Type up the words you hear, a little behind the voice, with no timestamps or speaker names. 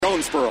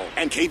Jonesboro,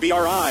 and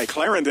KBRI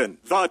Clarendon,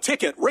 the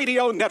Ticket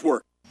Radio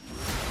Network.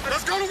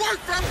 Let's go to work,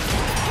 fella!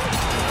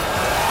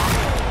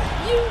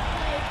 You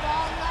play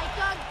ball like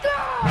a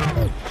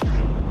girl!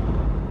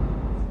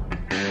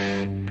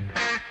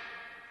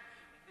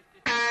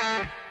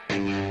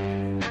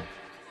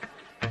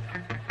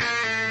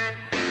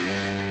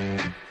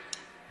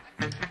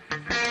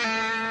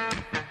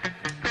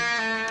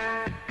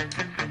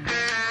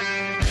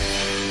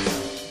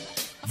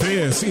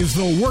 This is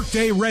the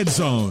Workday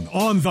Redzone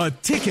on the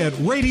Ticket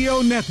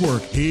Radio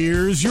Network.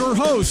 Here's your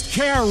host,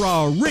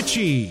 Kara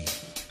Richey.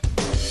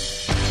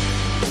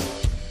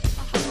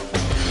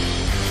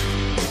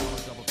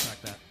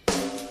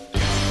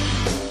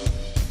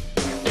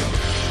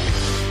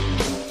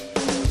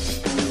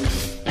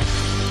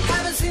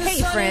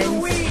 Hey,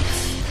 friends.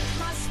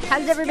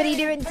 How's everybody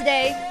doing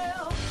today?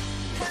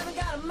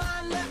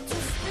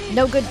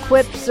 No good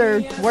quips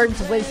or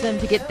words of wisdom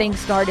to get things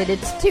started.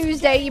 It's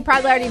Tuesday. You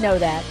probably already know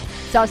that.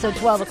 It's also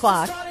 12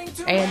 o'clock.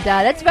 And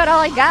that's about all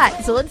I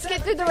got. So let's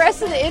get through the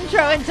rest of the intro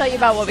and tell you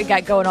about what we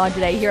got going on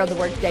today here on the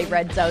Workday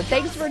Redzone.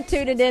 Thanks for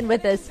tuning in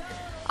with us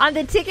on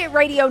the Ticket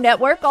Radio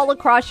Network, all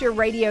across your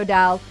radio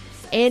dial.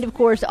 And, of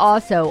course,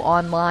 also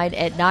online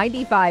at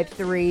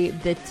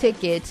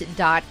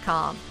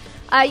 953theticket.com.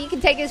 You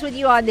can take us with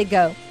you on the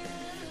go.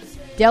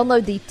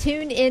 Download the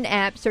TuneIn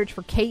app, search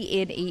for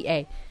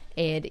KNEA,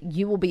 and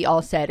you will be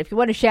all set. If you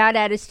want to shout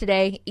at us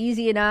today,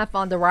 easy enough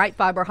on the right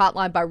fiber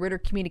hotline by Ritter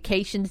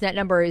Communications. That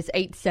number is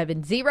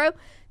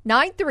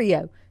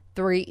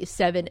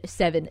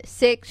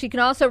 870-930-3776. You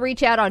can also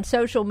reach out on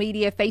social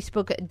media.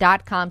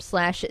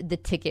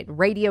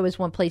 Facebook.com/theticket.radio is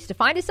one place to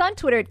find us. On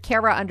Twitter at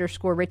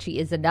Kara_Richey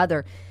is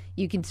another.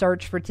 You can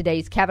search for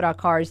today's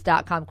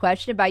CavenaughCars.com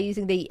question by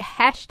using the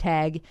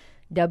hashtag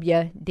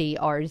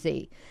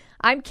WDRZ.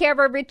 I'm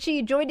Kara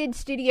Richey, joined in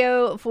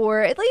studio for,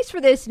 at least for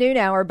this noon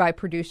hour, by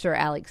producer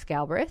Alex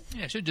Galbraith.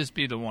 Yeah, it should just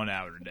be the 1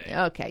 hour today.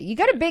 Okay. You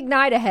got a big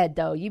night ahead,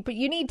 though. You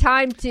need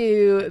time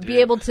to be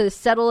able to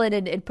settle in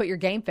and put your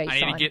game face on. I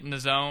need to get in the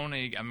zone.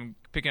 I'm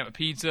picking up a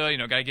pizza.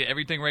 Got to get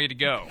everything ready to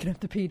go. Picking up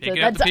the pizza.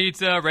 Picking up the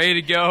pizza, ready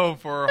to go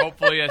for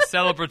hopefully a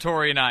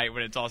celebratory night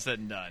when it's all said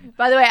and done.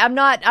 By the way, I'm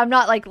not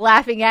like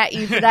laughing at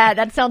you for that.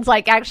 That sounds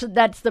like actually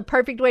that's the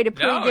perfect way to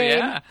pregame. Oh,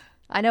 yeah.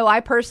 I know I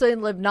personally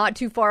live not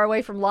too far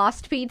away from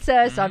Lost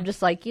Pizza, so I'm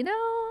just like,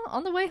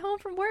 on the way home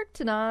from work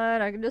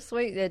tonight, I can just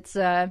wait. It's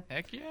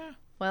heck yeah.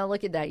 Well,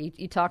 look at that.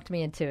 You talked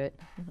me into it.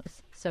 It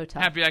was so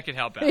tough. Happy I could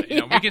help out.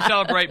 We can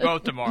celebrate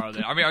both tomorrow.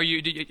 Then. I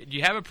mean, do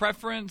you have a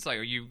preference? Like,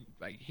 are you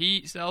like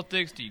Heat,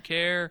 Celtics? Do you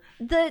care?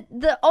 The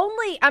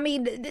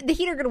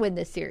Heat are going to win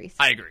this series.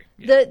 I agree.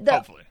 Yeah,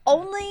 the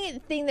only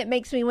thing that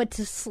makes me want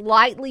to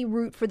slightly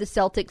root for the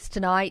Celtics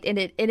tonight, and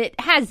it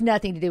has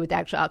nothing to do with the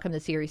actual outcome of the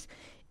series.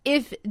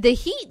 If the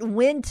Heat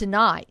win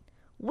tonight,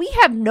 we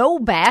have no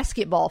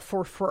basketball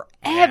for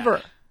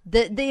forever.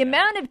 Yeah. The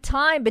amount of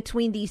time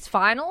between these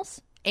finals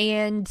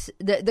and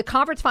the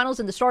conference finals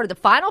and the start of the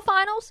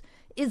finals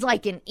is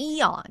like an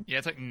eon. Yeah,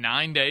 it's like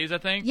 9 days, I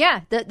think.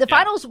 Yeah, the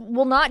finals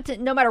will not,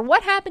 no matter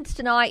what happens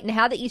tonight and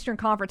how the Eastern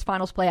Conference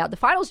finals play out, the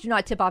finals do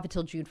not tip off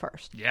until June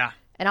 1st. Yeah.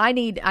 And I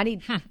need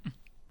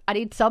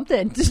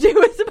something to do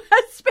with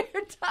my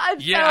spare time.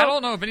 Yeah, so. I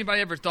don't know if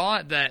anybody ever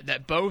thought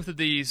that both of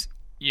these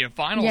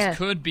finals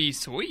could be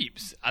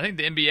sweeps. I think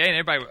the NBA and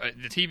everybody,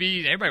 the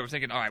TV, everybody was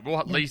thinking, all right, we'll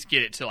at least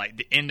get it to like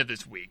the end of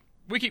this week.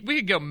 We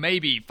could go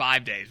maybe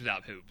 5 days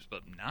without hoops,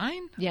 but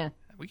 9? Yeah. A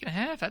week and a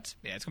half? It's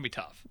going to be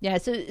tough. Yeah,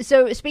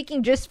 so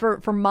speaking just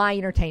for my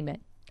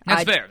entertainment.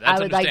 That's fair. That's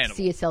I would like to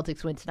see a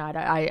Celtics win tonight.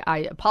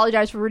 I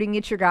apologize for rooting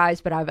against your guys,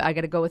 but I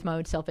got to go with my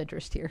own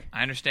self-interest here.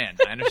 I understand.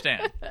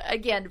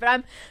 Again, but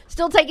I'm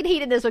still taking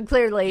heat in this one,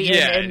 clearly,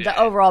 in the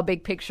overall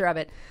big picture of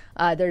it.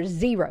 There's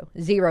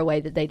zero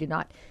way that they do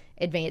not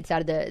advance out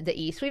of the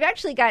East. We've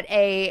actually got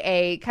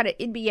a kind of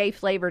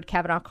NBA-flavored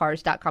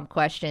CavenaughCars.com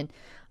question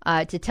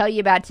to tell you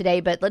about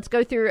today, but let's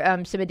go through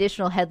some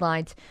additional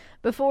headlines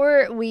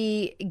before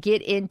we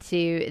get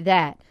into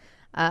that.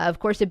 Of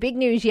course, the big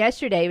news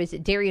yesterday was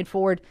that Darian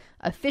Ford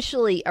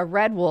officially a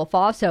Red Wolf.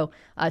 Also,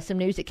 some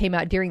news that came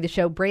out during the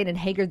show, Brandon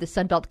Hager, the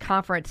Sun Belt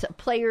Conference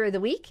Player of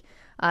the Week,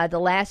 the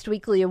last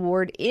weekly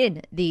award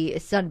in the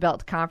Sun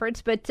Belt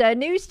Conference. But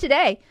news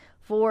today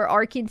for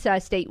Arkansas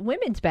State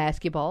women's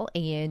basketball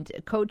and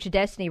Coach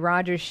Destiny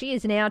Rogers. She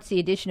has announced the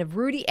addition of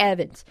Rudy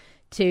Evans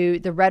to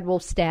the Red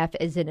Wolves staff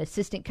as an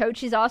assistant coach.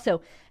 She's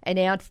also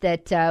announced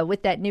that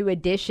with that new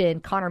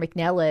addition, Connor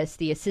McNellis,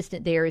 the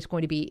assistant there, is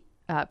going to be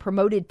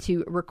promoted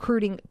to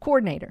recruiting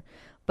coordinator.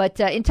 But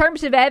in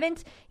terms of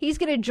Evans, he's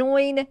going to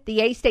join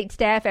the A-State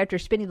staff after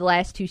spending the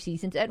last 2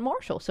 seasons at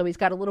Marshall. So he's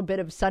got a little bit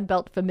of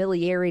Sunbelt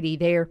familiarity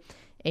there,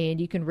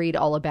 and you can read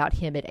all about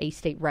him at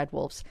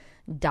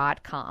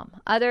astateredwolves.com.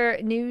 Other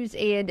news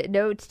and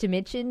notes to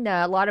mention,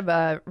 a lot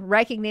of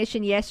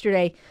recognition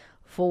yesterday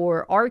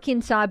for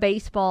Arkansas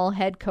baseball.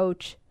 Head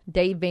coach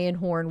Dave Van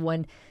Horn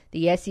won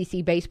the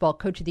SEC Baseball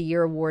Coach of the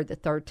Year award the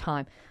third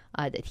time.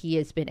 that he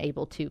has been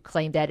able to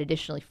claim that.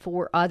 Additionally,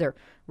 4 other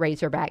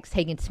Razorbacks,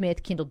 Hagen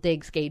Smith, Kendall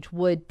Diggs, Gage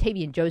Wood,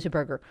 Tavian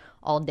Joseberger,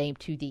 all named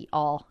to the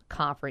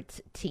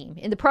all-conference team.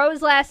 In the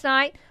pros last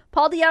night,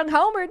 Paul DeYoung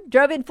homered,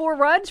 drove in 4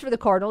 runs for the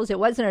Cardinals. It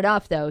wasn't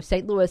enough, though.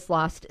 St. Louis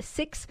lost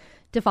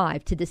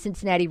 6-5 to the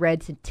Cincinnati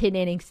Reds in 10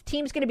 innings.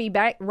 Team's going to be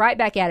right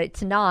back at it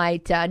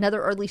tonight.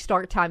 Another early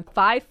start time,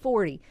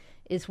 5:40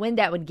 is when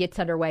that one gets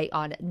underway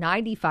on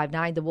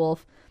 95.9 The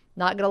Wolf.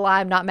 Not going to lie,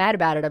 I'm not mad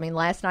about it. I mean,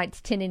 last night's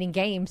 10-inning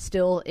game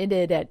still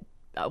ended at,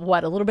 a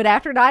little bit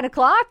after 9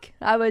 o'clock?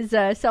 I was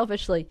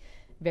selfishly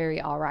very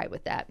all right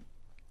with that.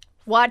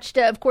 Watched,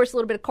 of course, a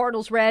little bit of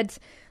Cardinals-Reds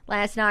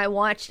last night.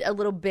 Watched a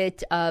little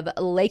bit of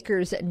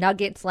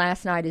Lakers-Nuggets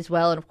last night as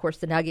well. And, of course,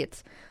 the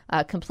Nuggets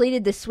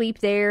completed the sweep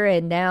there,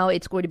 and now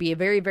it's going to be a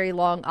very, very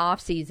long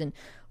offseason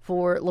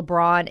for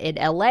LeBron in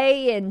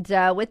L.A., and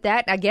with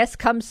that, I guess,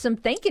 comes some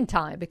thinking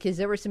time, because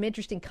there were some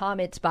interesting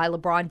comments by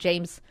LeBron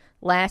James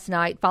last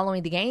night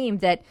following the game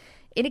that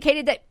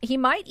indicated that he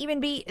might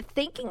even be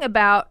thinking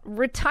about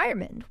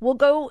retirement. We'll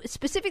go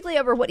specifically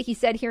over what he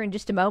said here in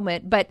just a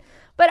moment, but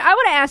I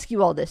want to ask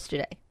you all this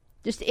today.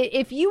 Just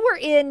if you were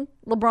in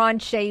LeBron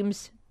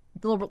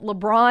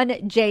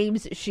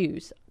James'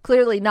 shoes,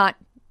 clearly not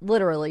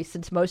literally,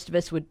 since most of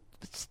us would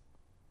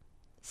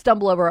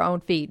stumble over our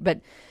own feet,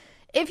 but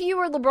if you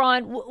were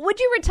LeBron, would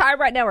you retire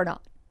right now or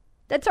not?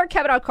 That's our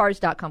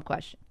KevinOnCars.com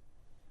question.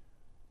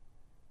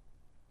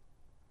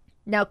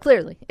 Now,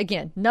 clearly,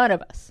 again, none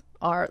of us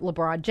are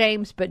LeBron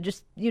James, but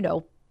just,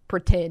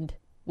 pretend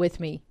with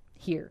me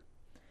here.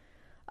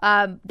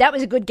 That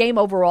was a good game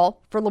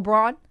overall for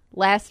LeBron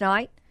last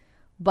night,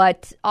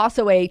 but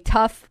also a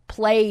tough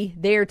play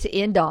there to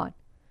end on.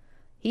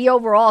 He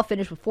overall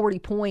finished with 40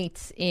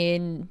 points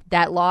in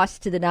that loss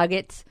to the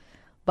Nuggets,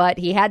 but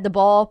he had the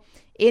ball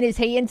in his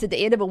hands at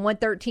the end of a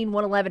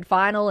 113-111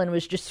 final and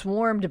was just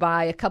swarmed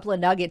by a couple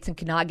of Nuggets and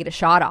could not get a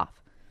shot off,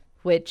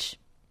 which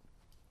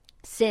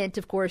sent,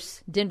 of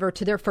course, Denver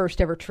to their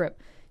first ever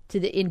trip to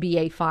the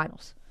NBA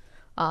Finals.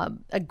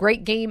 A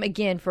great game,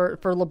 again, for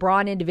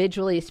LeBron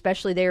individually,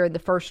 especially there in the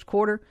first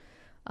quarter.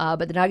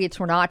 But the Nuggets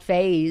were not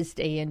fazed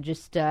and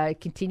just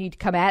continued to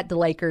come at the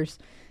Lakers.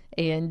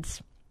 And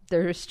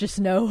there's just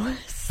no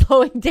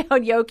slowing down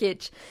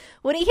Jokic.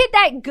 When he hit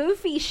that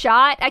goofy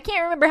shot, I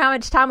can't remember how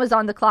much time was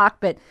on the clock,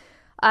 but,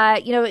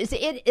 at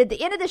the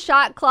end of the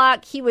shot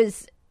clock, he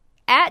was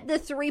at the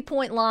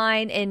 3-point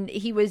line, and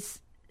he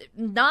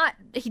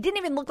didn't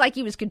even look like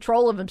he was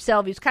control of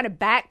himself. He was kind of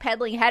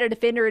backpedaling, had a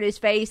defender in his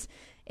face,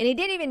 and he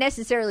didn't even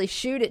necessarily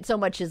shoot it so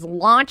much as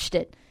launched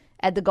it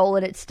at the goal,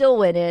 and it still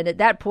went in. At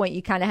that point,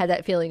 you kind of had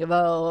that feeling of,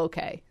 oh,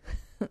 okay.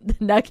 The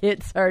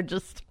Nuggets are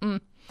just,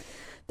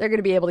 they're going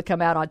to be able to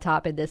come out on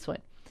top in this one.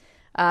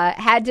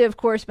 Had to, of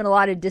course, been a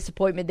lot of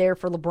disappointment there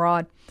for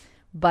LeBron.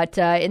 But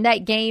in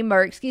that game,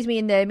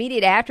 in the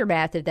immediate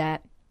aftermath of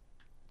that,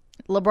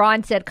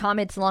 LeBron said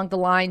comments along the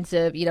lines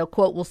of,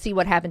 quote, we'll see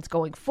what happens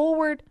going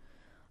forward.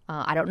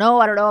 I don't know.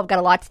 I've got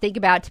a lot to think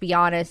about, to be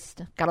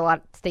honest.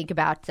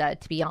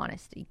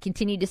 He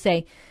continued to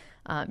say,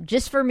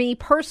 just for me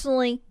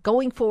personally,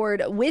 going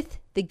forward with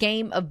the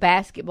game of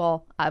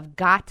basketball, I've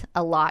got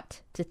a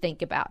lot to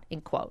think about,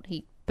 end quote.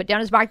 He put down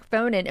his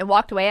microphone and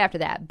walked away after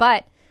that.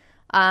 But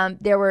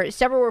there were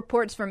several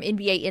reports from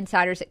NBA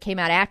insiders that came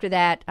out after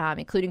that,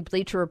 including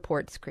Bleacher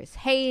Report's Chris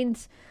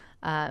Haynes,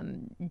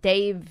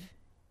 Dave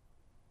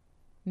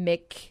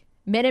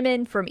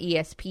McMenamin from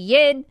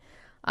ESPN,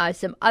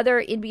 some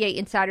other NBA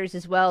insiders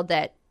as well,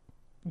 that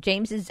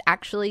James is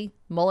actually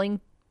mulling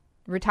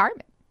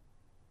retirement.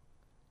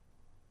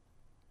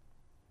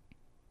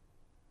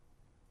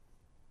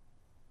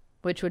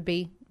 Which would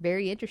be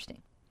very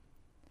interesting.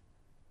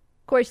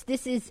 Of course,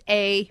 this is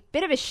a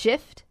bit of a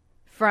shift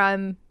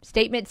from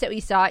statements that we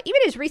saw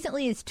even as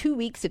recently as 2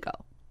 weeks ago,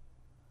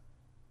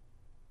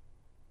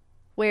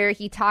 where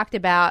he talked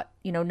about,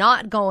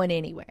 not going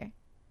anywhere.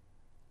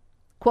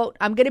 Quote,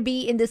 I'm going to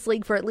be in this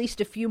league for at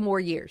least a few more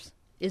years,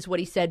 is what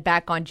he said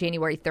back on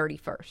January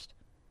 31st.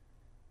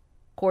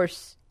 Of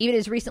course, even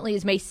as recently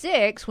as May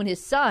 6th, when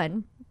his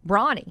son,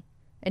 Bronny,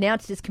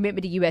 announced his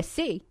commitment to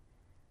USC,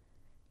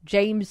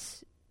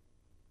 James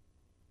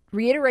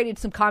reiterated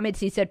some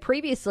comments he said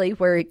previously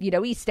where,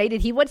 he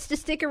stated he wants to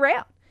stick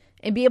around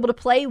and be able to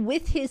play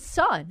with his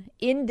son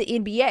in the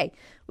NBA.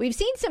 We've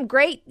seen some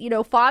great,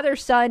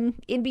 father-son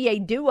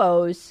NBA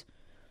duos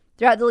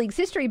throughout the league's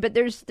history, but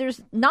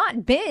there's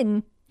not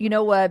been,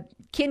 a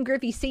Ken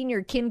Griffey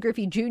Sr., Ken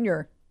Griffey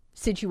Jr.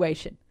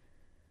 situation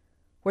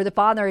where the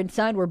father and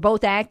son were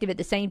both active at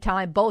the same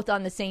time, both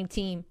on the same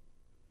team,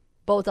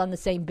 both on the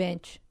same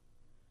bench.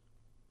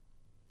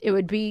 It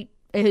would be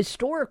a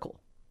historical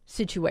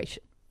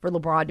situation for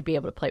LeBron to be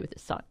able to play with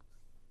his son.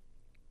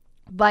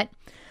 But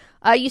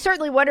you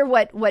certainly wonder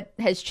what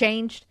has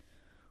changed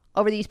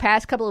over these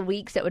past couple of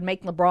weeks that would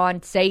make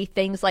LeBron say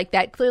things like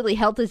that. Clearly,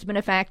 health has been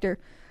a factor.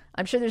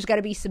 I'm sure there's got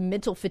to be some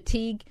mental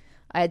fatigue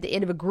at the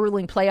end of a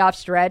grueling playoff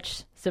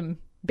stretch, some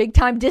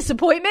big-time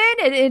disappointment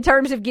in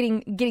terms of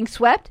getting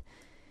swept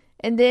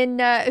And then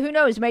who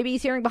knows? Maybe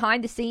he's hearing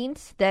behind the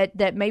scenes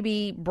that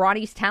maybe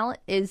Bronny's talent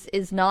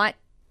is not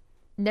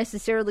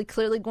necessarily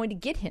clearly going to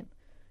get him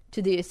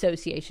to the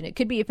association. It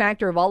could be a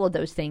factor of all of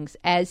those things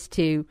as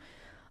to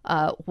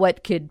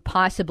what could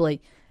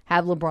possibly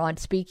have LeBron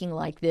speaking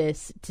like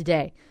this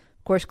today.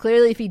 Of course,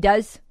 clearly, if he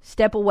does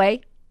step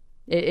away,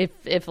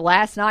 if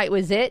last night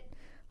was it,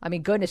 I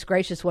mean, goodness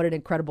gracious, what an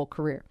incredible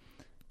career.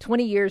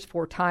 20 years,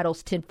 4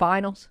 titles, 10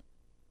 finals,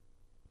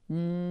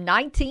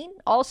 19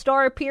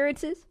 All-Star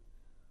appearances,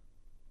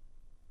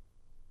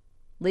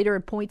 leader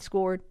in points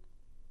scored,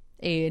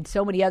 and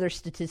so many other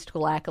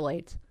statistical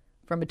accolades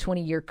from a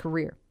 20-year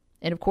career.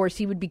 And, of course,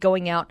 he would be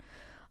going out,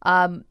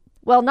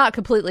 well, not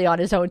completely on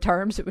his own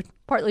terms. It would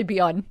partly be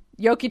on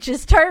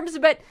Jokic's terms,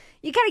 but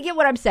you kind of get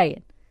what I'm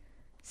saying.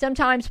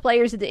 Sometimes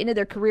players at the end of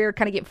their career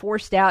kind of get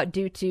forced out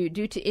due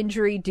to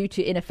injury, due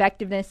to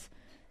ineffectiveness.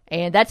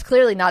 And that's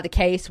clearly not the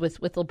case with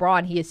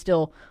LeBron. He is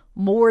still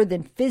more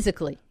than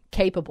physically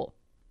capable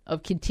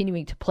of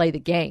continuing to play the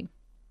game.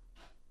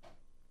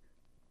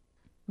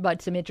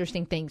 But some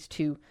interesting things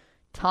to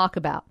talk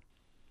about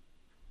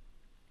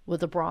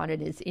with LeBron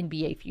and his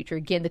NBA future.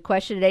 Again, the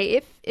question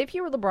today, if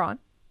you were LeBron,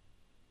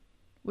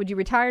 would you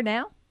retire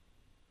now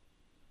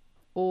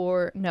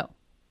or no?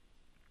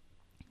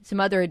 Some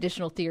other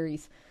additional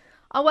theories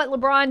on what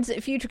LeBron's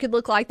future could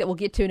look like that we'll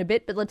get to in a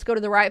bit, but let's go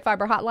to the Right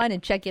Fiber hotline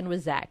and check in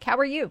with Zack. How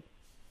are you?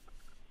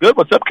 Good.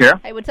 What's up, Kara?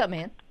 Hey, what's up,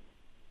 man?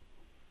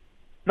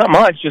 Not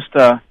much. Just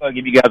I'll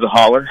give you guys a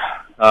holler.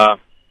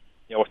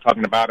 We're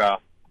talking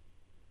about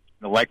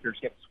the Lakers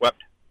getting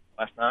swept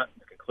last night,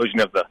 the conclusion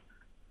of the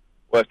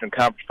Western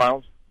Conference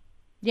Finals.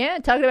 Yeah,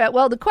 talking about,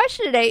 well, the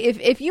question today,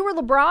 if you were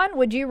LeBron,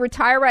 would you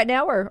retire right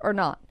now or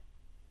not?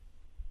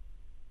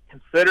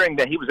 Considering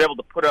that he was able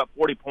to put up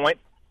 40 points,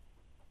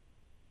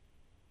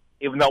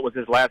 even though it was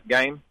his last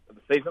game of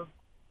the season,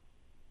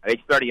 at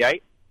age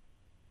 38,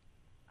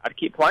 I'd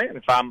keep playing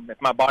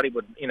if my body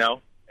would,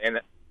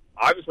 and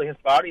obviously his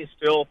body is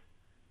still,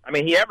 I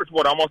mean, he averaged,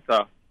 almost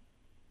a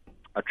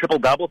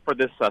triple-double for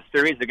this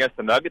series against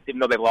the Nuggets, even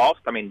though they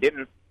lost. I mean,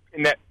 does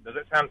that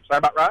sound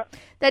about right?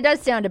 That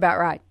does sound about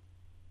right.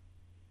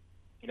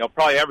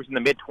 Probably averaging in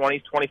the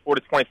mid-20s, 24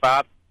 to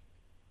 25.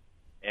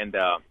 And,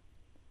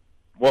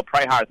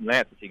 probably higher than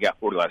that since he got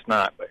 40 last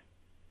night. But,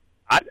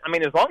 I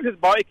mean, as long as his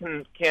body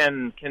can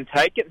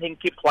take it and he can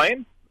keep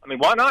playing, I mean,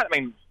 why not? I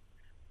mean,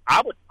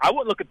 I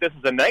wouldn't look at this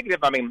as a negative.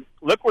 I mean,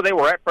 look where they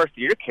were at first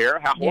year,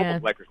 Kara, how horrible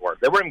the Lakers were.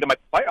 They weren't even going to make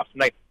the playoffs.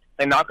 And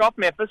they knock off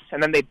Memphis,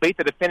 and then they beat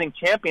the defending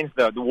champions,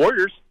 the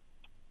Warriors.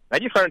 They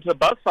just turned into a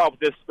buzzsaw with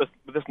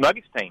this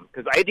Nuggets team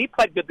because AD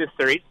played good this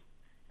series,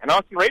 and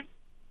Austin Reaves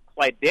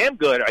played damn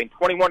good. I mean,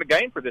 21 a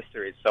game for this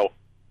series. So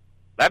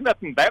they have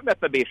nothing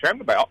to be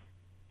ashamed about.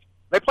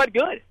 They played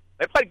good.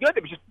 It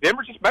was just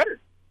Denver's just better.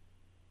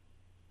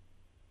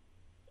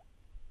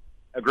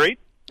 Agreed?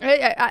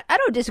 I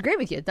don't disagree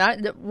with you.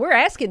 We're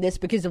asking this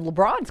because of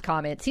LeBron's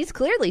comments. He's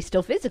clearly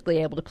still physically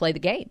able to play the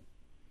game.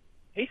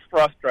 He's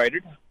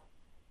frustrated.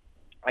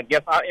 I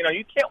guess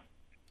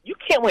you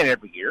can't win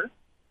every year.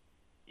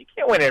 You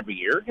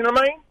know what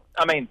I mean?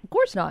 I mean, of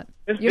course not.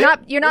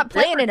 You're not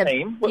playing in a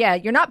team. Yeah,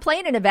 you're not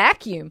playing in a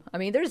vacuum. I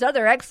mean, there's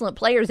other excellent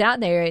players out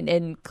there,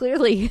 and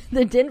clearly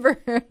the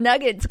Denver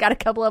Nuggets got a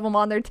couple of them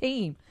on their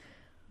team.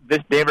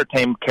 This Denver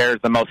team carries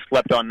the most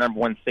slept-on number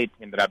 1 seed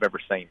team that I've ever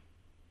seen.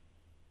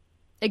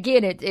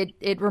 Again,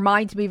 it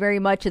reminds me very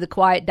much of the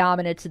quiet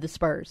dominance of the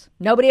Spurs.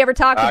 Nobody ever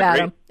talked about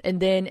them,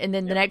 and then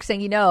the next thing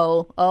you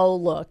know, oh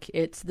look,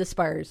 it's the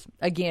Spurs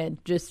again,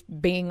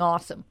 just being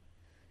awesome.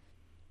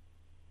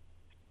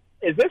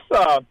 Is this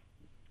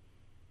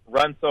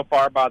run so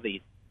far by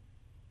the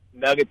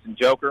Nuggets and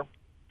Joker?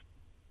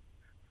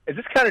 Is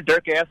this kind of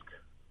Dirk-esque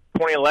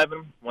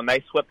 2011 when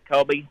they swept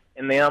Kobe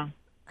and them,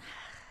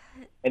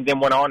 and then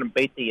went on and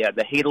beat the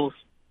Heatles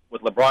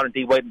with LeBron and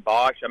D Wade and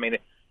Bosh? I mean,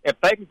 if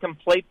they can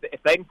complete it,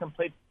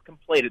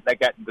 they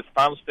got this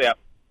final step.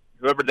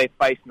 Whoever they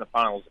face in the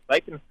finals, if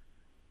they can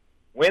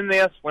win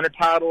a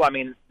title, I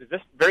mean, is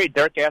this very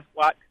Dirk-esque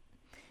like?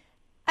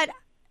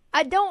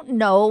 I don't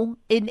know.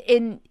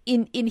 In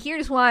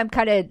here's why I'm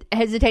kind of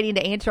hesitating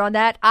to answer on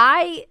that.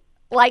 I,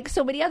 like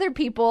so many other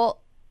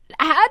people,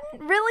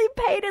 hadn't really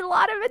paid a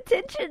lot of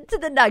attention to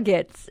the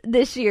Nuggets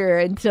this year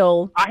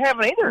until I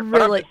haven't either.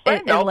 Really,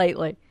 and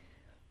lately.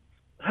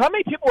 How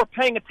many people were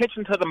paying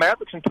attention to the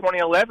Mavericks in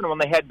 2011 when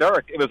they had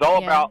Dirk? It was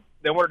all about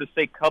they wanted to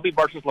see Kobe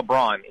versus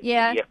LeBron in the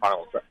NBA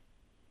Finals.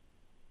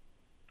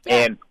 Yeah.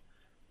 And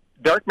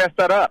Dirk messed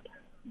that up.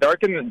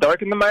 Dirk and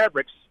the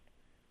Mavericks,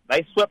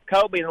 they swept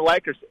Kobe and the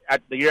Lakers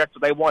the year after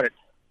they won it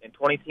in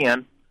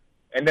 2010,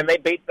 and then they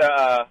beat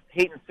the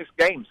Heat in 6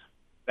 games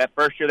that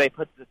first year they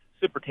put the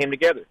super team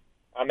together.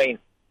 I mean,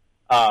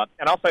 and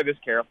I'll say this,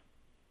 Carol.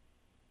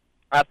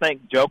 I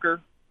think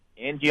Joker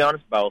and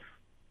Giannis both,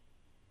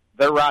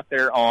 they're right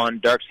there on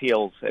Dirk's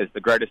heels as the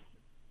greatest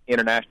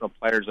international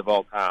players of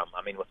all time.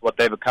 I mean, with what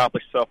they've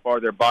accomplished so far,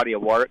 their body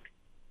of work,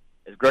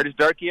 as great as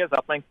Dirk is,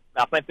 I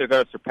think they're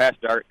going to surpass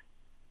Dirk.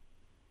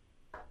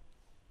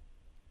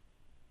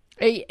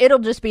 It'll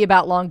just be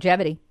about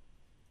longevity.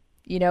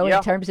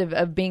 in terms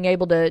of being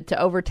able to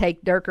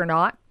overtake Dirk or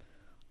not.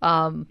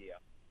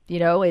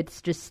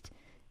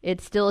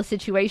 It's still a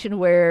situation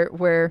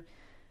where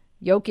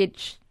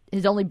Jokic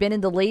has only been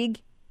in the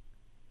league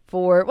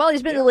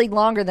he's been in the league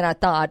longer than I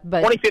thought, but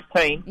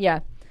 2015. Yeah.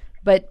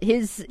 But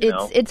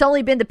it's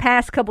only been the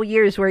past couple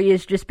years where he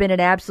has just been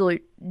an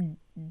absolute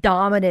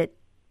dominant,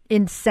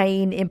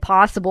 insane,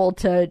 impossible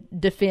to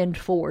defend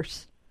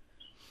force.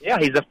 Yeah,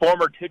 he's a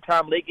former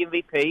 2-time league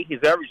MVP. He's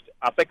averaged,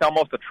 I think,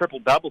 almost a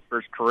triple-double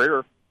for his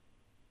career.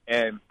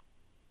 And,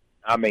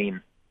 and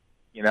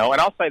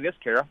I'll say this,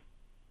 Kara.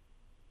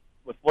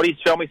 With what he's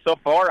shown me so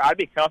far, I'd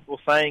be comfortable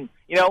saying,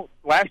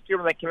 last year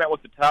when they came out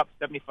with the top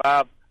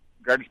 75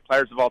 greatest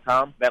players of all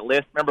time, that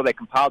list, remember they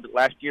compiled it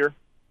last year?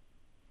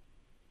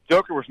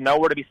 Joker was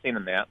nowhere to be seen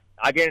in that.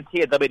 I guarantee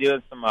you they'll be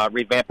doing some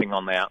revamping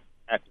on that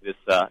after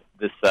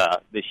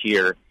this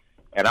year.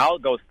 And I'll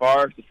go as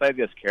far as to say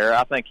this, Kara.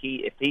 I think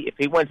if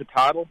he wins a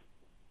title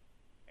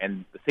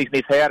and the season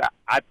he's had,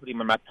 I'd put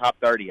him in my top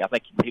 30. I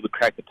think he would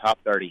crack the top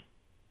 30.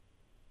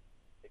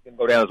 He can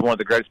go down as one of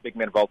the greatest big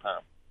men of all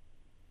time.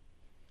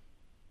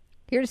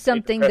 Here's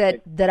something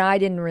that I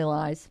didn't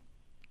realize.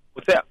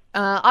 What's that?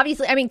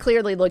 Obviously,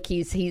 clearly, look,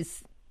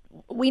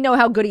 we know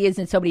how good he is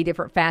in so many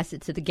different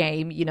facets of the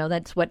game.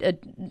 That's what a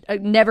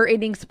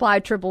never-ending supply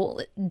of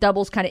triple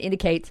doubles kind of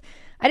indicates.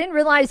 I didn't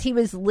realize he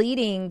was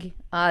leading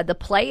the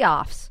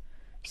playoffs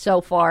so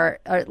far,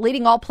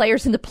 leading all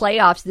players in the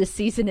playoffs this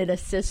season in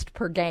assists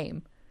per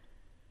game.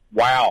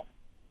 Wow.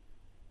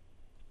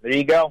 There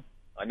you go.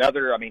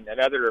 Another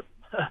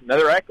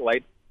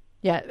accolade.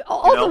 Yeah,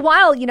 all the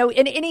while,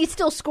 and he's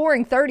still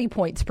scoring 30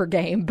 points per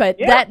game, but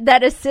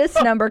that assist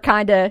number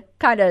kind of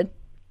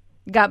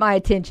got my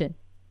attention.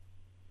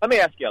 Let me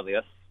ask you all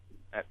this,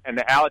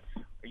 and Alex,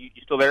 are you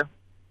still there?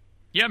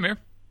 Yeah, I'm here.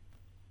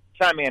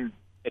 Chime in,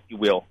 if you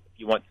will,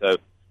 if you want to.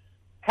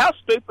 How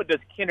stupid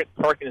does Kendrick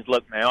Perkins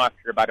look now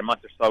after about a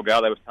month or so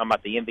ago? They was talking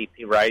about the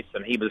MVP race,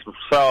 and he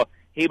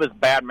was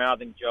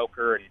bad-mouthing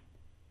Joker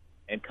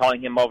and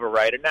calling him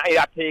overrated. Now,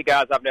 I tell you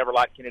guys, I've never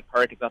liked Kendrick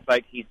Perkins. I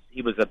think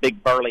he was a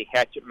big, burly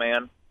hatchet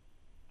man.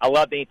 I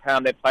loved any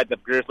time they played the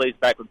Grizzlies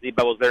back when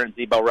Z-Bo was there and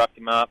Z-Bo roughed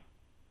him up.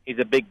 He's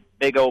a big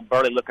old,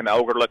 burly-looking,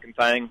 ogre-looking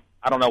thing.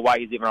 I don't know why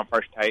he's even on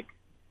first take.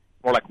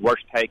 More like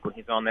worst take when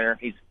he's on there.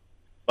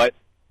 But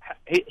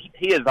he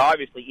is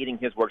obviously eating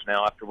his words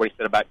now after what he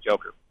said about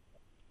Joker.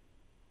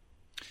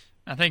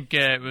 I think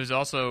it was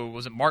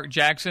it Mark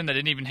Jackson that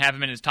didn't even have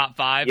him in his top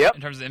 5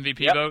 in terms of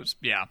MVP votes?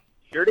 Yeah.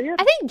 Sure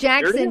did. I think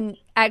Jackson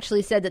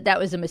actually said that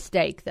was a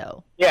mistake,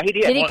 though. Yeah, he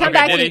did. Did he come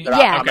back?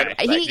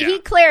 He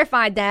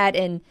clarified that,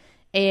 and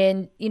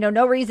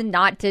no reason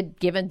not to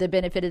give him the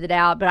benefit of the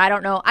doubt. But I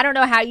don't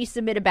know how you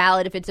submit a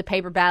ballot, if it's a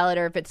paper ballot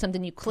or if it's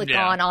something you click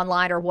on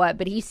online or what.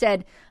 But he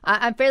said,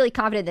 I'm fairly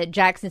confident that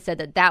Jackson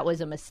said that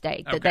was a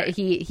mistake, that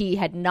he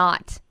had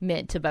not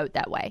meant to vote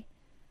that way.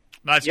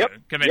 That's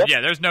good.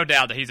 There's no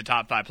doubt that he's a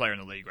top 5 player in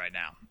the league right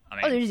now.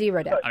 There's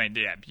zero doubt.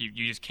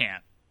 You just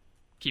can't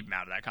keep him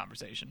out of that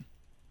conversation.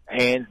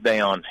 Hands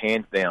down.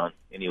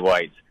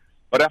 Anyways,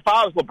 but if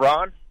I was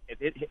LeBron,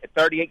 at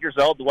 38 years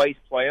old, the way he's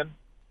playing,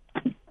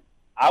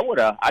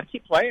 I'd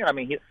keep playing.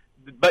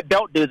 But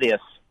don't do this.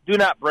 Do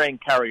not bring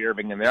Kyrie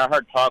Irving in there. I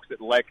heard talks that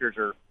the Lakers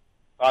are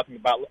talking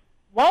about.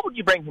 Why would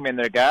you bring him in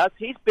there, guys?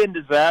 He's been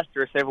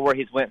disastrous everywhere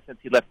he's went since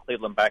he left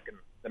Cleveland back in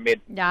the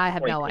mid. Yeah, I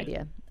have no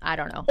idea. I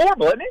don't know.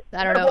 Horrible, isn't it?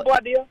 I don't know. Horrible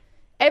idea.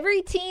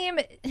 Every team.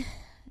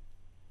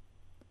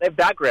 They've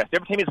digressed.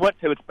 Every team he's went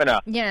to, it's been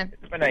a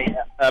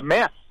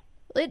mess.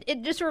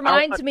 It just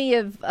reminds me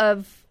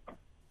of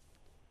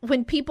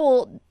when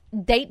people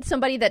date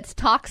somebody that's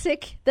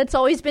toxic, that's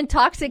always been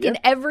toxic in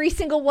every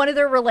single one of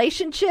their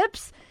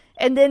relationships,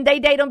 and then they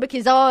date them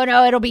because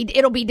it'll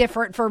be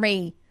different for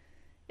me.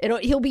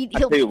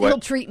 He'll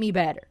treat me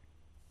better.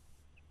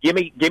 Give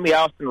me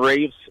Austin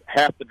Reaves,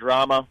 half the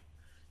drama,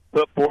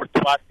 put forth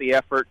twice the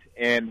effort,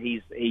 and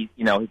he's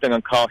not going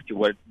to cost you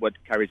what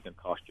Kyrie's going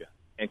to cost you.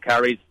 And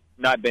Kyrie's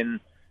not been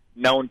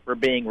known for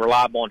being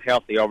reliable and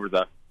healthy over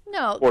the.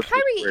 No,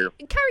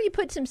 Kyrie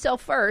puts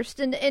himself first,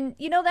 and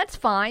that's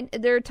fine.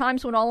 There are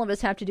times when all of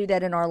us have to do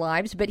that in our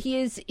lives, but he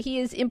is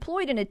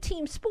employed in a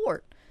team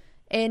sport,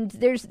 and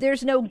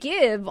there's no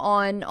give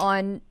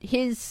on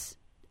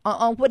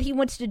what he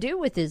wants to do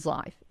with his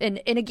life,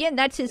 and again,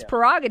 that's his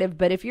prerogative.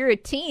 But if you're a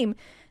team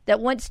that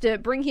wants to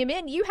bring him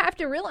in, you have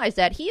to realize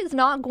that he is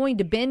not going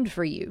to bend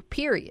for you.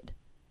 Period.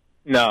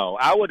 No,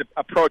 I would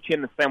approach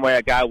him the same way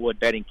a guy would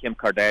dating Kim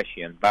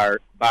Kardashian.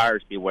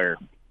 Buyers beware.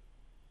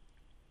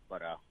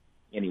 But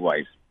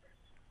anyways.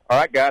 All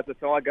right, guys,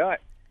 that's all I got.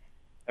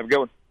 Have a good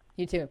one.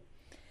 You too.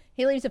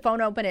 He leaves the phone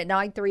open at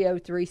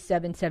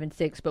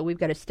 930-3776, but we've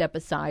got to step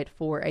aside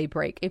for a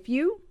break. If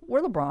you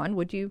were LeBron,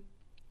 would you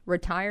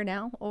retire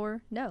now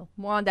or no?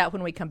 More on that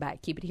when we come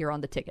back. Keep it here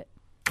on The Ticket.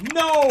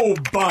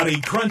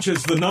 Nobody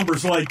crunches the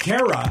numbers like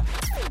Kara.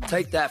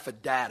 Take that for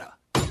data.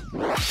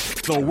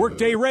 The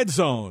Workday Red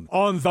Zone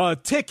on the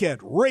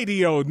Ticket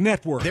Radio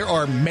Network. There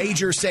are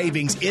major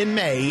savings in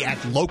May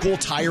at Local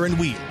Tire and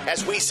Wheel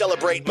as we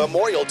celebrate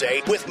Memorial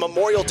Day with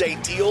Memorial Day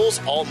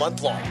deals all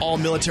month long. All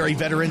military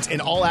veterans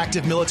and all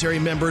active military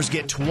members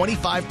get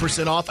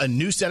 25% off a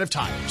new set of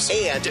tires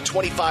and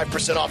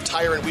 25% off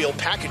tire and wheel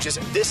packages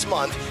this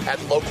month at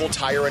Local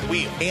Tire and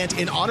Wheel. And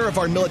in honor of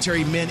our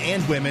military men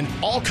and women,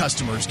 all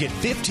customers get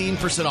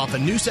 15% off a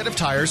new set of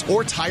tires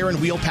or tire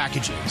and wheel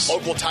packages.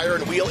 Local Tire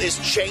and Wheel is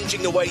changing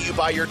the way you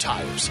buy your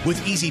tires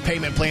with easy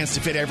payment plans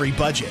to fit every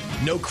budget.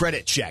 No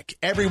credit check,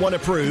 everyone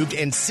approved,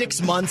 and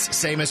 6 months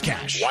same as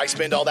cash. Why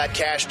spend all that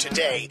cash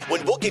today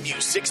when we'll give you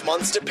 6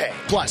 months to pay?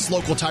 Plus,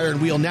 Local Tire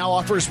and Wheel now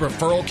offers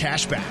referral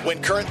cash back.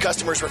 When current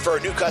customers refer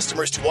new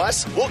customers to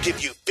us, we'll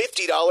give you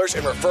 $50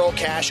 in referral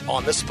cash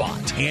on the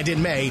spot. And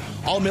in May,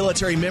 all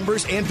military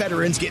members and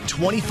veterans get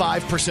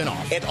 25%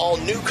 off, and all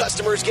new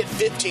customers get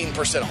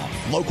 15%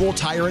 off. Local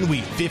Tire and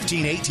Wheel,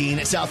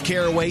 1518 South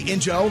Caraway in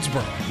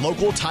Jonesboro.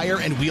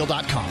 LocalTireandWheel.com.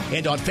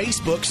 And on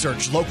Facebook,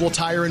 search Local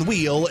Tire and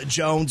Wheel,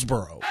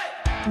 Jonesboro.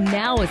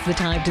 Now is the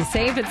time to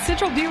save at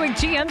Central Buick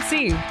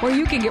GMC, where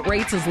you can get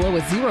rates as low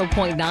as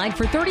 0.9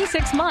 for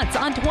 36 months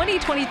on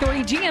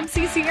 2023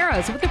 GMC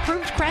Sierras with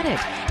approved credit.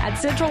 At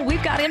Central,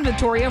 we've got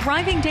inventory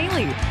arriving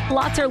daily.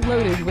 Lots are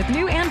loaded with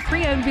new and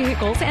pre-owned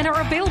vehicles and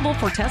are available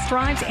for test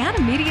drives and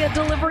immediate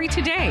delivery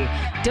today.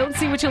 Don't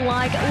see what you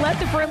like? Let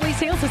the friendly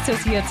sales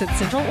associates at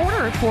Central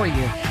order it for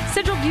you.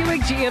 Central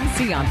Buick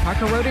GMC on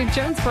Parker Road in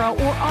Jonesboro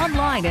or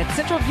online at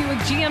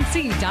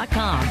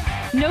centralbuickgmc.com.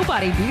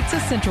 Nobody beats a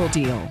Central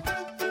deal.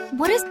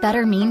 What does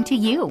better mean to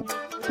you?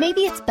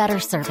 Maybe it's better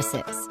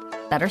services,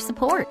 better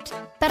support,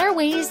 better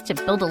ways to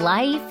build a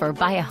life or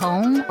buy a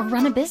home or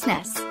run a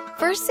business.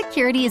 First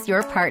Security is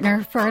your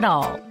partner for it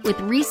all, with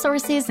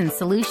resources and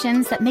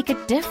solutions that make a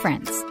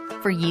difference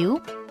for you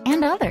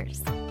and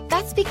others.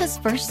 That's because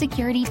First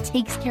Security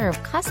takes care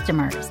of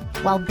customers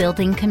while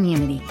building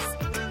communities.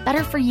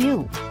 Better for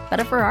you,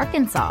 better for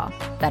Arkansas,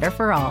 better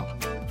for all.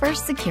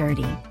 First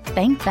Security.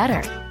 Bank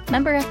better.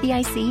 Member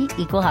FDIC,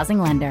 Equal Housing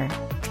Lender.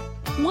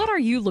 What are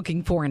you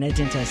looking for in a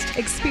dentist?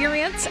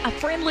 Experience, a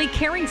friendly,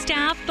 caring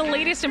staff, the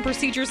latest in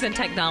procedures and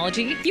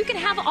technology? You can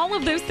have all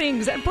of those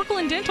things at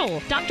Brooklyn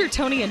Dental. Dr.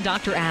 Tony and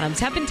Dr.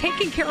 Adams have been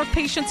taking care of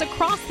patients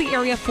across the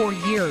area for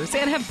years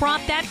and have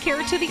brought that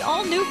care to the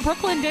all-new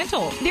Brooklyn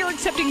Dental. They're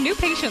accepting new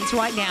patients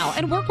right now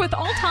and work with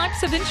all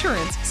types of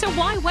insurance. So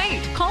why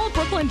wait? Call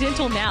Brooklyn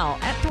Dental now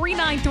at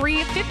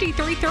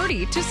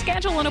 393-5330 to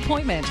schedule an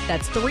appointment.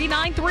 That's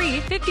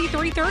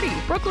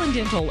 393-5330. Brooklyn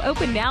Dental,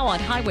 open now on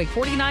Highway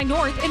 49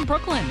 North in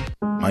Brooklyn.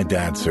 My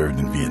dad served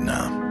in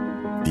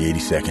Vietnam, the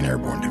 82nd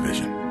Airborne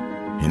Division.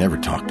 He never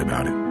talked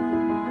about it,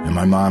 and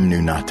my mom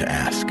knew not to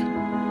ask.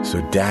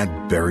 So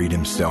Dad buried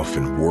himself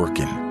in work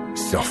and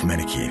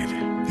self-medicated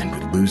and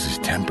would lose his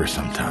temper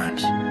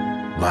sometimes.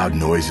 Loud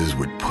noises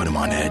would put him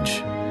on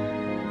edge.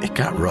 It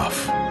got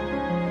rough.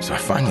 So I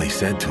finally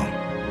said to him,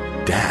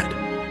 Dad,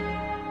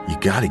 you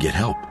gotta get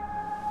help.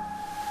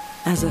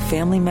 As a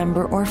family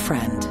member or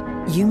friend,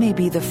 you may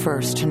be the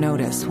first to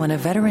notice when a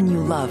veteran you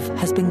love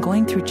has been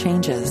going through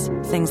changes.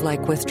 Things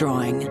like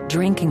withdrawing,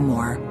 drinking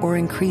more, or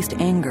increased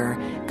anger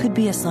could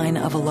be a sign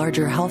of a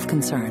larger health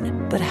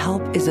concern, but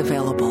help is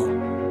available.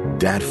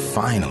 Dad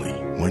finally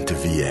went to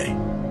VA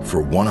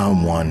for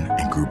one-on-one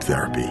and group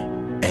therapy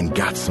and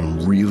got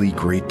some really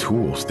great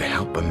tools to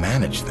help him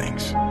manage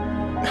things.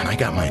 And I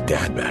got my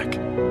dad back.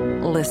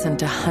 Listen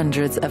to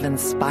hundreds of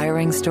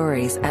inspiring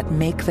stories at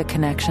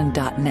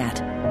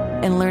maketheconnection.net.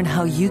 and learn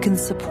how you can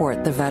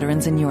support the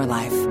veterans in your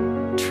life.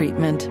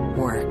 Treatment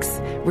works.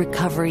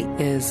 Recovery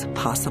is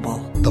possible.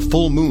 The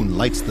full moon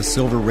lights the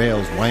silver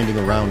rails winding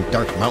around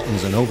dark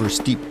mountains and over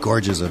steep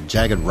gorges of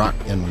jagged rock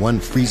and one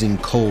freezing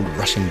cold,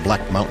 rushing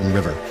black mountain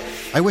river.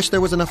 I wish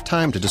there was enough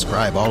time to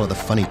describe all of the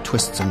funny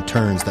twists and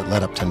turns that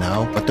led up to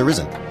now, but there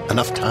isn't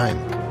enough time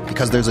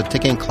because there's a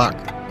ticking clock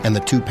and the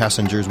two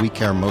passengers we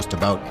care most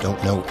about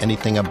don't know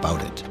anything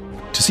about it.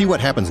 To see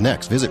what happens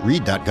next, visit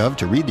read.gov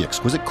to read The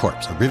Exquisite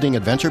Corpse, a riveting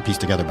adventure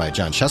pieced together by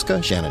John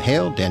Sheska, Shannon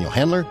Hale, Daniel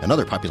Handler, and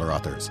other popular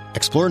authors.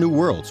 Explore new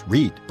worlds.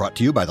 Read. Brought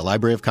to you by the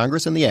Library of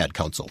Congress and the Ad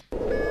Council.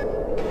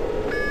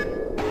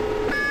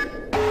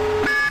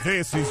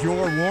 This is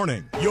your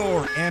warning.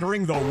 You're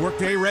entering the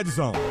Workday Red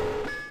Zone.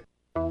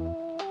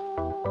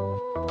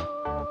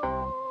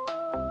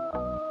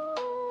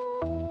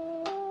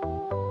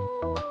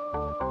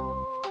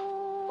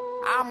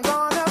 I'm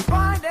gonna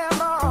find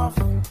them off.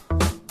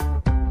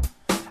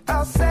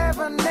 A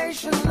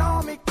 7-nation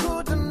army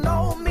couldn't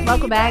know me.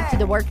 Welcome back to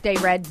the Workday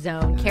Red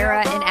Zone.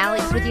 Kara and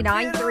Alex with you,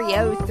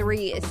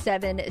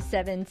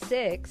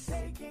 930-3776.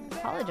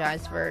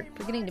 Apologize for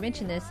forgetting to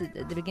mention this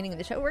at the beginning of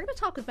the show. We're going to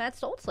talk with Matt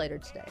Stolz later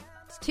today.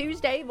 It's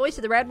Tuesday. Voice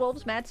of the Red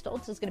Wolves, Matt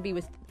Stolz, is going to be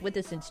with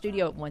us in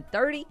studio at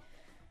 1:30.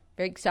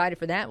 Very excited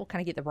for that. We'll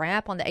kind of get the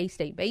wrap on the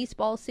A-State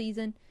baseball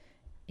season.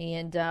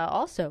 And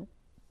also,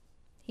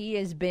 he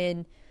has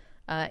been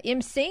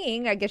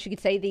emceeing, I guess you could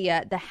say,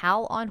 the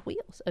Howl on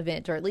Wheels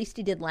event, or at least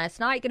he did last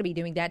night. Going to be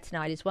doing that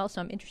tonight as well,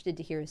 so I'm interested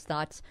to hear his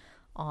thoughts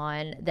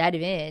on that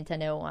event. I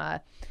know,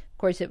 of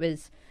course, it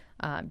was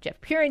Jeff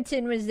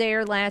Purinton was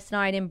there last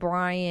night in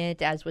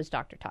Bryant, as was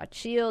Dr. Todd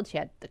Shields. You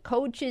had the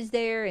coaches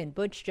there, and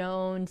Butch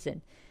Jones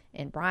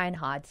and Brian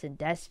Hodson,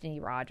 Destiny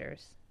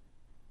Rogers.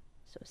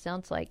 So it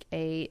sounds like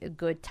a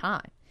good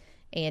time.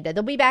 And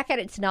they'll be back at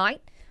it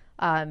tonight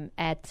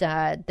at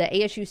the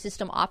ASU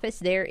System office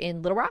there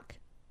in Little Rock.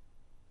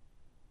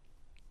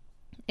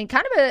 And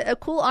kind of a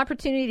cool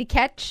opportunity to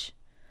catch,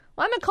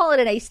 well, I'm going to call it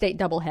an A-State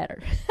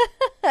doubleheader.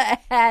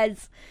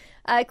 As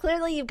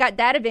clearly you've got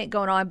that event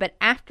going on, but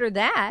after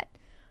that,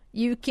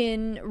 you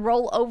can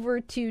roll over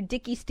to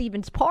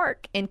Dickey-Stevens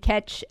Park and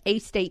catch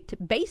A-State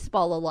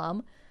baseball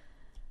alum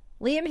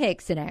Liam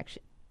Hicks in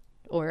action.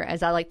 Or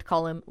as I like to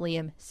call him,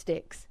 Liam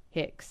Sticks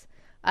Hicks.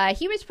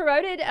 He was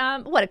promoted,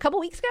 a couple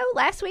weeks ago,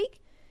 last week,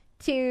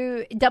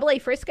 to AA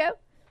Frisco.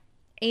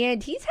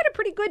 And he's had a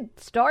pretty good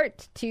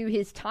start to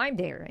his time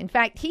there. In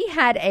fact, he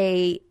had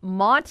a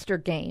monster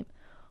game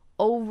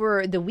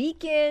over the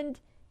weekend.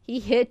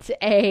 He hit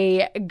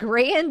a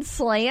grand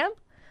slam.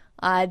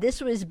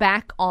 This was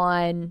back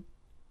on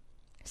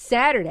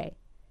Saturday.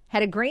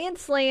 Had a grand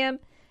slam,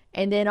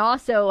 and then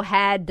also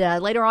had,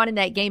 later on in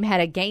that game, had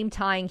a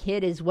game-tying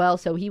hit as well.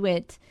 So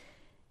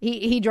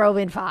he drove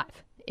in 5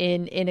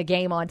 in a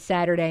game on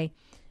Saturday.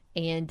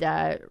 And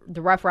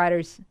the Rough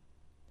Riders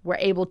were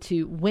able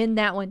to win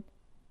that one.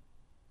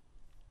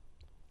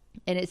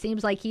 And it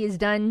seems like he has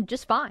done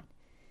just fine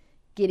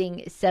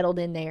getting settled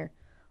in there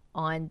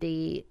on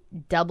the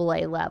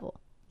AA level.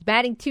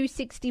 Batting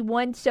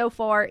 .261 so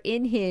far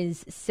in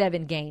his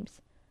 7 games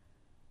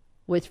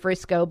with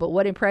Frisco. But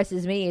what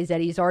impresses me is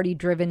that he's already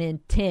driven in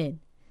 10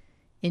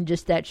 in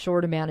just that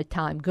short amount of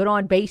time. Good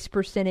on base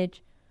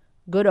percentage,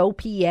 good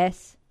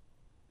OPS.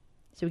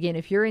 So again,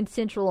 if you're in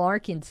Central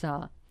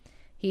Arkansas,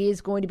 he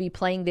is going to be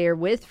playing there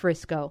with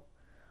Frisco.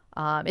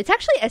 It's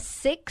actually a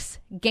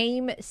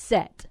 6-game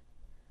set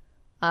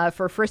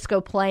for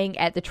Frisco playing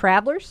at the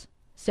Travelers.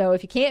 So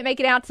if you can't make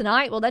it out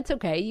tonight, well, that's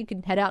okay. You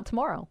can head out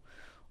tomorrow,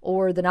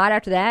 or the night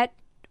after that,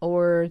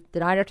 or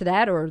the night after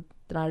that, or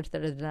the night after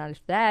that, or the night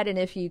after that. And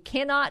if you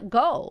cannot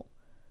go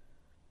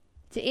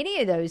to any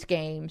of those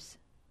games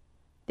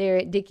there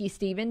at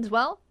Dickey-Stevens,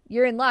 well,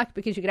 you're in luck,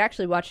 because you could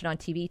actually watch it on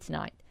TV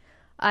tonight.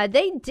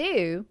 They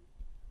do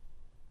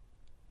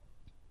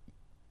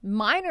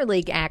minor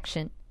league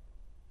action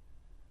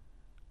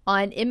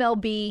on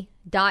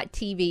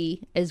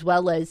MLB.TV, as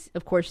well as,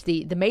 of course,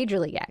 the major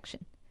league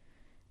action.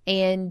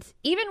 And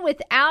even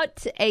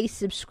without a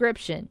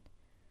subscription,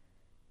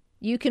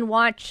 you can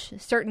watch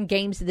certain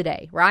games of the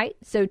day, right?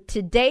 So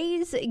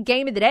today's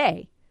game of the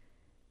day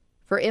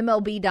for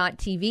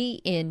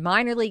MLB.TV in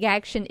minor league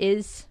action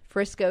is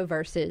Frisco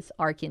versus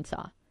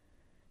Arkansas.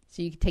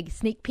 So you can take a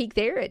sneak peek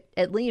there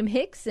at Liam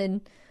Hicks.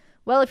 And,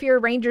 well, if you're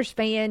a Rangers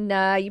fan,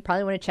 you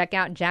probably want to check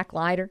out Jack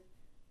Leiter.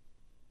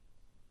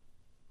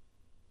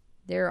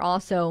 There are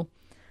also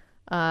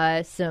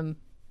some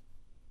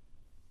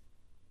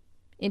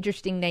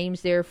interesting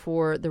names there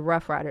for the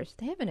Rough Riders.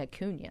 They have an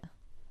Acuna.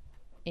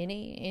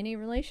 Any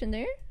relation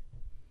there?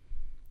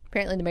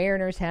 Apparently the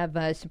Mariners have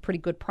some pretty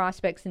good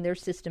prospects in their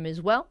system as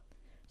well.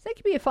 So that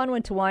could be a fun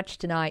one to watch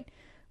tonight,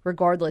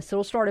 regardless.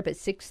 It'll start up at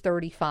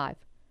 6:35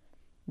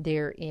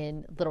 there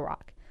in Little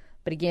Rock.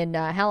 But again,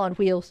 Hell on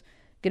Wheels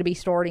going to be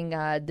starting.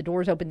 The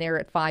doors open there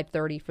at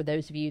 5:30 for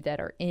those of you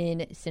that are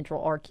in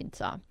Central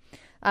Arkansas.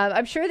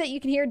 I'm sure that you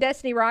can hear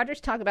Destiny Rogers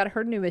talk about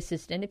her new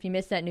assistant. If you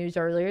missed that news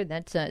earlier,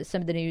 that's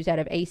some of the news out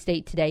of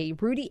A-State today.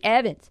 Rudy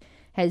Evans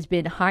has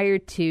been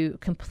hired to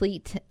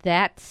complete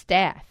that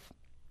staff.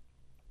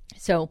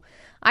 So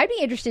I'd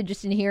be interested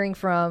just in hearing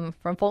from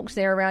folks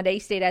there around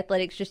A-State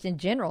athletics just in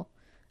general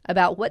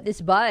about what this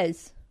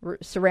buzz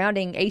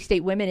surrounding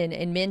A-State women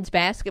and men's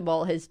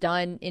basketball has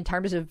done in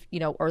terms of,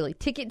 early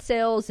ticket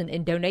sales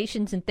and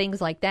donations and things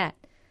like that.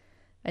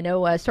 I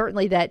know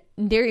certainly that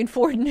Darian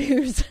Ford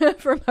news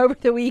from over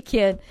the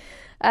weekend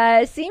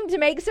seemed to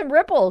make some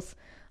ripples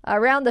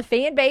around the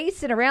fan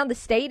base and around the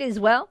state as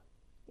well.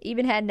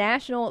 Even had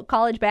national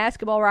college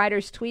basketball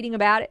writers tweeting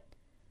about it.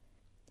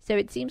 So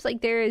it seems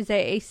like there is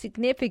a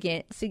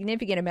significant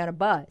amount of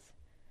buzz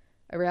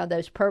around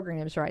those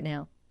programs right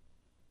now.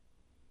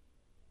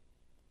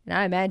 And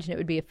I imagine it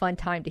would be a fun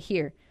time to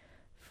hear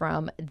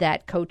from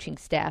that coaching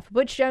staff.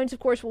 Butch Jones, of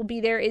course, will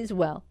be there as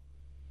well.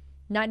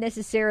 Not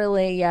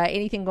necessarily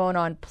anything going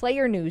on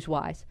player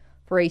news-wise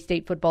for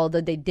A-State football,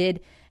 though they did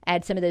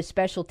add some of those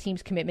special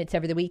teams commitments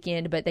over the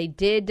weekend. But they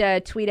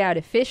did tweet out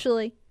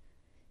officially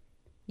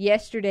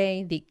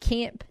yesterday the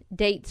camp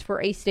dates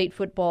for A-State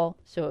football.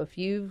 So if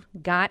you've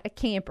got a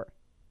camper,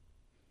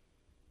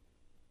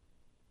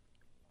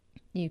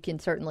 you can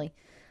certainly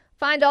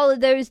find all of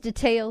those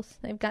details.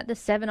 They've got the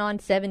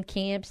 7-on-7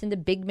 camps and the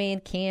big man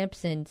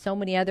camps and so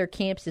many other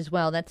camps as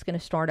well. That's going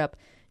to start up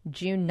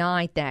June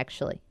 9th,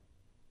 actually,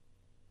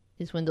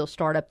 is when they'll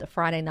start up the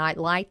Friday Night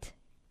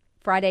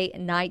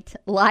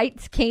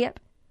Lights camp.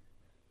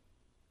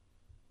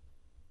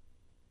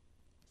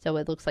 So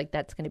it looks like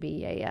that's going to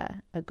be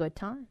a good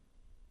time.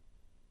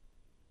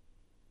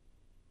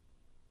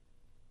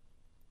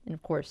 And,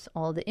 of course,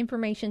 all the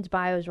informations,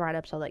 bios,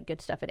 write-ups, all that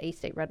good stuff at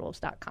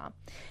astateredwolves.com.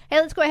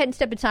 Hey, let's go ahead and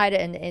step inside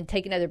and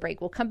take another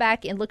break. We'll come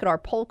back and look at our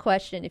poll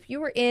question. If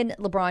you were in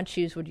LeBron's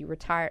shoes, would you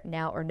retire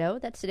now or no?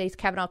 That's today's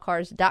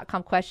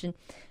CavenaughCars.com question.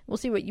 We'll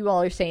see what you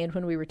all are saying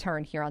when we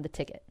return here on The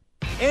Ticket.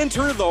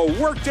 Enter the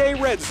Workday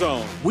Red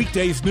Zone.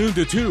 Weekdays noon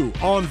to 2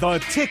 on the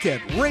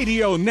Ticket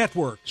Radio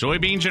Network.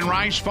 Soybeans and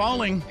rice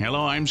falling.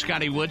 Hello, I'm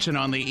Scotty Woodson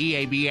on the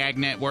EAB Ag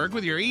Network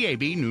with your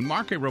EAB Noon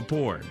Market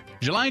Report.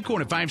 July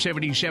corn at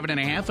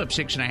 577.5, up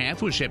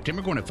 6.5, with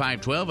September corn at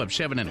 512, up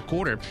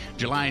 7.25.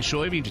 July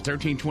soybeans at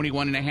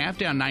 1321.5,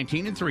 down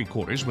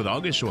 19.75, with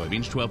August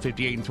soybeans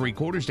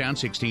 1258.75, down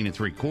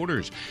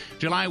 16.75.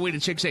 July wheat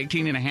at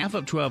 618.5,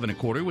 up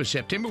 12.25, with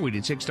September wheat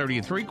at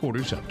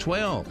 630.75, up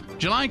 12.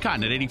 July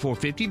cotton at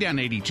 84.50, down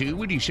 82,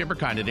 with December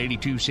cotton at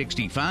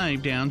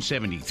 82.65, down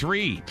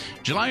 73.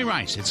 July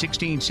rice at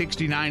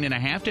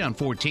 1669.5, down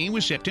 14,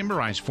 with September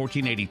rice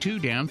 1482,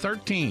 down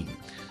 13.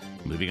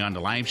 Moving on to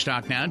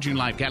livestock now. June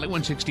live cattle at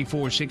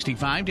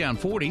 164.65, down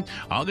 40.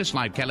 August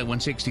live cattle at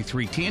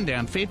 163.10,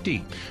 down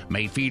 50.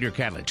 May feeder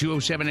cattle at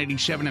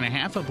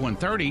 207.87.5, up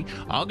 130.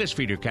 August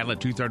feeder cattle at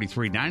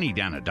 233.90,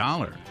 down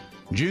 $1.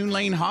 June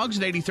lane hogs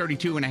at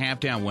 80.32.5,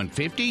 down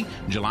 150.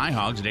 July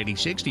hogs at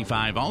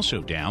 80.65,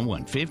 also down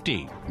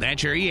 150.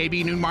 That's your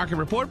EAB Noon Market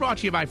Report, brought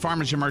to you by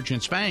Farmers and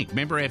Merchants Bank.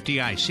 Member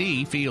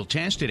FDIC, field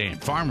tested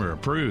and farmer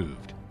approved.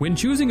 When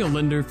choosing a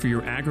lender for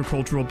your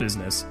agricultural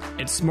business,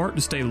 it's smart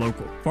to stay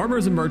local.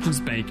 Farmers and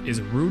Merchants Bank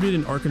is rooted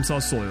in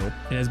Arkansas soil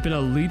and has been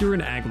a leader in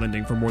ag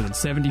lending for more than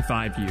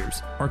 75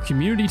 years. Our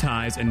community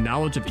ties and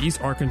knowledge of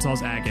East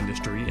Arkansas's ag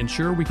industry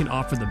ensure we can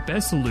offer the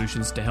best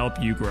solutions to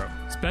help you grow.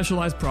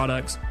 Specialized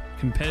products,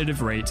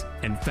 competitive rates,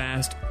 and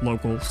fast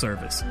local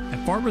service.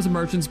 At Farmers and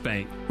Merchants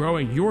Bank,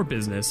 growing your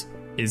business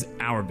is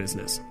our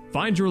business.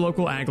 Find your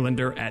local ag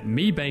lender at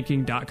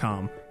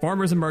mebanking.com.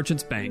 Farmers and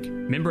Merchants Bank,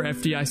 member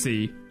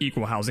FDIC,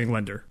 equal housing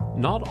lender.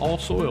 Not all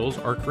soils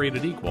are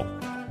created equal.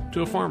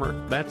 To a farmer,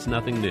 that's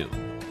nothing new.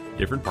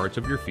 Different parts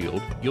of your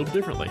field yield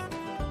differently.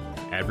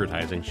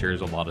 Advertising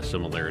shares a lot of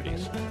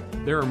similarities.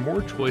 There are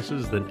more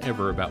choices than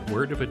ever about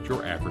where to put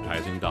your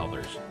advertising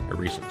dollars. A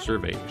recent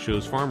survey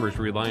shows farmers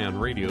rely on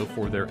radio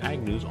for their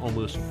ag news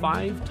almost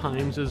 5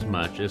 times as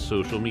much as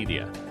social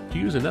media. To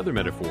use another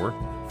metaphor,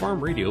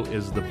 farm radio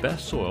is the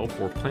best soil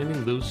for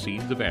planting those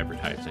seeds of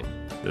advertising.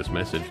 This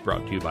message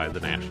brought to you by the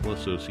National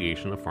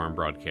Association of Farm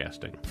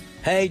Broadcasting.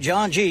 Hey,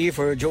 John G.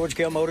 for George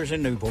Kell Motors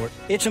in Newport.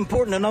 It's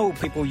important to know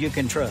people you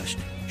can trust.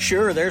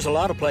 Sure, there's a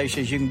lot of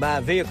places you can buy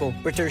a vehicle,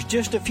 but there's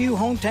just a few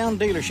hometown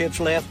dealerships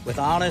left with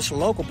honest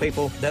local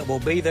people that will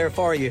be there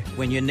for you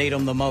when you need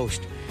them the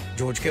most.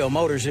 George Kell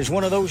Motors is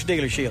one of those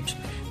dealerships.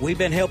 We've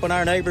been helping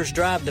our neighbors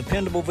drive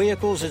dependable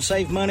vehicles and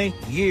save money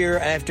year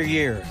after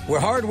year. We're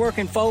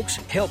hard-working folks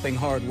helping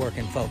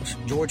hard-working folks.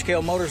 George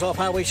Kell Motors off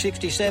Highway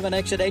 67,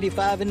 exit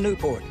 85 in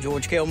Newport.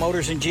 George Kell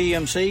Motors and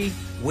GMC,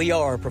 we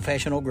are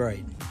professional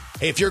grade.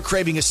 If you're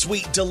craving a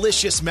sweet,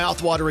 delicious,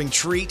 mouthwatering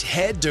treat,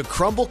 head to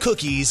Crumble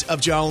Cookies of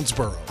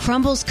Jonesboro.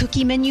 Crumble's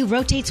cookie menu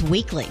rotates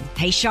weekly.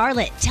 Hey,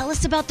 Charlotte, tell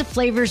us about the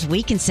flavors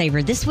we can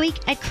savor this week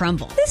at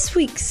Crumble. This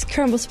week's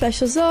Crumble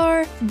specials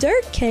are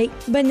dirt cake,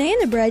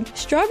 banana bread,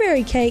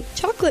 strawberry cake,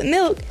 chocolate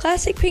milk,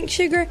 classic pink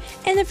sugar,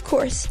 and of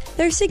course,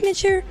 their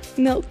signature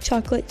milk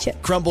chocolate chip.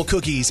 Crumble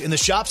Cookies in the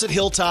shops at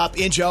Hilltop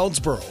in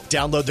Jonesboro.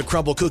 Download the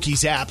Crumble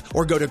Cookies app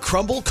or go to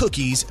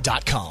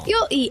crumblecookies.com.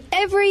 You'll eat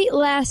every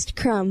last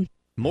crumb.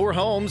 More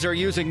homes are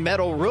using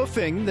metal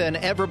roofing than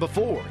ever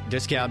before.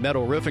 Discount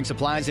Metal Roofing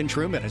Supplies in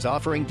Truman is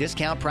offering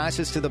discount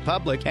prices to the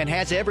public and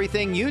has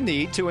everything you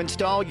need to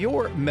install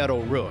your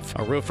metal roof.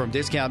 A roof from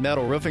Discount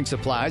Metal Roofing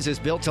Supplies is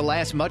built to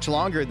last much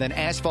longer than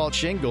asphalt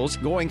shingles,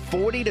 going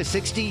 40 to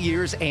 60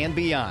 years and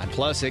beyond.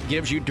 Plus, it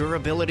gives you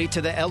durability to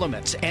the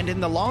elements and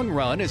in the long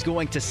run is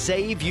going to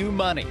save you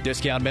money.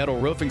 Discount Metal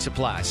Roofing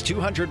Supplies,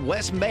 200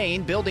 West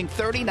Main, Building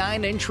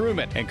 39 in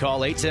Truman, and call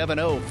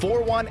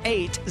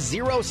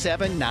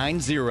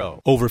 870-418-0790.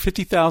 Over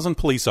 50,000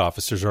 police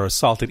officers are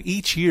assaulted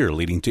each year,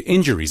 leading to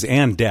injuries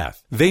and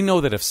death. They know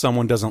that if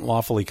someone doesn't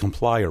lawfully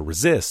comply or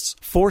resists,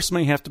 force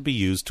may have to be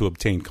used to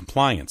obtain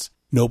compliance.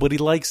 Nobody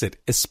likes it,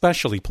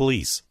 especially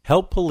police.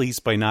 Help police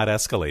by not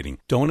escalating.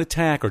 Don't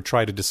attack or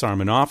try to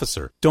disarm an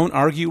officer. Don't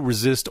argue,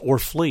 resist, or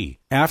flee.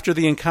 After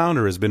the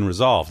encounter has been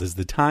resolved is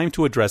the time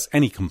to address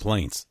any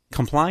complaints.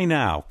 Comply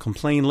now,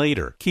 complain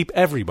later. Keep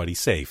everybody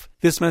safe.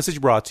 This message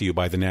brought to you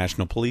by the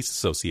National Police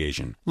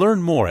Association.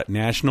 Learn more at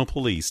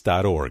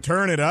nationalpolice.org.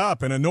 Turn it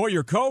up and annoy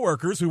your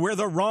coworkers who wear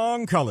the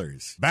wrong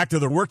colors. Back to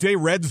the Workday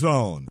Red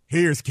Zone.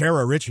 Here's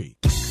Kara Richey.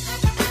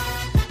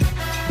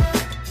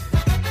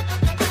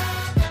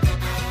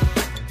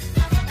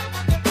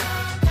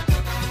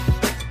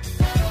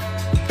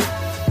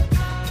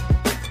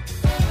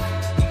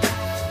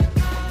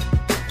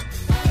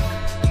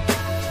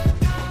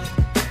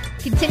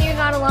 Continuing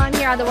on along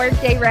here on the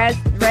Workday Red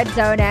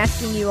Zone,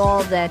 asking you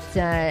all that,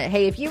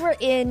 hey, if you were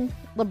in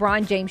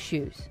LeBron James'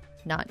 shoes,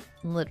 not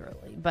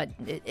literally, but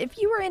if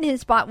you were in his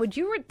spot, would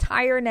you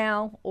retire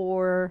now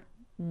or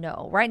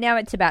no? Right now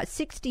it's about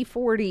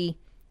 60-40,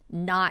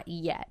 not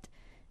yet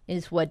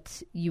is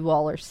what you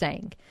all are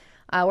saying.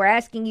 We're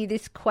asking you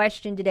this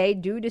question today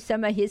due to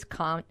some of his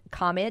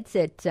comments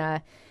at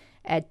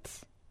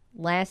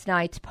last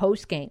night's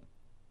postgame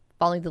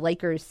following the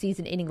Lakers'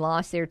 season-ending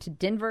loss there to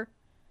Denver.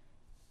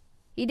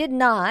 He did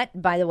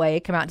not, by the way,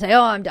 come out and say,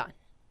 "Oh, I'm done.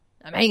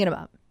 I'm hanging him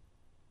up."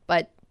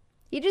 But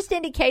he just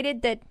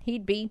indicated that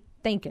he'd be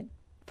thinking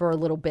for a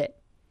little bit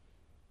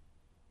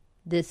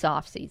this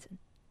offseason.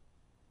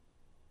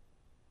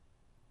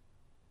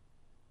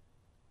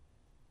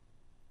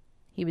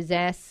 He was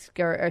asked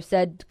or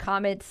said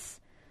comments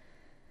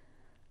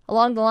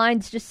along the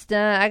lines, just,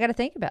 I got to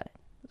think about it.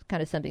 It's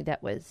kind of something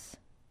that was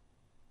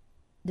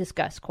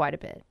discussed quite a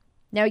bit.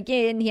 Now,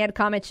 again, he had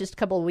comments just a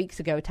couple of weeks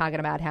ago talking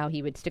about how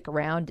he would stick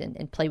around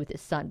and play with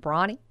his son,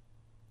 Bronny,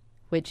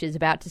 who is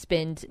about to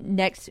spend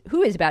next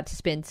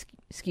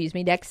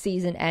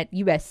season at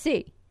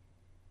USC.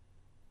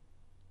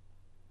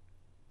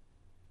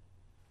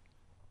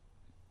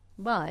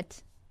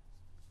 But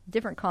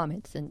different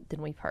comments than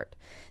we've heard.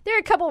 There are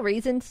a couple of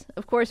reasons,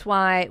 of course,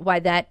 why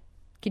that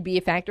could be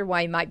a factor,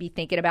 why he might be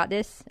thinking about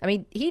this. I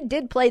mean, he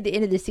did play the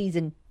end of the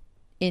season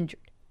injured.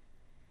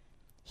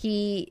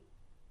 He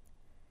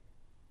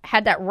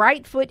had that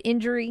right foot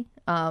injury,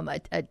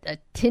 a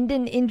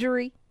tendon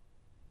injury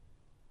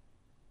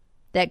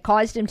that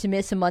caused him to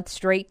miss a month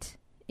straight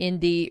in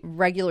the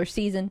regular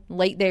season.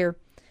 Late there,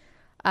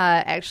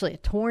 actually a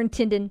torn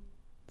tendon.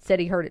 Said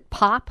he heard it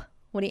pop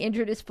when he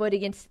injured his foot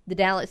against the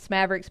Dallas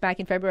Mavericks back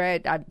in February.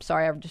 I'm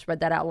sorry, I just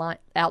read that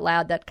out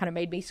loud. That kind of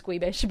made me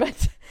squeamish.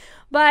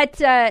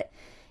 But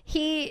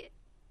he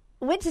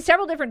went to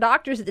several different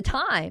doctors at the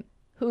time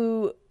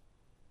who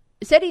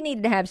said he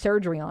needed to have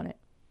surgery on it.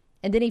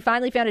 And then he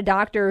finally found a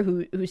doctor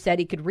who said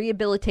he could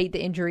rehabilitate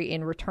the injury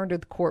and return to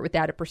the court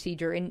without a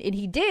procedure. And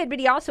he did, but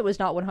he also was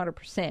not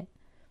 100%.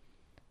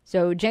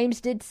 So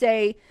James did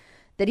say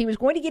that he was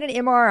going to get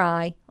an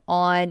MRI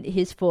on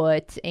his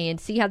foot and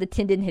see how the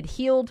tendon had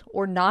healed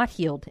or not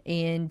healed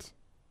and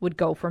would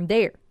go from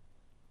there.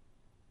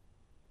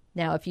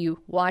 Now, if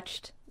you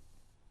watched,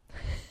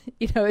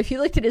 if you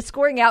looked at his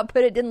scoring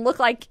output, it didn't look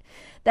like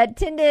that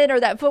tendon or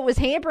that foot was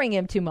hampering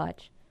him too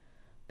much.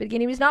 But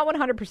again, he was not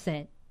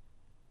 100%.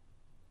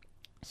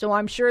 So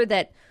I'm sure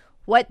that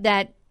what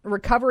that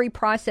recovery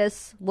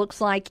process looks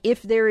like,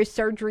 if there is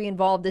surgery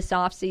involved this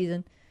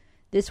offseason,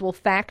 this will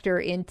factor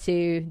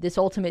into this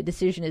ultimate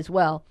decision as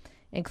well.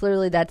 And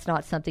clearly that's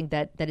not something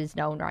that is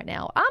known right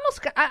now.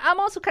 I'm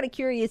also kind of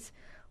curious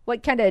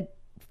what kind of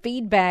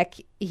feedback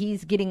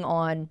he's getting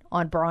on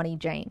Bronny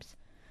James.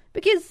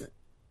 Because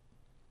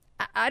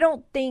I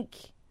don't think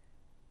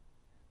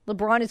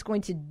LeBron is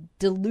going to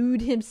delude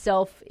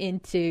himself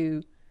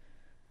into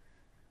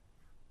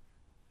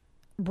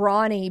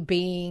Bronny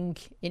being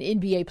an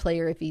NBA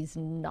player if he's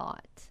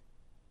not.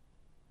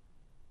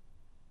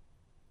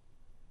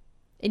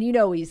 And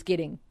he's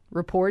getting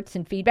reports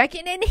and feedback,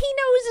 and he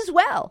knows as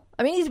well.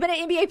 I mean, he's been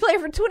an NBA player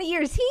for 20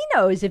 years. He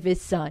knows if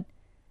his son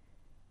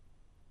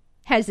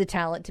has the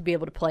talent to be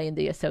able to play in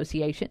the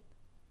association.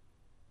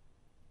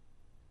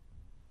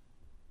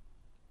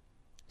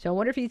 So I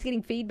wonder if he's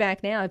getting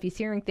feedback now, if he's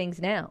hearing things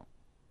now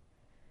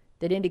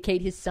that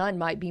indicate his son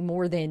might be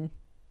more than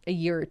a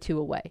year or two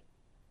away.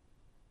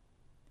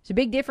 It's a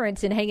big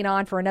difference in hanging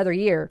on for another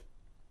year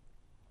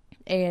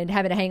and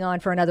having to hang on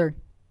for another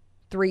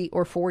 3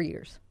 or 4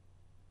 years.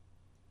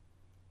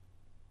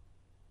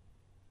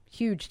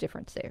 Huge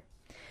difference there.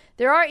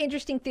 There are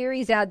interesting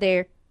theories out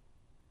there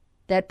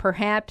that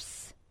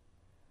perhaps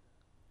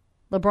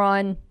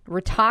LeBron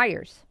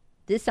retires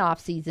this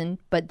offseason,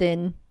 but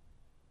then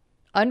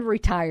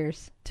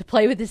unretires to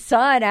play with his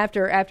son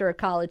after a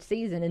college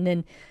season and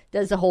then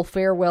does a whole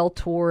farewell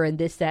tour and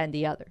this, that, and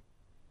the other.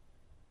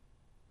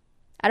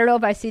 I don't know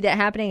if I see that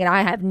happening, and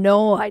I have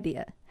no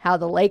idea how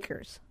the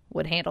Lakers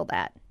would handle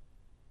that.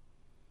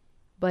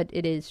 But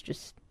it is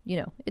just,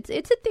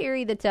 it's a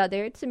theory that's out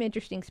there. It's some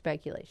interesting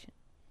speculation.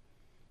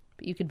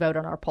 But you can vote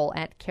on our poll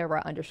at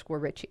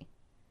Kara_Richey.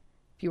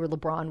 If you were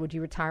LeBron, would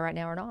you retire right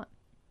now or not?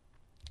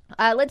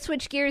 Let's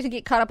switch gears and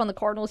get caught up on the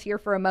Cardinals here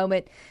for a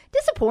moment.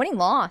 Disappointing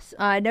loss,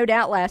 no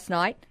doubt, last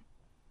night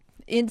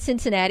in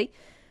Cincinnati,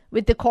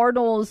 with the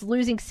Cardinals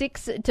losing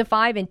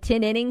 6-5 in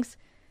 10 innings.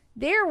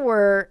 There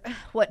were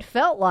what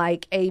felt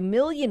like a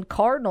million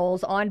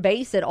Cardinals on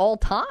base at all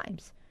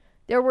times.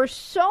 There were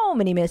so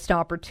many missed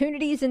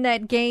opportunities in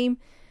that game,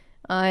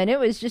 and it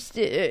was just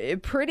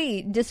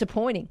pretty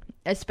disappointing,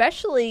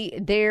 especially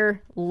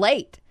there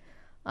late.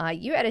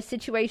 You had a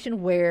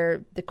situation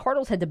where the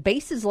Cardinals had the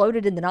bases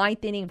loaded in the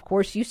 9th inning. Of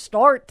course, you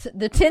start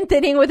the 10th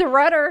inning with a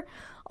runner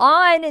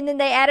on, and then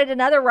they added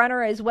another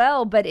runner as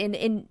well. But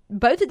in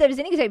both of those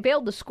innings, they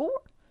failed to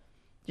score.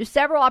 Just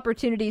several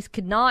opportunities,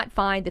 could not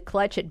find the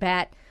clutch at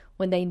bat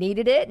when they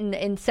needed it.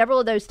 And several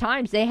of those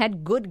times, they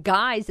had good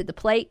guys at the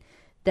plate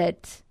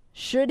that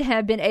should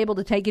have been able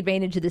to take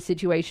advantage of the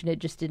situation. It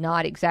just did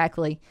not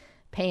exactly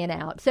pan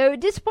out. So, a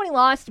disappointing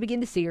loss to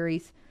begin the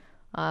series.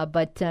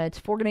 But it's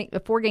a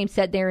four-game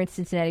set there in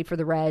Cincinnati for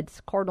the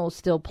Reds. Cardinals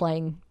still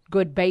playing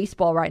good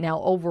baseball right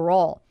now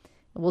overall.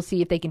 We'll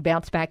see if they can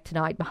bounce back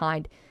tonight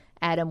behind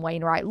Adam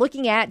Wainwright.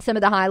 Looking at some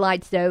of the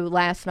highlights, though,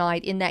 last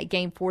night in that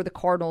game for the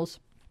Cardinals,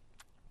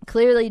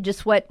 clearly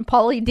just what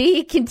Paulie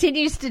D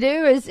continues to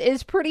do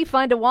is pretty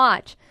fun to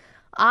watch.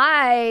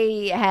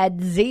 I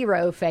had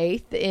zero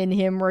faith in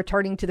him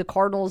returning to the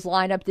Cardinals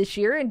lineup this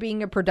year and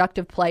being a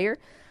productive player.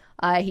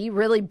 He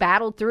really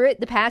battled through it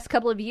the past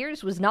couple of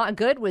years, was not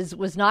good,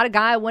 was not a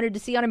guy I wanted to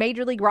see on a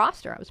major league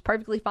roster. I was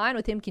perfectly fine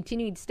with him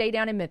continuing to stay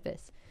down in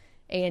Memphis.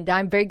 And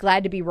I'm very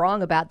glad to be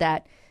wrong about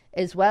that,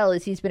 as well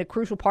as he's been a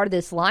crucial part of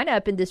this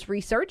lineup and this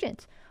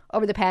resurgence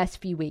over the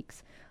past few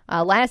weeks.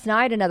 Last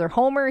night, another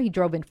homer. He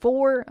drove in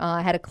 4,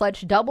 had a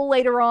clutch double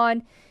later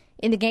on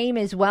in the game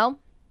as well.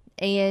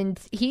 And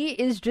he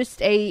is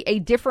just a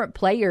different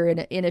player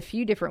in a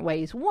few different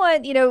ways.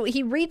 One, he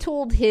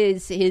retooled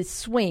his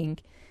swing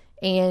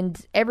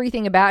and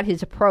everything about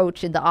his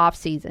approach in the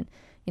offseason.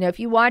 If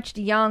you watched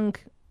Young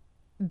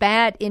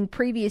bat in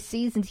previous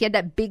seasons, he had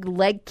that big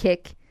leg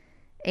kick,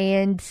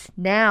 and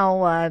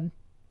now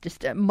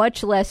just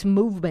much less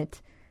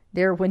movement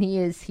there when he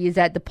is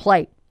at the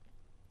plate.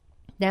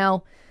 Now,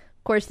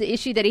 of course, the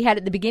issue that he had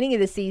at the beginning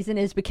of the season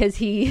is because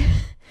he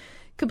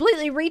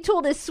completely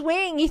retooled his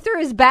swing. He threw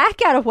his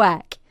back out of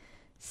whack.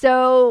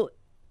 So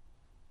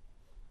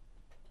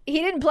he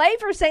didn't play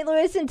for St.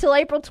 Louis until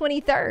April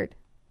 23rd.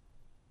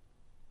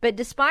 But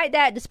despite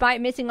that,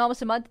 despite missing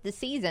almost a month of the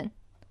season,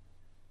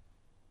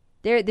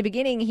 there at the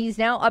beginning, he's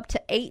now up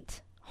to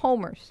 8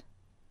 homers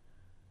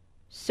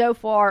so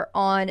far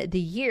on the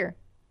year.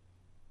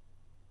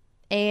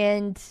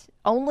 And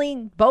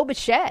only Bo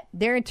Bichette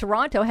there in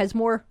Toronto has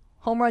more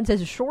home runs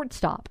as a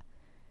shortstop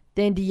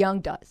than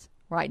DeYoung does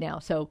right now.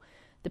 So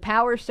the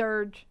power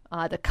surge,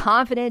 the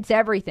confidence,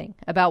 everything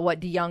about what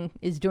DeYoung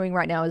is doing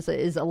right now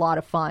is a lot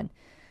of fun.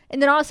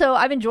 And then also,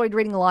 I've enjoyed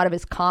reading a lot of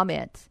his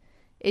comments.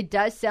 It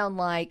does sound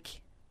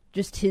like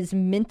just his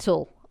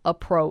mental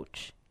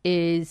approach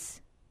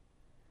is,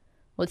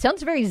 well, it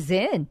sounds very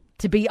zen,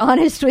 to be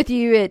honest with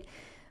you.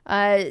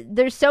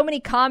 There's so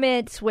many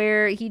comments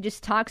where he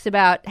just talks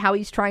about how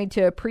he's trying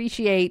to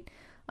appreciate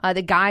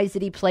the guys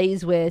that he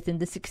plays with and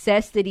the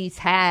success that he's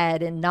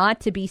had, and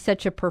not to be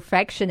such a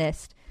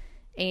perfectionist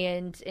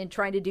and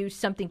trying to do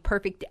something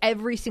perfect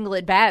every single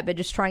at-bat, but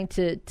just trying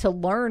to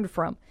learn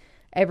from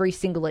every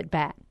single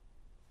at-bat.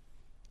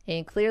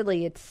 And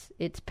clearly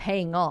it's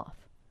paying off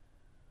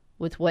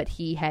with what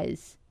he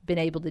has been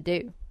able to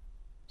do.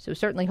 So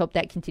certainly hope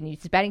that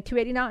continues. He's batting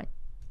 .289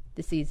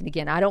 this season.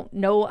 Again, I don't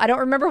know. I don't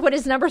remember what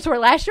his numbers were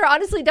last year.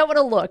 Honestly, don't want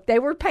to look. They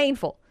were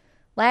painful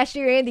last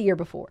year and the year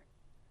before.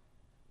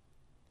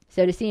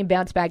 So to see him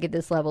bounce back at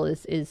this level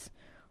is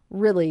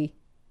really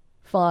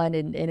fun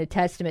and a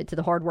testament to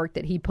the hard work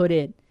that he put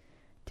in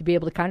to be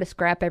able to kind of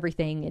scrap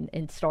everything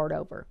and start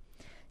over.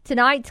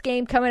 Tonight's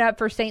game coming up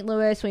for St.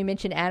 Louis, we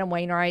mentioned Adam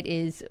Wainwright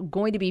is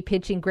going to be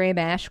pitching. Graham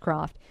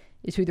Ashcroft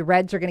is who the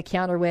Reds are going to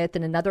counter with,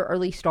 and another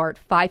early start.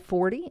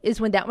 5:40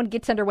 is when that one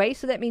gets underway,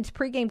 so that means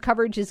pregame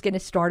coverage is going to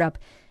start up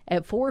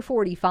at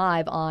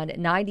 4:45 on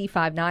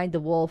 95.9 The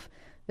Wolf.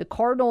 The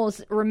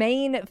Cardinals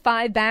remain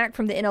 5 back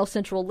from the NL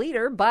Central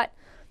leader, but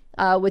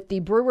with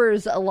the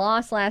Brewers'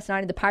 loss last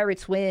night and the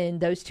Pirates' win,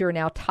 those two are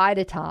now tied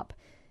atop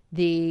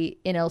the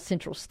NL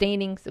Central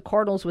standings. The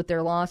Cardinals, with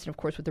their loss, and of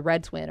course with the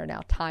Reds' win, are now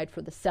tied for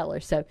the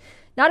cellar. So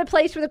not a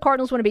place where the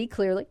Cardinals want to be,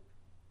 clearly.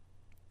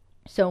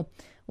 So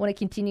want to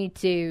continue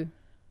to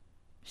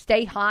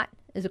stay hot,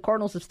 as the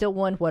Cardinals have still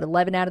won,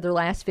 11 out of their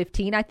last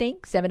 15, I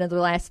think, 7 of their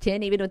last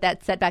 10, even with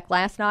that setback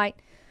last night.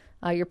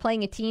 You're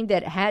playing a team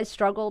that has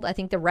struggled. I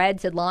think the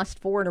Reds had lost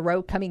 4 in a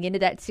row coming into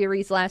that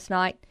series last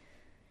night.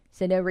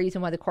 So no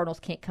reason why the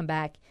Cardinals can't come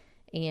back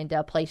and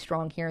play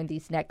strong here in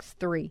these next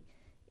 3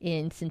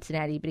 in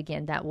Cincinnati. But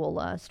again, that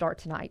will start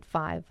tonight,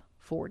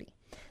 5:40.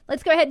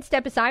 Let's go ahead and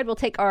step aside. We'll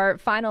take our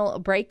final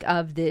break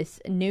of this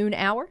noon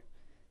hour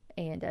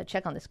and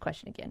check on this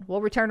question again.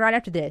 We'll return right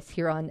after this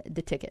here on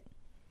The Ticket.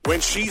 When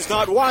she's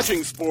not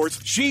watching sports,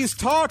 she's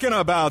talking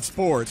about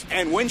sports.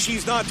 And when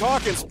she's not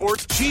talking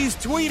sports, she's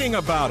tweeting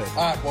about it.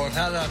 All right, boys,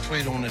 how do I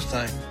tweet on this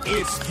thing?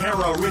 It's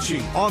Kara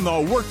Richey on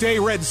the Workday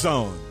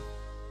Redzone.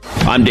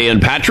 I'm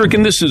Dan Patrick,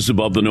 and this is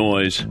Above the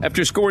Noise.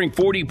 After scoring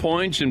 40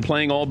 points and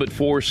playing all but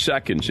 4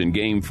 seconds in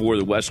Game 4 of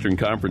the Western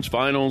Conference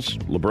Finals,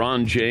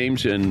 LeBron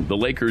James and the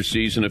Lakers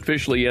season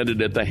officially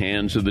ended at the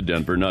hands of the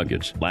Denver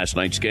Nuggets. Last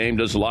night's game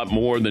does a lot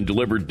more than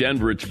deliver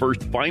Denver its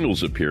first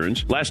finals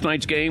appearance. Last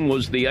night's game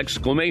was the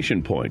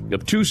exclamation point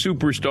of 2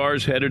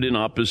 superstars headed in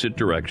opposite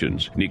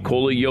directions.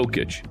 Nikola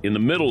Jokic, in the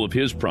middle of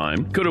his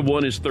prime, could have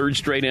won his 3rd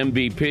straight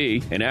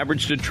MVP and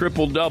averaged a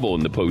triple-double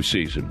in the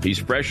postseason. He's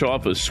fresh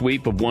off a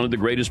sweep of one of the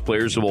greatest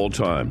players of all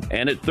time.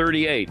 And at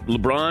 38,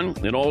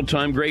 LeBron, an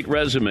all-time great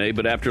resume,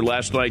 but after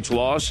last night's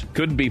loss,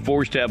 could be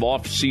forced to have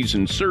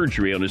off-season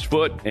surgery on his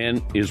foot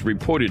and is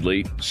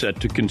reportedly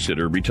set to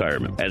consider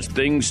retirement. As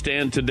things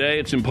stand today,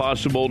 it's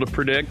impossible to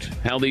predict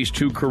how these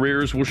 2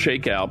 careers will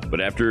shake out,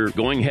 but after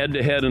going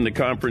head-to-head in the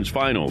conference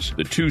finals,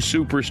 the 2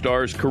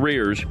 superstars'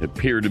 careers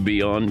appear to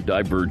be on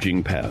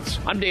diverging paths.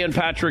 I'm Dan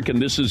Patrick, and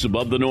this is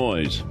Above the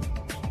Noise.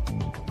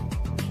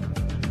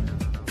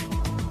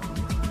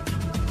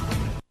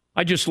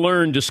 I just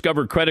learned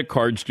Discover credit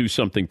cards do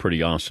something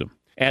pretty awesome.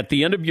 At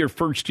the end of your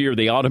first year,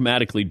 they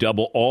automatically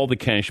double all the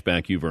cash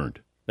back you've earned.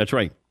 That's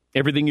right.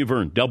 Everything you've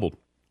earned, doubled.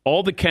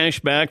 All the cash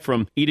back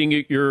from eating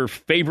at your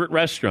favorite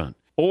restaurant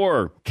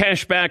or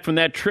cash back from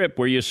that trip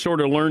where you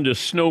sort of learned to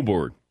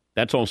snowboard.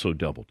 That's also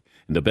doubled.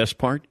 And the best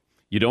part,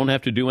 you don't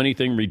have to do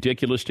anything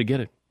ridiculous to get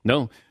it.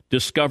 No,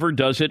 Discover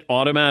does it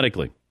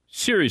automatically.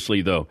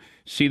 Seriously, though,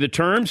 see the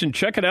terms and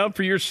check it out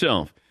for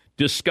yourself.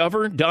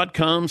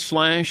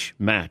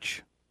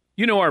 Discover.com/match.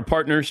 You know our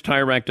partners,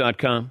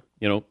 TireRack.com.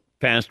 You know,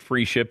 fast,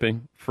 free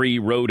shipping, free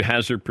road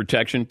hazard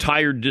protection,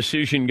 tire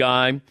decision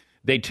guide.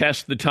 They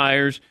test the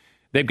tires.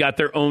 They've got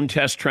their own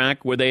test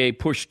track where they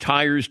push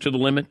tires to the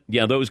limit.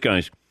 Yeah, those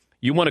guys.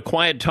 You want a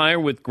quiet tire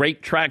with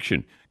great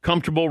traction,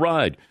 comfortable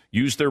ride.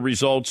 Use their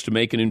results to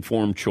make an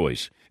informed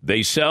choice.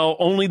 They sell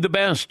only the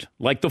best,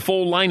 like the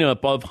full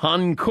lineup of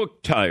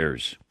Hankook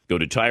tires. Go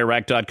to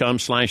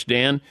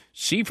TireRack.com/Dan.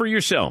 See for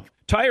yourself.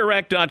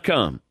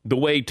 TireRack.com, the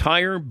way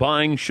tire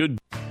buying should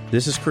be.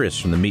 This is Chris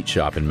from the Meat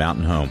Shop in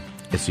Mountain Home.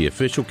 It's the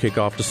official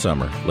kickoff to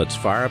summer. Let's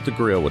fire up the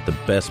grill with the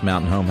best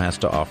Mountain Home has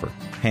to offer.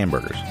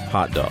 Hamburgers,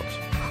 hot dogs,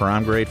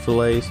 prime-grade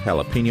fillets,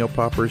 jalapeno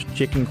poppers,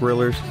 chicken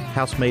grillers,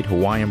 house-made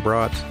Hawaiian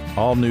brats,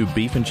 all new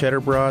beef and cheddar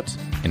brats,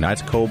 and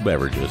ice-cold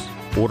beverages.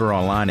 Order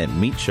online at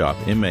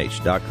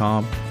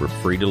meatshopmh.com for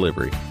free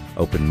delivery.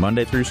 Open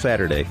Monday through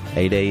Saturday,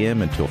 8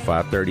 a.m. until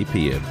 5:30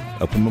 p.m.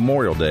 Open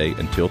Memorial Day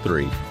until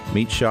 3.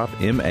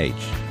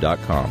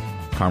 meatshopmh.com.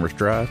 Commerce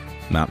Drive,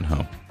 Mountain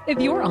Home. If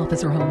your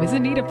office or home is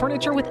in need of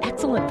furniture with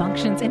excellent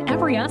functions in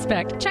every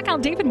aspect, check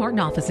out David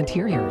Martin Office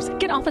Interiors.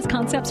 Get office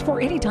concepts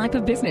for any type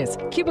of business.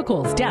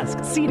 Cubicles,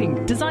 desks,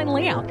 seating, design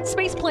layout,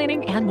 space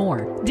planning, and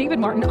more. David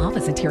Martin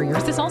Office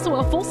Interiors is also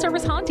a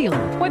full-service Hahn dealer.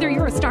 Whether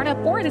you're a startup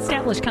or an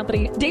established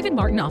company, David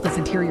Martin Office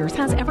Interiors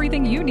has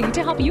everything you need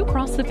to help you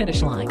cross the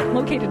finish line.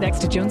 Located next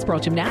to Jonesboro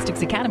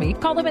Gymnastics Academy,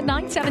 call them at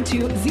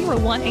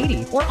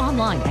 972-0180 or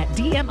online at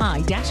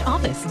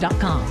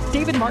dmi-office.com.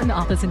 David Martin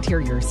Office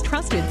Interiors,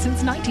 trusted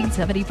since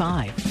 1975.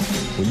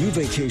 When you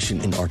vacation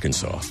in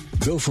Arkansas,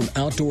 go from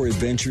outdoor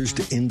adventures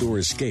to indoor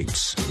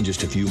escapes in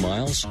just a few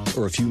miles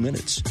or a few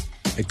minutes.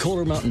 At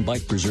Kohler Mountain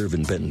Bike Preserve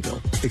in Bentonville,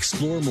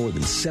 explore more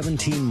than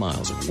 17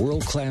 miles of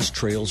world-class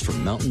trails for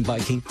mountain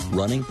biking,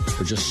 running,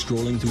 or just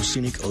strolling through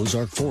scenic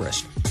Ozark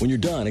Forest. When you're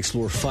done,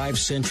 explore 5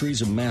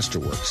 centuries of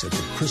masterworks at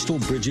the Crystal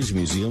Bridges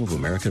Museum of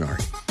American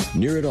Art.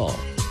 Near it all,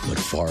 but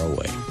far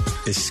away.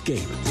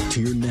 Escape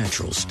to your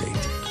natural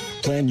state.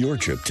 Plan your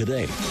trip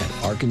today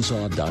at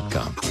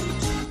arkansas.com.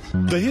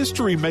 The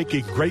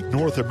history-making Great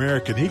North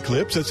American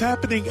Eclipse is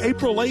happening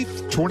April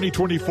 8th,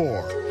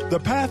 2024. The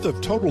path of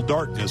total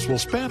darkness will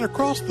span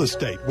across the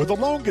state with the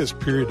longest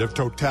period of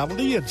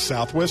totality in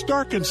southwest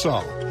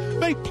Arkansas.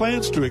 Make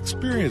plans to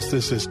experience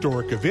this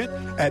historic event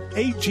at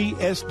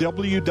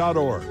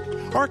agsw.org.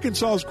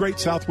 Arkansas's Great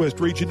Southwest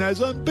region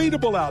has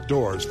unbeatable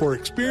outdoors for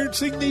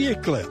experiencing the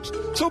eclipse.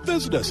 So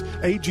visit us,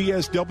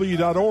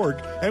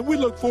 agsw.org, and we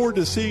look forward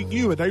to seeing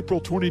you in April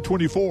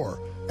 2024.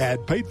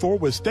 Ad paid for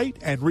with state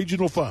and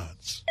regional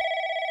funds.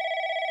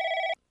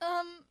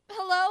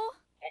 Hello?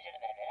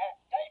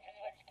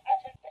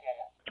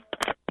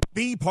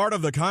 Be part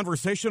of the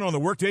conversation on the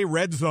Workday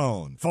Red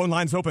Zone. Phone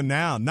lines open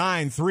now,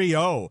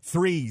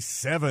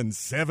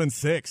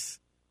 930-3776.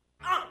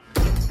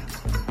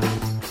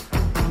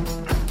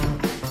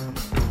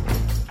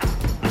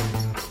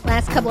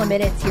 Last couple of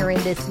minutes here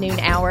in this noon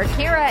hour.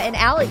 Kara and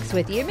Alex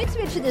with you. I meant to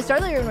mention this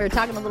earlier when we were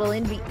talking a little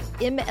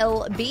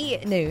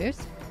MLB news.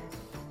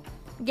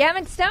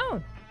 Gavin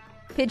Stone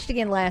pitched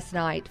again last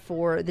night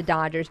for the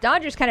Dodgers.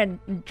 Dodgers kind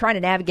of trying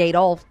to navigate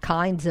all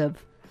kinds of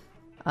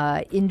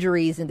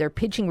injuries in their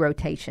pitching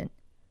rotation.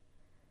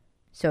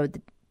 So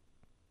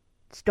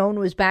Stone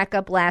was back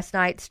up last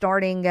night,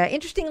 starting,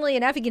 interestingly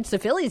enough, against the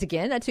Phillies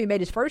again. That's who he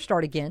made his first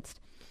start against.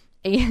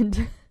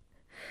 And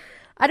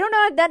I don't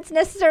know if that's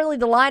necessarily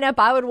the lineup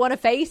I would want to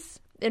face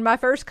in my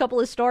first couple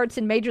of starts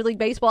in Major League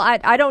Baseball.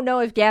 I don't know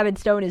if Gavin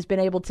Stone has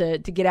been able to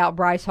get out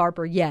Bryce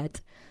Harper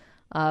yet.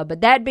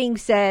 But that being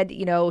said,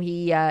 you know,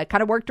 he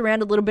kind of worked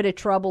around a little bit of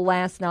trouble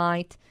last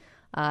night.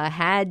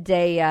 Had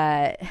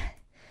a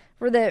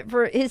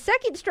for his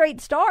second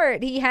straight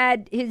start, he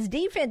had his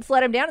defense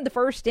let him down in the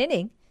first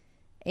inning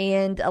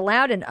and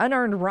allowed an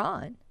unearned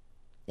run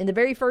in the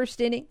very first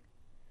inning.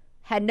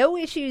 Had no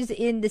issues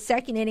in the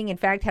second inning. In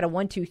fact, had a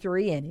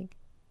 1-2-3 inning.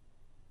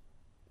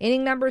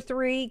 Inning number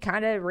 3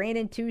 kind of ran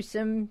into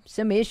some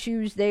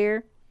issues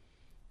there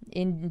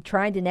in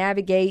trying to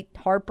navigate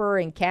Harper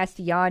and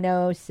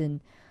Castellanos and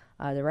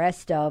the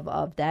rest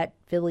of that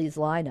Phillies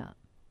lineup.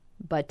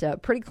 But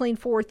pretty clean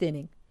fourth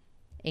inning.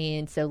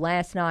 And so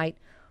last night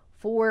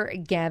for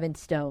Gavin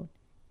Stone,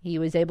 he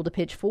was able to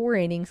pitch 4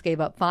 innings,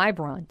 gave up 5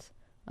 runs.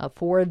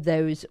 4 of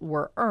those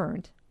were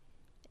earned.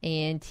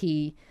 And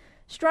he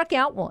struck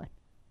out 1.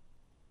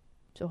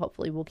 So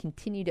hopefully we'll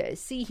continue to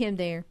see him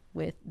there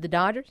with the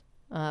Dodgers.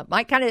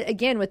 Might kind of,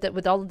 again,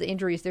 with all of the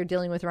injuries they're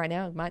dealing with right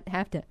now, might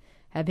have to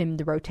have him in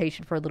the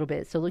rotation for a little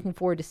bit. So looking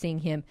forward to seeing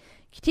him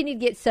continue to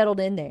get settled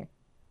in there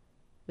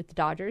with the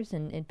Dodgers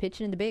and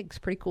pitching in the bigs.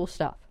 Pretty cool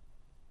stuff.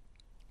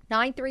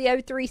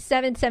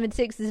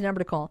 930-3776 is the number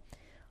to call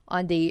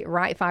on the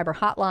Right Fiber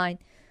hotline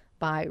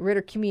by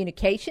Ritter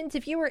Communications.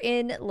 If you were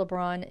in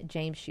LeBron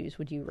James' shoes,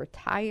 would you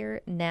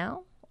retire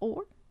now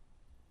or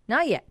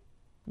not yet?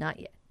 Not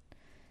yet.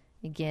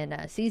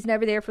 Again, season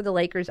over there for the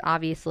Lakers,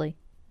 obviously.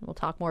 We'll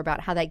talk more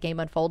about how that game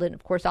unfolded. And,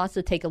 of course,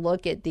 also take a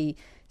look at the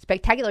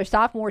spectacular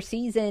sophomore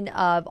season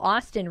of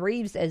Austin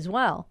Reaves as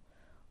well.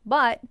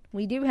 But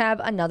we do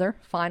have another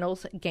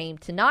finals game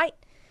tonight.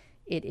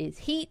 It is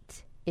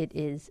Heat. It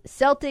is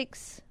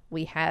Celtics.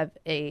 We have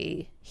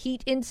a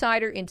Heat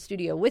insider in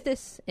studio with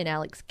us in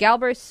Alex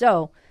Galbraith.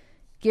 So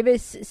give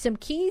us some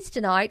keys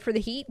tonight for the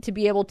Heat to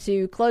be able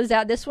to close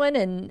out this one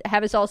and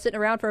have us all sitting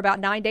around for about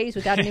 9 days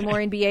without any more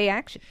NBA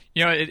action.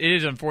 You know, it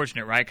is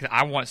unfortunate, right? Because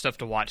I want stuff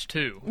to watch,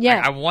 too. Yeah.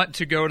 Like, I want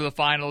to go to the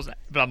finals,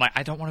 but I'm like,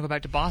 I don't want to go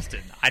back to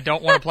Boston. I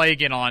don't want to play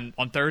again on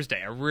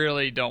Thursday. I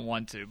really don't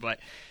want to. But,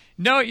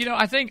 no, you know,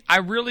 I think I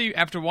really,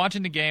 after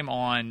watching the game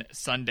on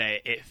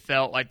Sunday, it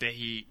felt like the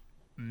Heat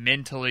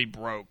mentally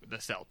broke the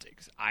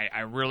Celtics. I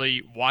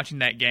really, watching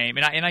that game,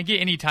 and I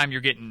get anytime you're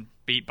getting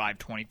beat by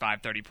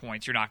 25, 30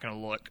 points, you're not going to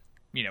look,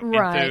 you know,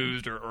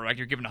 enthused or like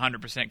you're giving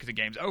 100% because the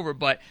game's over.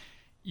 But,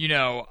 you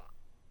know,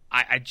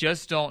 I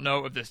just don't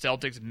know if the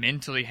Celtics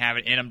mentally have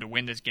it in them to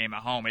win this game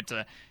at home. It's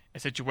a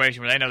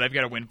situation where they know they've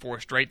got to win 4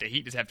 straight. The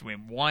Heat just have to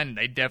win 1.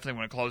 They definitely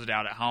want to close it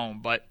out at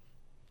home. But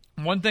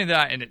one thing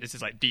that, and this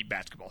is like deep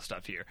basketball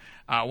stuff here,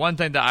 one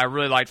thing that I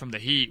really liked from the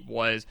Heat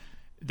was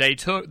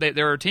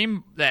they're a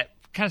team that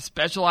kind of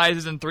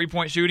specializes in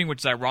three-point shooting,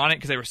 which is ironic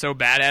because they were so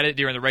bad at it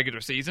during the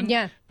regular season.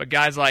 Yeah. But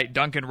guys like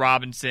Duncan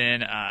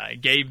Robinson,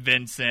 Gabe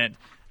Vincent,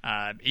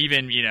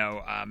 even, you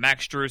know,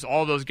 Max Strus,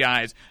 all those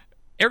guys,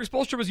 Eric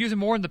Spoelstra was using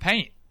more in the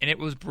paint, and it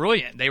was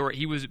brilliant.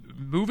 He was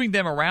moving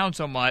them around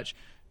so much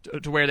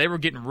to where they were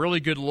getting really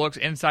good looks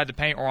inside the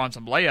paint or on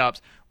some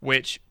layups,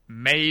 which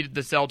made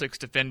the Celtics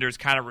defenders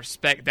kind of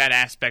respect that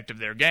aspect of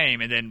their game.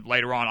 And then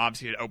later on,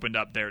 obviously, it opened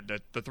up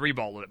the three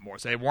ball a little bit more.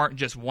 So they weren't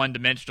just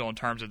one-dimensional in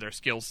terms of their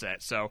skill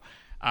set. So,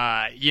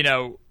 you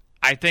know,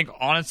 I think,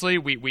 honestly,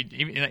 we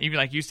even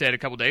like you said a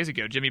couple days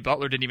ago, Jimmy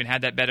Butler didn't even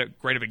have that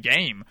great of a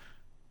game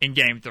in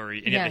Game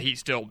 3, and yet the Heat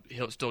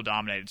still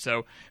dominated.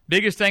 So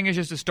biggest thing is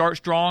just to start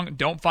strong.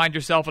 Don't find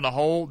yourself in a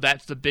hole.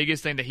 That's the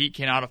biggest thing the Heat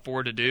cannot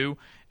afford to do.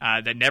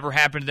 That never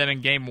happened to them in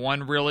Game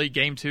 1, really.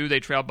 Game 2, they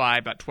trailed by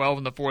about 12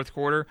 in the fourth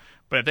quarter.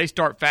 But if they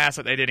start fast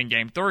like they did in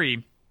Game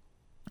 3,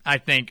 I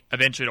think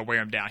eventually it'll wear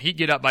them down. Heat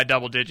get up by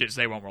double digits,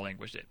 they won't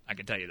relinquish it. I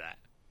can tell you that.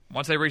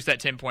 Once they reach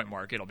that 10-point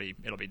mark, it'll be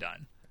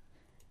done.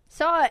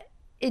 Saw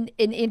an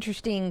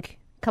interesting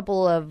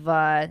couple of,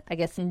 I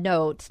guess,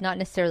 notes, not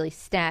necessarily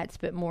stats,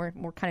 but more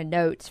kind of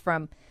notes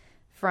from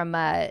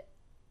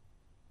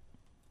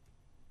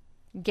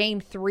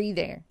Game 3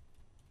 there.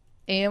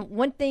 And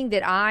one thing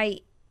that I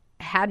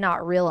had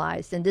not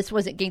realized, and this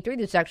wasn't Game 3,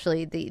 this was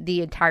actually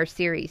the entire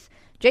series.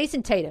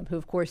 Jason Tatum, who,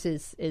 of course,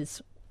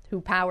 is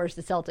who powers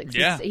the Celtics.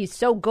 Yeah. He's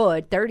so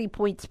good, 30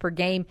 points per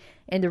game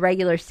in the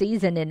regular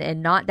season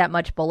and not that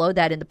much below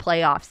that in the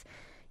playoffs.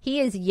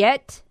 He is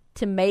yet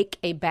to make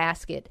a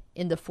basket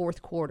in the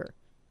fourth quarter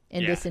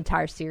in this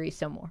entire series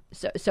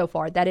so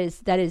far. That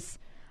is. I mean,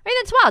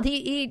 that's wild.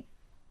 He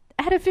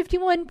had a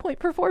 51-point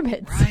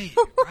performance right.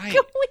 a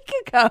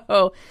week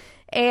ago,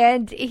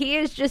 and he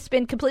has just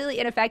been completely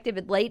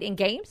ineffective late in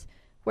games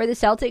where the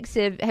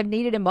Celtics have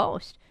needed him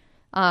most.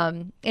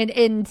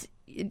 And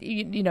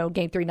you know,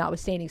 Game 3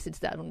 notwithstanding, since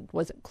that one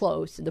wasn't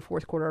close in the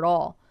fourth quarter at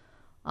all.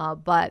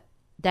 But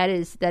that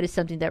is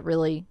something that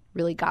really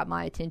got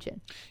my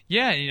attention.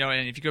 Yeah, you know,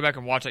 and if you go back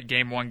and watch like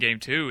Game 1, Game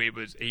 2, it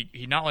was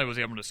he not only was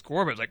able to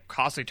score, but it was like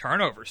costly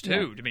turnovers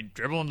too. Yeah. I mean,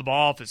 dribbling the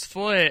ball off his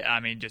foot. I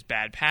mean, just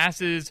bad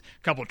passes,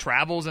 a couple of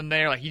travels in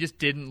there. Like, he just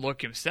didn't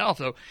look himself.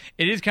 So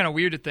it is kind of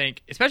weird to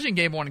think, especially in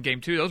Game 1 and Game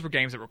 2, those were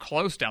games that were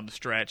close down the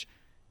stretch,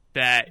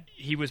 that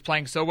he was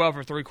playing so well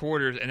for 3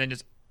 quarters and then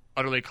just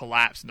utterly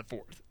collapsed in the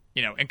fourth.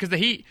 You know, and because the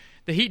Heat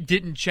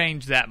didn't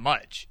change that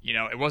much. You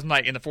know, it wasn't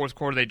like in the fourth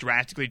quarter they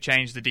drastically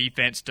changed the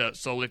defense to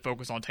solely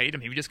focus on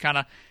Tatum. He was just kind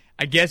of,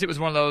 I guess it was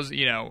one of those,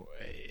 you know,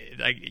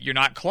 like you're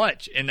not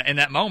clutch in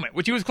that moment,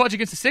 which he was clutch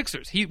against the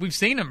Sixers. We've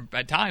seen him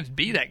at times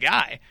be that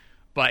guy,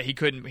 but he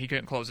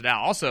couldn't close it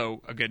out.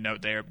 Also, a good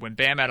note there, when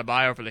Bam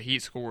Adebayo for the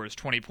Heat scores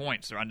 20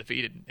 points, they're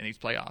undefeated in these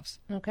playoffs.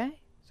 Okay.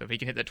 So if he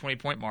can hit that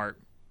 20-point mark,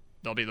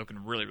 they'll be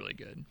looking really, really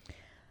good.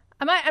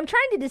 I'm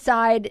trying to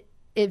decide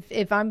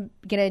if I'm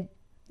gonna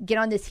get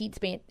on this Heat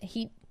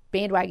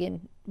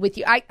bandwagon with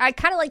you. I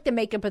kind of like the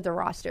makeup of the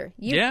roster.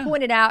 You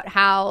pointed out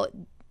how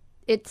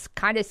it's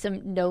kind of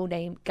some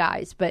no-name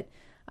guys, but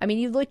I mean,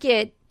 you look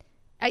at,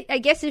 I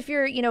guess if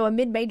you're, you know, a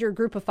mid-major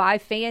Group of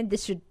 5 fan,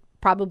 this should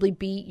probably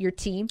be your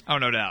team. Oh,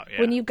 no doubt.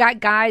 Yeah. When you've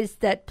got guys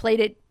that played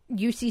at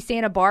UC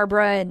Santa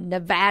Barbara and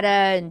Nevada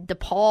and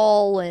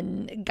DePaul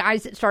and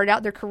guys that started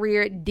out their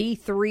career at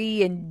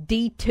D3 and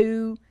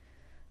D2,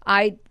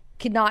 I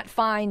could not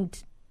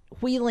find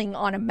Wheeling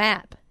on a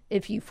map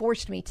if you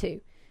forced me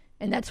to.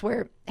 And that's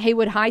where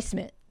Haywood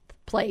Highsmith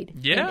played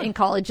Yeah. in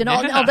college. And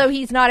Yeah. although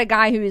he's not a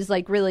guy who is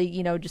like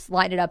really, just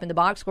lighting it up in the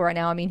box score right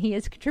now, I mean, he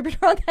is a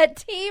contributor on that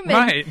team. And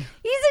Right. he's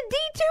a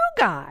D2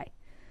 guy,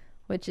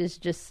 which is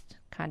just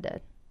kind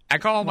of. I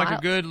call them like a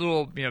wild. good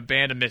little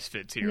band of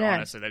misfits here, Yeah.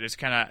 honestly. They just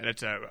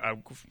it's a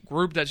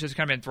group that's just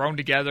kind of been thrown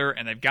together,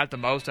 and they've got the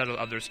most out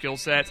of their skill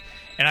sets.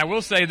 And I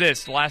will say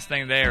this, the last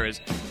thing there is,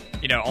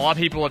 a lot of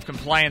people have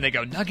complained. They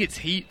go, Nuggets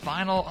Heat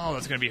final, oh,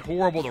 that's going to be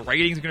horrible. The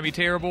ratings are going to be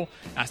terrible.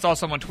 And I saw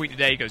someone tweet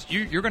today, he goes,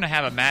 you're going to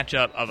have a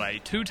matchup of a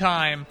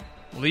two-time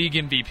league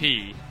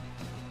MVP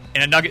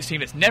and a Nuggets team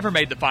that's never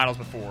made the finals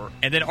before,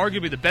 and then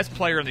arguably the best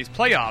player in these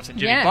playoffs and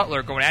Jimmy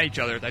Butler going at each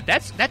other.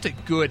 That's a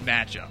good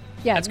matchup.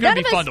 Yeah, it's going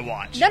to be fun to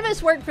watch. None of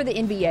us work for the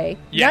NBA.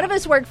 Yeah. None of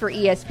us work for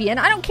ESPN.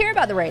 I don't care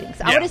about the ratings.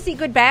 I want to see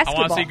good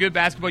basketball. I want to see good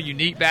basketball,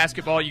 unique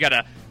basketball. You got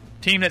a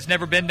team that's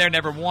never been there,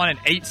 never won, an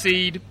 8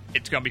 seed.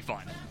 It's going to be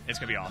fun. It's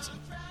going to be awesome.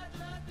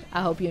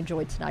 I hope you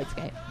enjoyed tonight's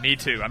game. Me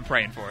too. I'm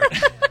praying for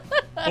it.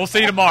 We'll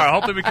see you tomorrow.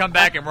 Hopefully we come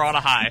back and we're on a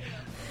high.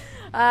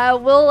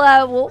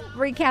 We'll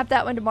recap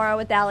that one tomorrow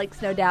with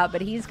Alex, no doubt,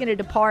 but he's going to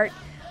depart.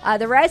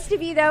 The rest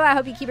of you, though, I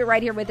hope you keep it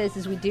right here with us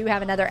as we do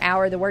have another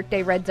hour of the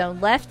Workday Red Zone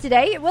left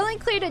today. It will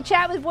include a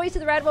chat with voice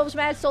of the Red Wolves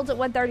Matt Stolz at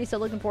 1:30, so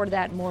looking forward to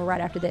that and more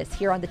right after this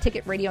here on the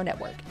Ticket Radio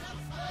Network.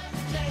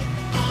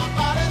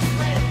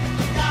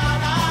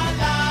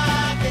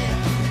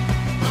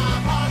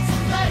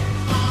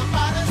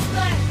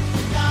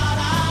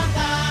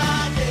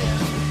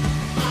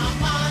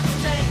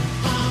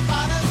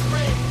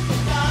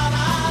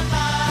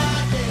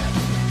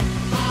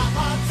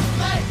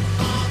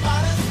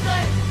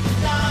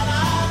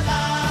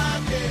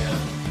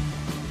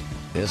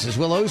 This is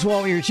Will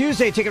Oswald with your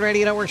Tuesday Ticket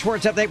Radio Network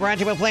Sports Update brought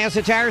to you by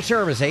Plaza Tire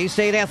Service.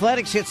 A-State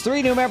Athletics gets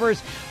 3 new members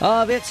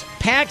of its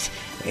PACs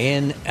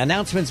in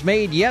announcements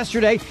made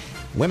yesterday.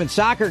 Women's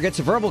soccer gets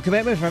a verbal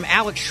commitment from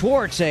Alex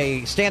Schwartz,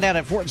 a standout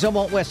at Fort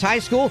Zumwalt West High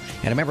School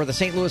and a member of the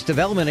St. Louis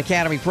Development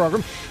Academy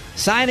program.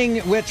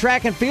 Signing with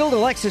track and field,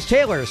 Alexis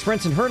Taylor,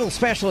 sprints and hurdle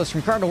specialist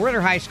from Cardinal Ritter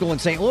High School in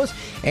St. Louis.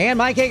 And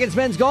Mike Hagan's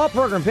men's golf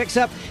program picks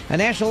up a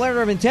national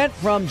letter of intent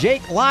from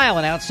Jake Lyle,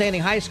 an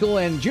outstanding high school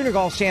and junior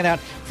golf standout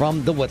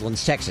from the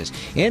Woodlands, Texas.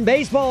 In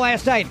baseball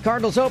last night,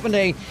 Cardinals opened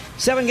a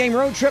 7-game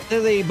road trip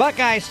to the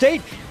Buckeye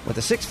State with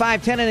a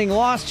 6-5 10-inning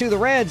loss to the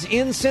Reds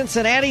in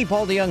Cincinnati.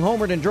 Paul DeYoung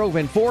homered and drove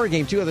in 4.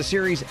 Game 2 of the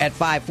series at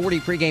 5:40,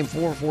 pregame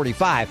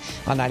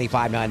 4:45 on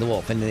 95.9 The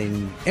Wolf. And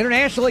in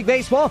International League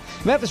Baseball,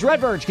 Memphis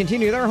Redbirds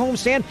continue their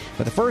homestand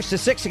with a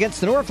 1-6 against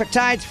the Norfolk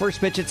Tides.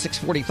 First pitch at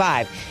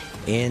 6:45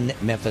 in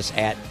Memphis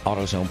at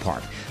AutoZone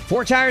Park.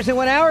 4 tires in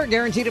 1 hour,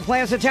 guaranteed at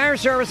Plaza Tire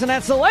Service, and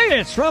that's the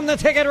latest from the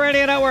Ticket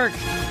Radio Network.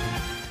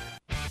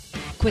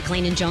 Quick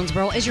Lane in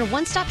Jonesboro is your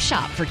one-stop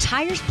shop for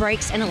tires,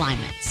 brakes, and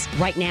alignments.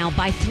 Right now,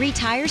 buy 3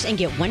 tires and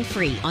get 1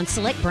 free on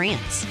select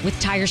brands, with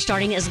tires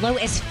starting as low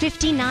as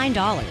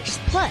 $59.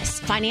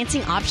 Plus,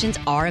 financing options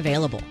are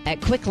available.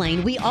 At Quick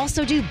Lane, we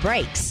also do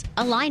brakes,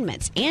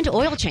 alignments, and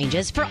oil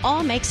changes for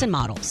all makes and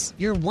models.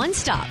 Your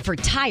one-stop for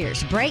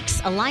tires,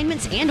 brakes,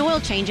 alignments, and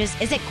oil changes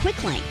is at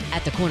Quick Lane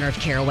at the corner of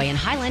Caraway and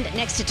Highland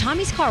next to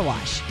Tommy's Car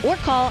Wash, or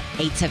call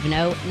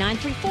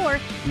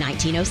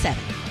 870-934-1907.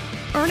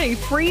 Earn a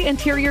free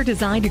interior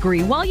design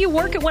degree while you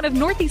work at one of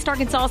Northeast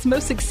Arkansas's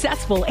most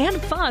successful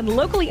and fun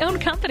locally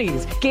owned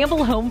companies,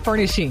 Gamble Home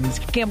Furnishings.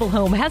 Gamble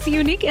Home has a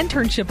unique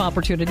internship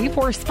opportunity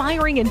for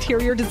aspiring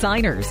interior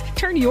designers.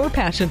 Turn your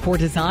passion for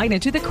design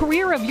into the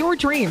career of your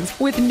dreams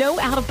with no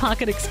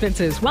out-of-pocket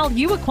expenses while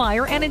you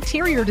acquire an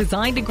interior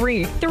design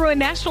degree through a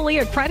nationally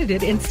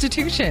accredited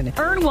institution.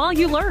 Earn while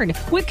you learn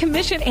with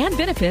commission and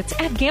benefits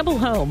at Gamble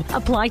Home.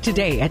 Apply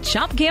today at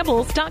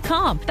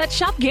shopgambles.com. That's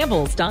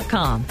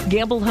shopgambles.com.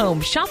 Gamble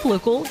Home. Shop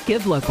local,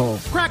 give local.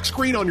 Cracked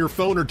screen on your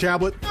phone or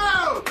tablet?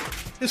 No!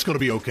 It's going to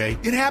be okay.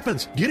 It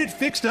happens. Get it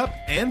fixed up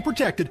and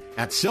protected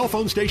at Cell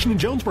Phone Station in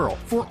Jonesboro.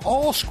 For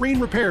all screen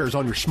repairs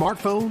on your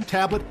smartphone,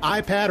 tablet,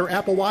 iPad, or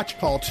Apple Watch,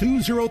 call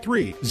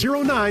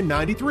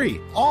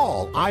 203-0993.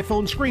 All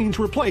iPhone screens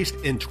replaced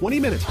in 20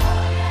 minutes.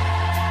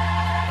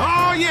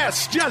 Oh,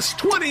 yes, just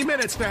 20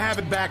 minutes to have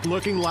it back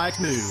looking like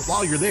new.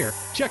 While you're there,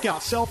 check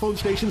out Cell Phone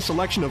Station's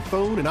selection of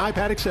phone and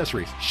iPad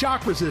accessories,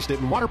 shock-resistant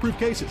and waterproof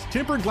cases,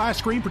 tempered glass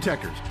screen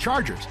protectors,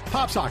 chargers,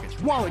 pop sockets,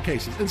 wallet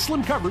cases, and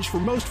slim covers for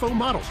most phone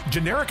models.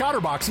 Generic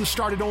OtterBoxes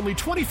start at only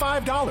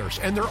 $25,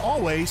 and they're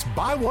always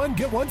buy one,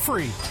 get one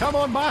free. Come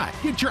on by.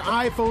 Get your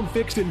iPhone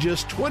fixed in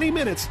just 20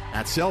 minutes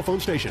at Cell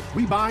Phone Station.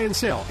 We buy and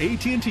sell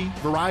AT&T,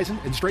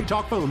 Verizon, and Straight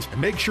Talk phones, and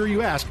make sure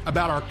you ask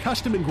about our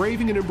custom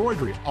engraving and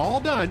embroidery, all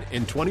done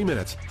in 20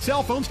 minutes.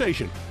 Cell Phone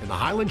Station in the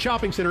Highland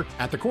Shopping Center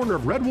at the corner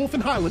of Red Wolf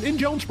and Highland in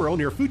Jonesboro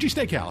near Fuji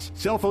Steakhouse.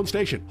 Cell Phone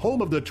Station,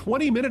 home of the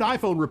 20-minute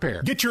iPhone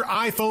repair. Get your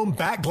iPhone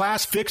back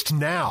glass fixed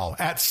now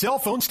at Cell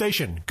Phone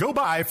Station. Go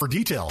by for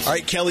details. All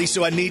right, Kelly,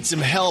 so I need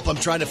some help. I'm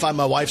trying to find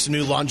my wife some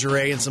new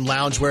lingerie and some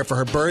loungewear for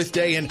her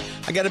birthday, and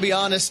I got to be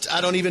honest,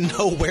 I don't even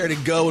know where to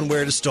go and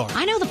where to start.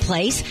 I know the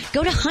place.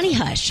 Go to Honey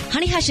Hush.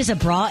 Honey Hush is a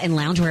bra and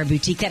loungewear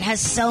boutique that has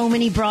so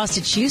many bras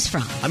to choose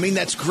from. I mean,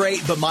 that's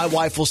great, but my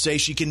wife will say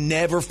she can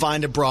never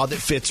find a bra that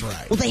fits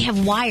right. Well, they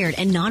have wired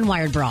and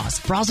non-wired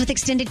bras with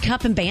extended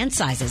cup and band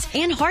sizes,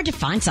 and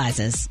hard-to-find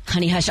sizes.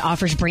 Honey Hush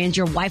offers brands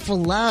your wife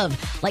will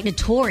love, like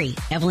Notori,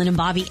 Evelyn and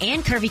Bobby,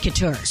 and Curvy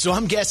Couture. So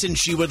I'm guessing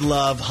she would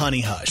love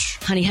Honey Hush.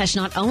 Honey Hush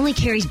not only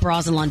carries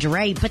bras and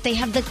lingerie, but they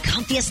have the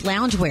comfiest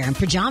loungewear and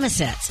pajama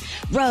sets,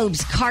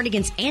 robes,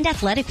 cardigans, and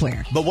athletic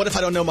wear. But what if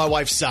I don't know my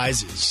wife's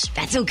sizes?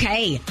 That's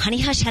okay. Honey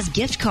Hush has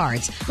gift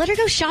cards. Let her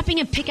go shopping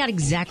and pick out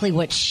exactly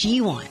what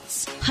she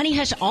wants. Honey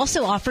Hush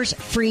also offers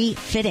free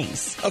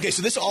fittings. Okay,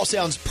 so this all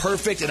sounds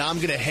perfect, and I'm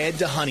going to head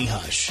to Honey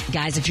Hush.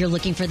 Guys, if you're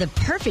looking for the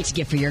perfect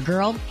gift for your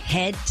girl,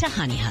 head to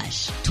Honey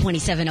Hush.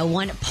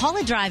 2701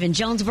 Paula Drive in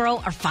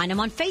Jonesboro, or find them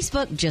on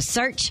Facebook. Just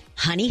search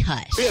Honey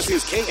Hush. This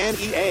is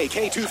KNEA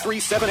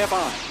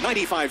K237FI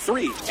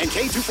 95.3 and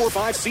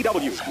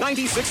K245CW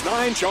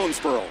 96.9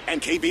 Jonesboro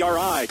and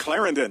KBRI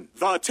Clarendon,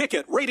 the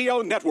Ticket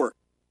Radio Network.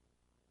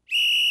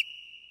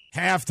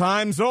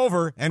 Halftime's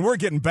over, and we're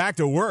getting back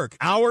to work.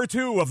 Hour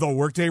 2 of the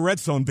Workday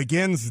Redzone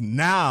begins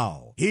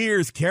now.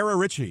 Here's Kara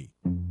Richey.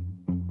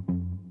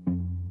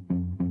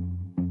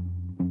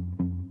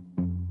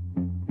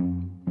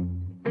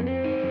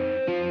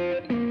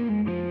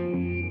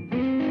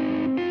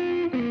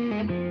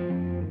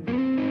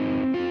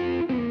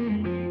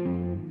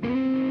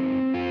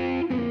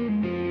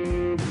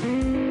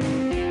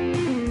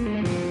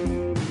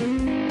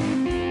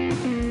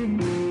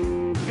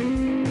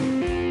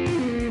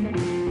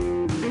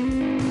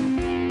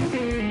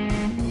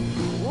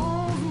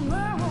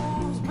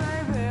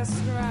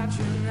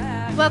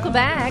 Welcome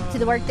back to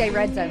the Workday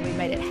Redzone. We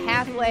made it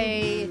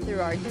halfway through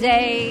our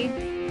day.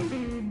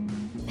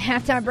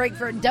 Halftime break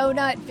for a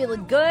donut.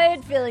 Feeling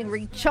good, feeling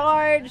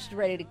recharged,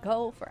 ready to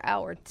go for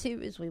hour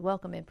 2 as we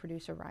welcome in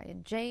producer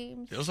Ryan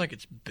James. Feels like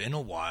it's been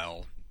a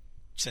while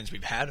since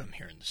we've had him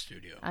here in the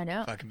studio. I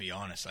know. If I can be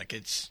honest, like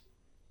it's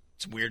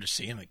weird to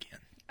see him again.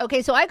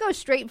 Okay, so I go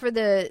straight for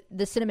the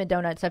cinnamon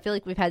donuts. I feel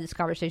like we've had this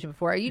conversation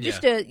before. Are you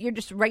just you're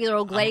just a regular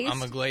old glaze?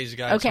 I'm a glazed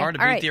guy. Okay, It's hard to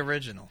beat right. the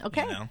original.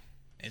 Okay. You know?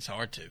 It's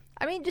hard to.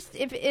 I mean, just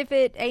if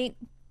it ain't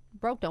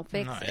broke, don't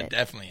fix No, it. it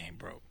definitely ain't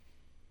broke.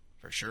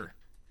 For sure.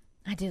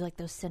 I do like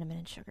those cinnamon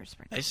and sugar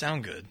sprinkles. They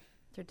sound good.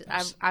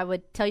 I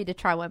would tell you to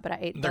try one, but I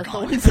ate They're both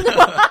gone. ones in the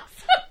box.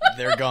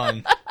 They're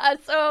gone.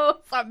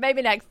 So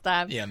maybe next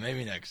time. Yeah,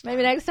 maybe next time.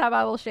 Maybe next time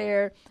I will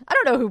share. I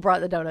don't know who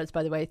brought the donuts,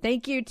 by the way.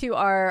 Thank you to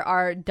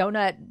our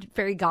donut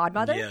fairy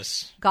godmother.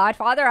 Yes.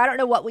 Godfather. I don't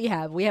know what we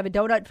have. We have a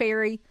donut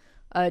fairy,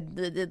 a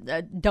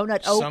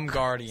donut oak. Some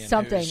guardian.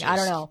 Something. Who's I don't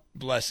just know.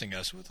 Blessing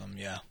us with them,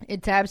 yeah.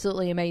 It's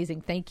absolutely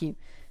amazing. Thank you.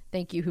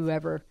 Thank you,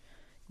 whoever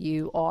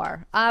you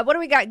are. What do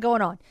we got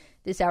going on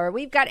this hour?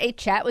 We've got a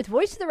chat with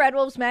voice of the Red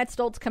Wolves, Matt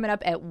Stolz, coming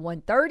up at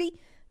 1:30.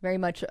 Very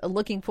much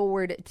looking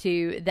forward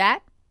to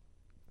that.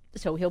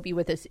 So he'll be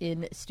with us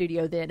in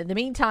studio then. In the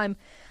meantime,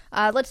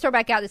 let's throw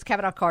back out this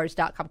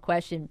CavenaughCars.com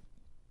question.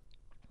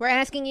 We're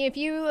asking you, if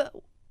you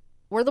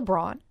were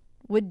LeBron,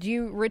 would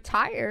you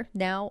retire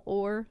now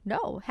or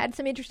no? Had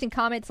some interesting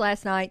comments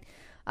last night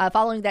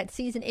following that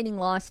season-ending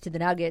loss to the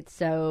Nuggets.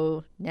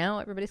 So now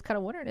everybody's kind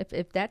of wondering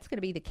if that's going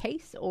to be the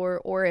case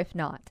or if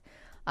not.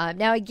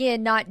 Now,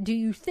 again, not do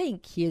you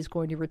think he is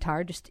going to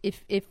retire, just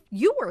if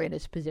you were in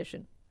his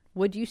position,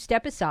 would you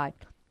step aside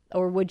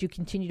or would you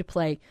continue to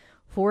play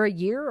for a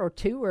year or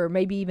two or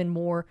maybe even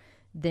more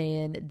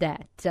than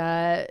that?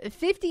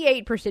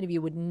 58% of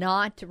you would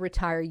not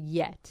retire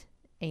yet.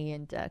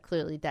 And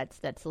clearly that's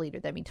the leader.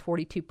 That means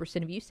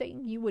 42% of you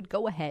saying you would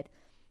go ahead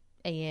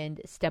and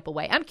step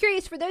away. I'm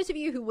curious, for those of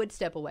you who would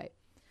step away,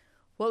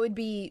 what would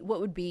be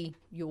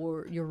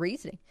your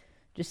reasoning?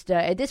 Just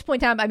at this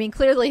point in time, I mean,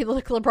 clearly,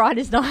 look, LeBron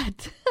is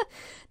not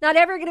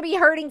ever going to be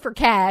hurting for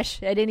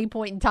cash at any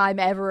point in time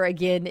ever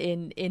again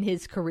in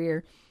his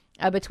career.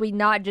 Between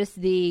not just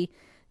the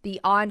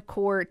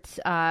on-court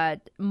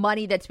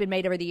money that's been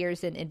made over the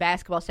years in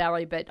basketball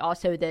salary, but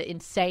also the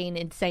insane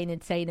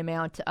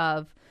amount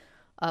of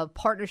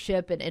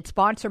partnership and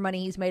sponsor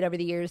money he's made over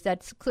the years.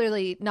 That's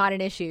clearly not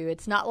an issue.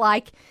 It's not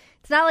like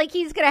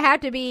he's going to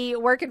have to be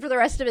working for the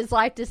rest of his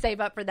life to save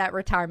up for that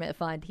retirement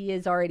fund. He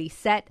is already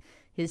set.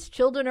 His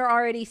children are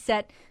already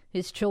set.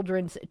 His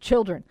children's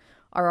children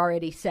are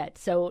already set.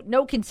 So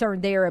no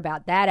concern there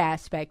about that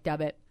aspect of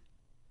it.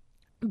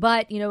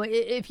 But, you know,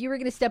 if you were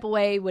going to step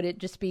away, would it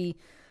just be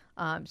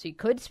so you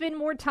could spend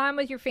more time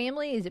with your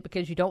family? Is it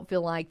because you don't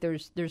feel like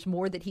there's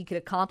more that he could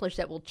accomplish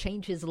that will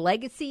change his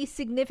legacy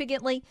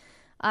significantly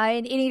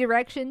in any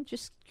direction?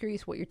 Just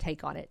curious what your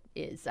take on it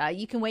is.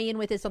 You can weigh in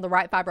with us on the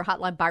Right Fiber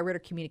hotline by Ritter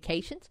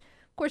Communications.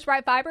 Of course,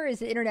 Right Fiber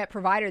is an internet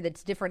provider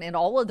that's different in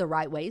all of the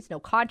right ways. No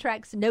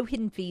contracts, no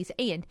hidden fees,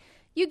 and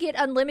you get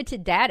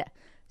unlimited data.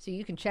 So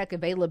you can check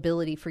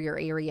availability for your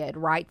area at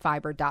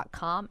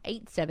rightfiber.com,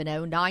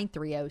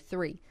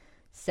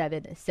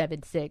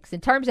 870-930-3776.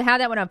 In terms of how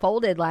that one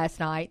unfolded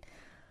last night,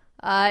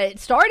 it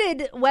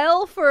started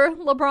well for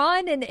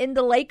LeBron and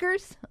the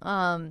Lakers.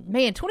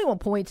 21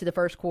 points in the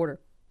first quarter.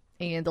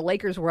 And the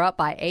Lakers were up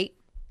by 8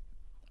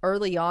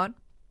 early on.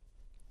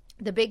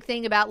 The big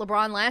thing about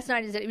LeBron last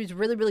night is that he was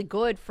really, really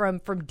good from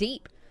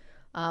deep.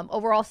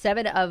 Overall,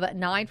 7 of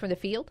 9 from the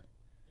field.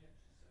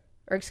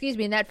 Or excuse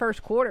me, in that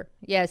first quarter.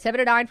 Yeah,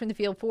 7 of 9 from the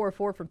field, 4 of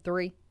 4 from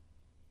 3.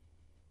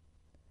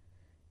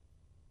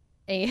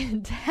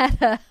 And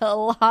had a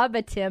lob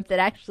attempt that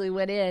actually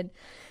went in.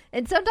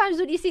 And sometimes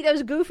when you see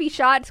those goofy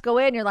shots go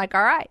in, you're like,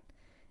 all right,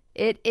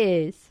 it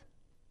is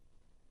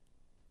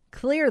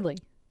clearly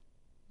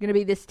going to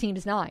be this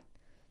team's night.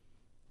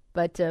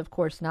 But, of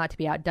course, not to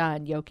be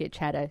outdone, Jokic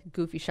had a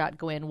goofy shot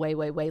go in way,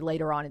 way, way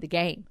later on in the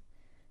game.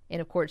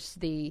 And, of course,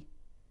 the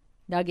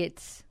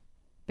Nuggets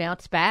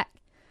bounced back.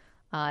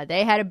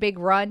 They had a big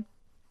run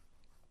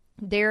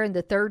there in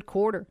the third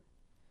quarter.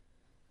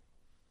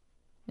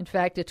 In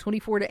fact, a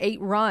 24-8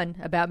 run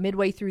about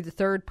midway through the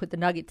third put the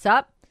Nuggets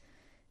up.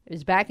 It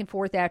was back and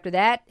forth after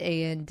that,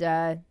 and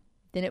then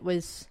it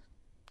was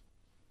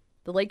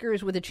the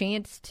Lakers with a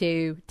chance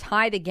to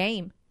tie the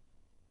game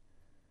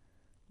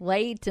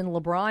late, and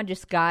LeBron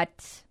just got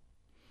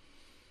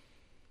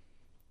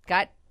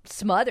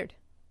smothered.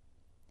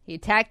 He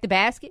attacked the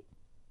basket.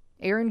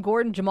 Aaron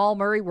Gordon, Jamal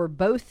Murray were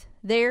both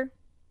there.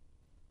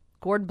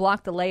 Gordon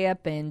blocked the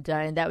layup, and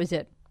that was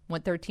it.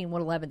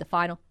 113-111 the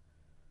final.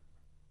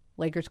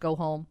 Lakers go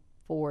home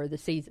for the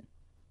season.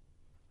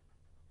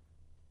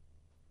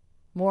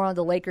 More on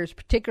the Lakers,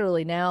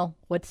 particularly now,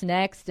 what's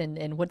next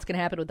and what's going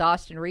to happen with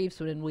Austin Reaves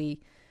when we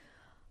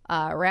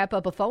wrap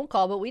up a phone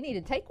call. But we need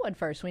to take one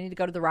first. We need to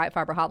go to the Right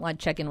Fiber Hotline,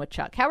 check in with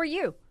Chuck. How are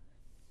you?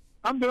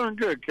 I'm doing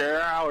good,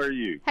 Kara. How are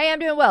you? Hey, I'm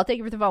doing well. Thank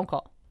you for the phone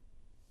call.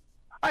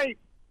 Hey,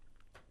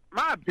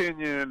 my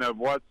opinion of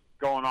what's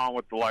going on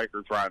with the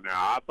Lakers right now,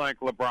 I think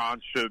LeBron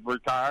should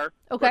retire,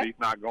 but he's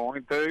not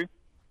going to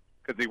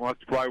because he wants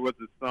to play with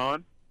his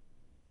son.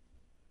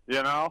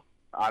 You know,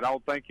 I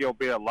don't think he'll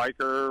be a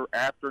Laker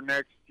after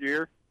next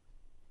year.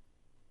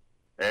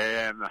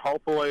 And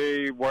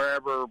hopefully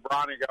wherever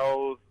Bronny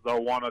goes,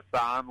 they'll want to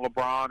sign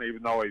LeBron,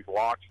 even though he's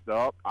washed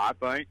up, I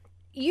think.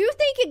 You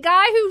think a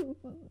guy who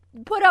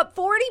put up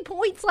 40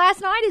 points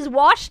last night is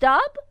washed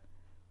up?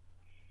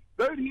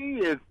 Dude, he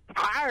is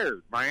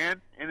tired,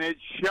 man, and it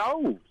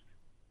shows.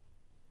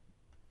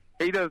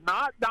 He does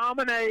not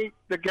dominate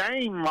the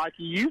game like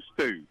he used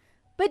to.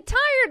 But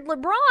tired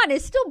LeBron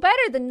is still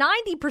better than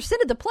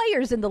 90% of the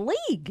players in the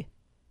league.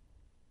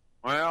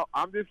 Well,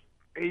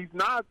 he's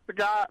not the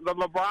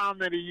LeBron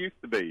that he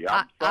used to be.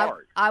 I'm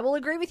sorry. I will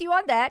agree with you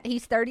on that.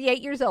 He's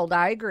 38 years old.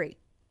 I agree.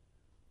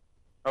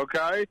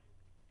 Okay?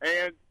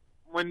 And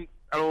when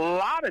a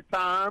lot of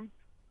times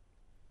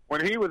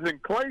when he was in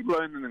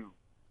Cleveland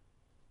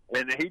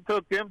and he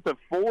took them to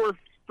 4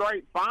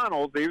 straight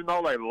finals, even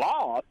though they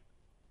lost,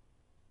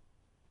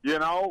 you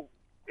know,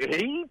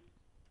 he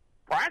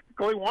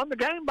practically won the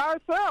game by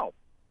himself.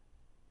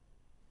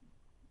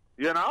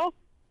 You know?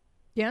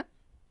 Yeah.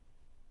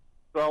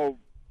 So,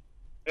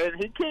 and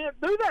he can't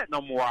do that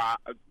no more.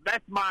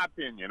 That's my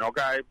opinion,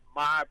 okay?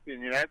 My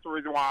opinion. That's the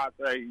reason why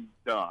I say he's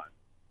done.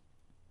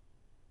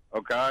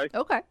 Okay?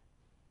 Okay.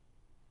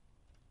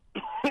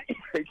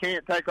 He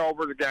can't take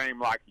over the game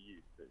like he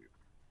used to.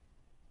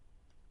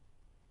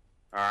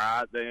 All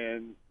right?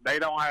 Then they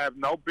don't have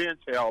no bench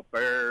help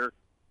there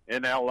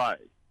in L.A.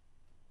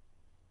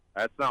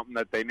 That's something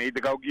that they need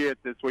to go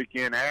get this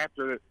weekend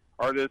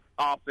or this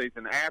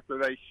offseason after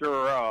they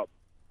shore up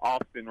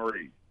Austin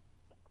Reaves.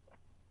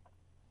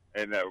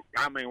 And,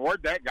 I mean,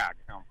 where'd that guy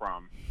come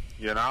from,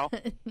 you know?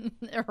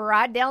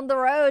 Right down the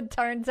road,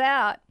 turns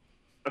out.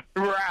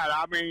 Right.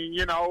 I mean,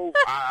 you know,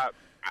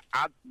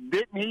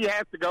 didn't he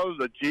have to go to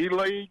the G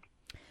League?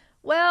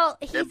 Well,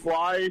 and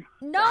play?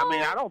 No. I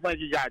mean, I don't think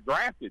he got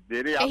drafted,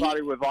 did he? I thought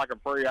he was like a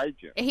free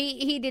agent.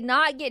 He did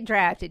not get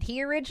drafted.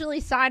 He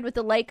originally signed with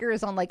the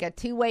Lakers on like a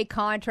 2-way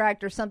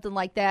contract or something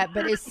like that.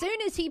 But as soon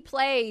as he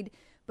played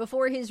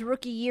before his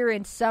rookie year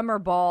in summer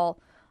ball,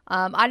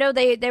 I know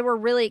they were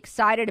really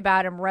excited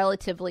about him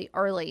relatively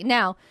early.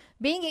 Now,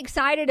 being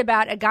excited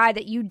about a guy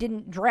that you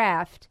didn't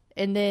draft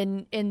and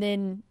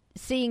then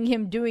seeing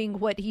him doing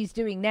what he's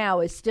doing now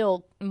is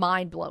still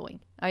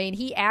mind-blowing. I mean,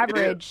 he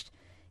averaged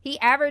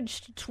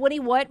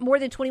more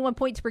than 21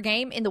 points per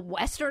game in the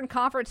Western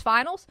Conference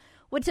Finals.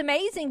 What's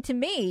amazing to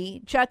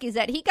me, Chuck, is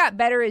that he got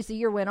better as the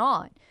year went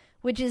on,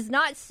 which is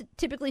not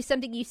typically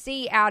something you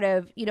see out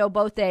of, you know,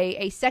 both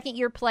a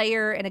second-year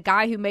player and a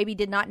guy who maybe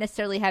did not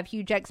necessarily have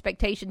huge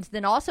expectations,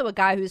 then also a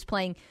guy who's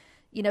playing,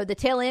 you know, the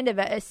tail end of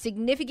a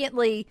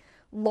significantly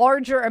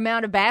larger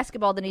amount of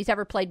basketball than he's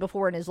ever played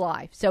before in his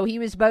life. So he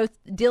was both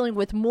dealing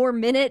with more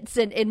minutes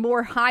and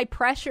more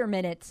high-pressure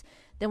minutes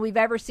than we've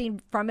ever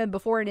seen from him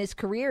before in his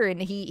career,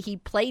 and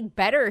he played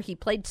better. He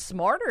played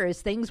smarter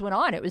as things went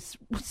on. It was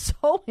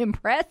so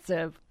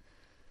impressive.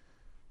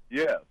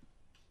 Yes,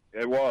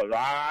 it was.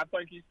 I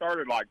think he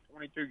started like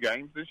 22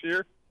 games this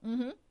year.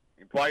 Mm-hmm.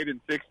 He played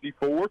in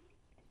 64.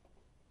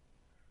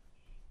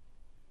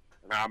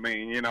 I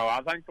mean, you know,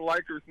 I think the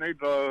Lakers need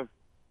to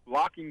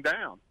lock him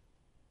down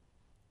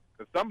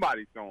because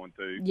somebody's going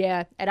to.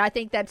 Yeah, and I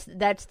think that's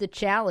the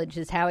challenge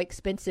is how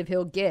expensive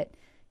he'll get.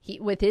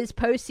 With his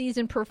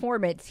postseason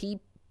performance,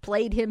 he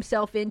played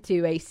himself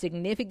into a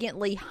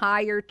significantly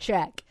higher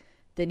check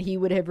than he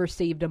would have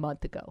received a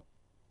month ago.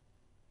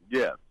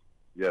 Yes,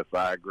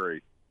 I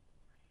agree.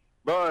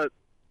 But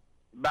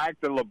back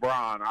to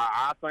LeBron,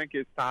 I think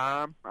it's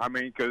time. I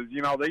mean, because,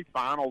 these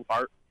finals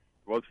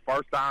was the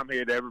first time he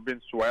had ever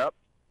been swept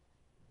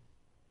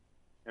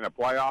in a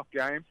playoff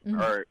game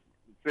or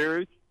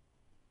series,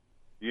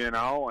 and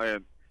I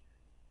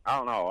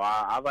don't know.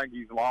 I think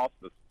he's lost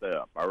a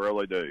step. I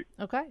really do.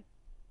 Okay.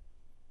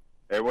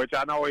 Which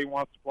I know he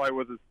wants to play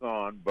with his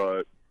son,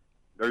 but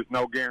there's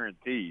no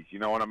guarantees. You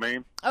know what I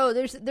mean? Oh,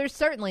 there's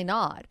certainly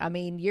not. I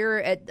mean, you're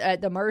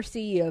at the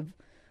mercy of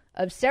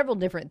several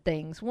different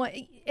things.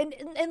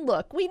 And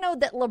look, we know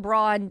that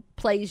LeBron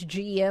plays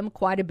GM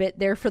quite a bit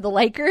there for the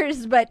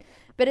Lakers, but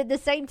at the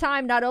same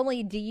time, not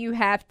only do you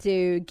have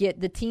to get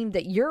the team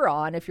that you're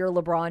on, if you're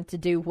LeBron, to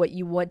do what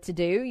you want to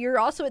do, you're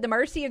also at the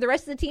mercy of the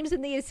rest of the teams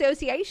in the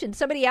association.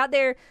 Somebody out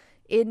there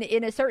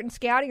in a certain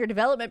scouting or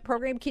development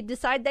program can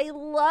decide they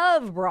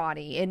love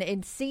Bronny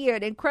and see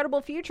an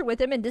incredible future with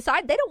him and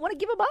decide they don't want to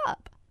give him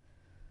up.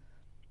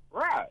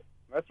 Right.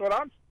 That's what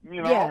I'm,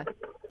 Yeah.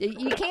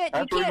 You can't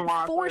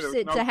force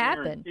it to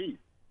happen. Guarantee.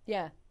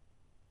 Yeah.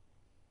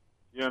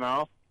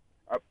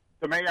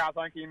 To me, I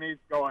think he needs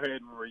to go ahead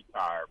and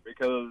retire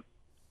because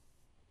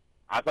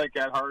I think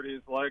that hurt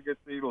his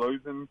legacy,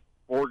 losing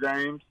 4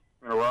 games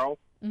in a row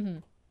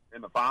in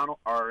the final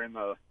or in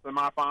the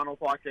semifinals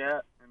like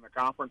that, in the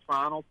conference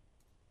finals.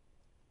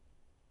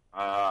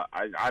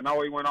 I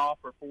know he went off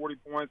for 40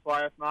 points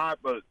last night,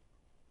 but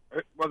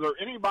was there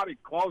anybody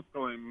close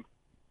to him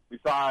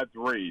besides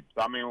Reaves?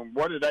 I mean,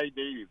 what did AD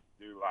do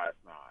last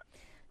night?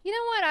 You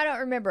know what? I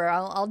don't remember.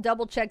 I'll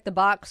double-check the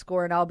box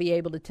score, and I'll be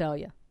able to tell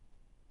you.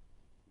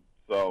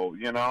 So,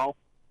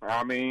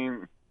 I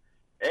mean,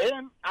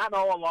 and I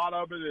know a lot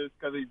of it is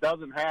because he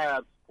doesn't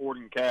have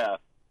supporting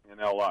cast in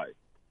L.A.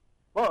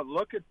 But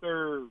look at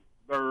their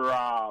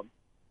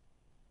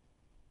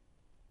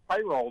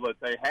payroll that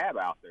they have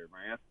out there,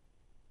 man.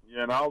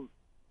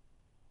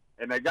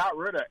 And they got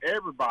rid of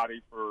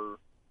everybody for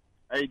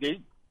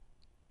AD.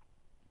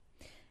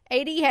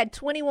 AD had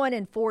 21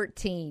 and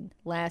 14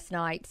 last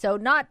night, so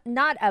not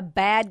a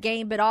bad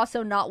game, but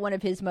also not one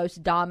of his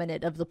most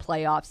dominant of the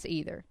playoffs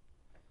either.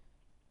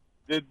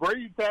 Did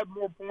Reaves have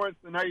more points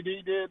than AD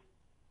did?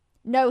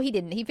 No, he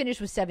didn't. He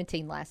finished with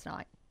 17 last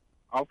night.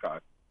 Okay.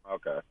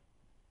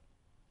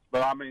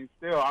 But, I mean,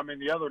 still,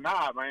 the other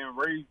night, man,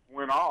 Reaves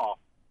went off,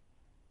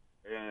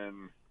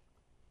 and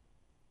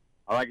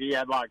I think he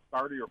had like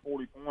 30 or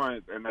 40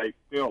 points, and they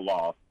still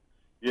lost.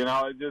 It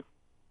just,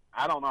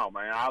 I don't know,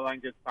 man. I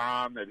think it's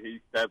time that he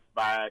steps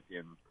back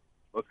and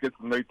let's get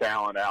some new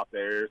talent out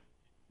there,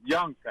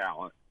 young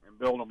talent, and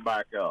build them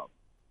back up.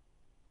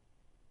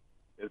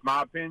 It's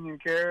my opinion,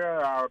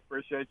 Kara. I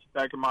appreciate you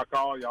taking my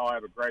call. Y'all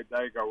have a great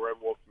day. Go Red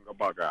Wolves and go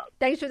Buckeyes.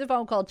 Thanks for the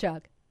phone call,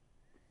 Chuck.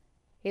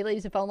 He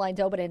leaves the phone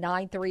lines open at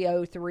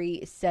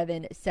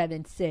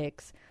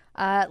 930-3776.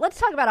 Let's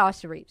talk about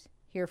Austin Reaves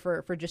here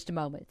for just a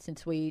moment,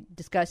 since we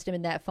discussed him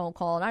in that phone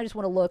call. And I just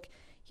want to look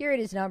here at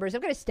his numbers.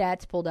 I've got his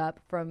stats pulled up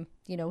from,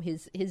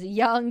 his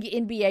young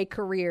NBA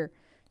career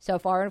so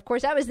far. And, of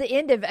course, that was the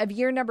end of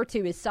year number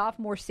 2, his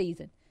sophomore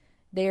season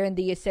there in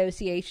the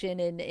association.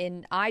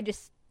 And I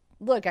just,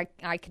 look,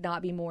 I could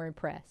not be more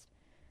impressed.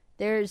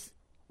 There's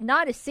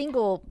not a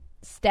single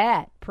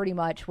stat, pretty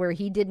much, where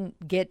he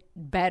didn't get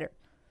better.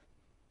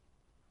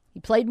 He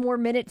played more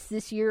minutes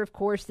this year, of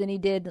course, than he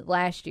did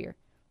last year.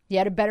 He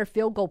had a better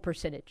field goal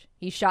percentage.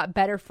 He shot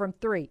better from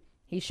 3.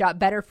 He shot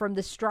better from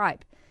the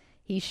stripe.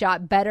 He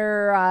shot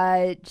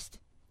better just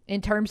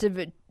in terms of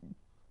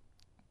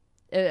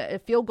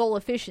field goal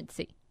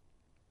efficiency.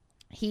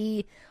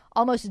 He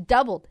almost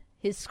doubled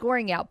his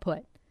scoring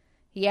output.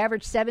 He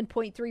averaged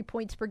 7.3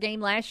 points per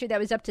game last year. That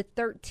was up to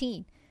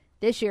 13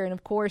 this year. And,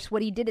 of course,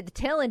 what he did at the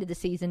tail end of the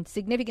season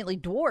significantly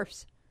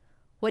dwarfs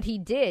what he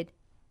did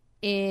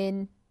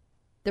in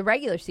the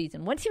regular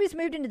season. Once he was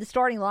moved into the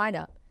starting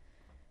lineup,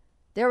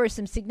 there were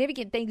some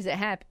significant things that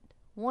happened.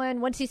 One,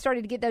 once he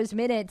started to get those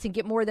minutes and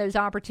get more of those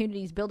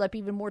opportunities, build up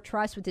even more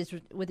trust with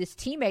his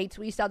teammates,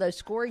 we saw those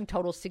scoring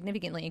totals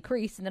significantly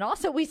increase. And then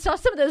also we saw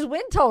some of those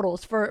win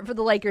totals for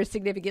the Lakers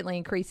significantly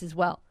increase as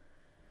well.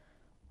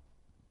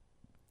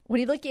 When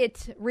you look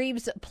at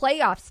Reaves'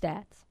 playoff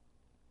stats,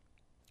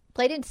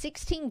 played in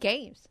 16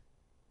 games,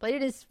 played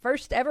in his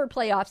first ever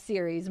playoff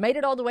series, made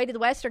it all the way to the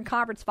Western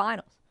Conference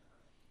Finals.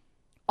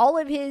 All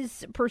of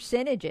his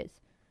percentages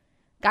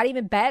got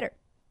even better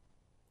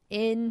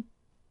in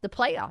the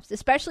playoffs,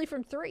 especially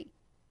from 3,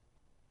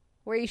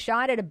 where he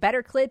shot at a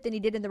better clip than he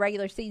did in the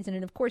regular season.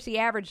 And, of course, he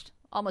averaged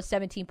almost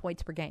 17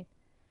 points per game.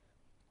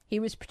 He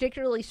was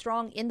particularly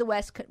strong in the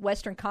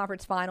Western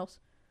Conference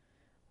Finals,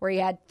 where he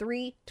had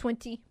 3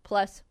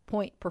 20-plus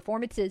point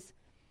performances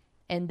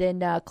and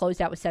then closed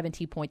out with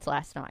 17 points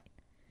last night.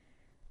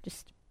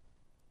 Just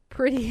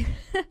pretty...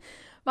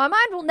 My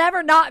mind will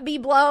never not be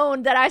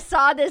blown that I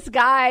saw this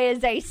guy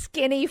as a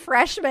skinny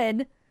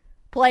freshman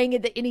playing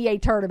at the NEA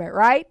tournament,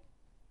 right?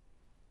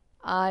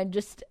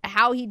 Just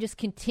how he just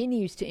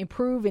continues to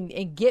improve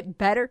and get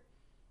better.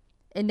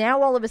 And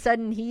now all of a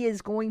sudden he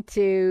is going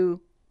to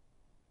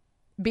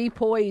be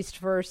poised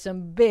for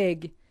some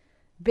big,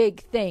 big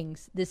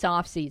things this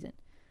offseason.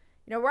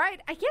 right?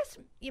 I guess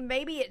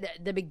maybe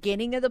at the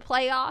beginning of the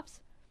playoffs,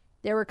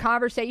 there were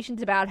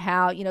conversations about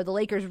how, the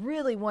Lakers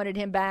really wanted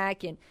him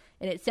back, and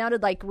it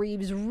sounded like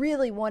Reaves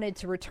really wanted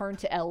to return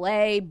to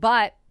L.A.,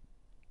 but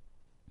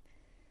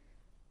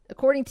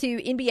according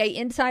to NBA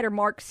insider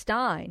Mark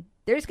Stein,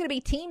 there's going to be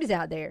teams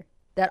out there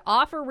that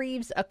offer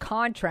Reaves a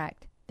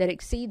contract that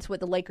exceeds what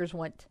the Lakers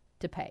want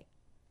to pay.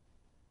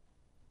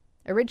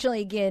 Originally,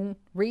 again,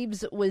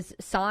 Reaves was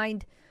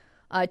signed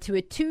to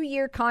a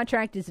 2-year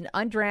contract as an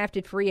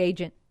undrafted free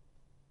agent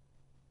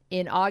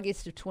in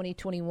August of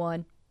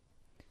 2021.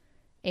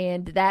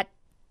 And that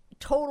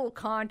total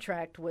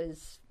contract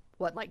was,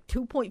 like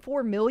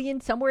 $2.4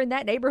 million, somewhere in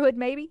that neighborhood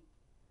maybe?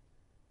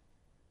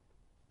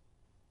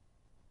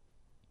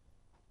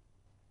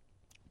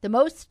 The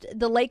most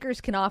the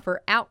Lakers can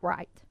offer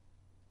outright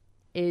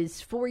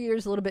is 4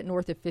 years, a little bit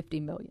north of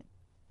 $50 million.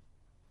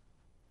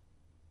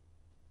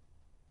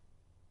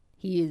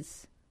 He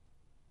is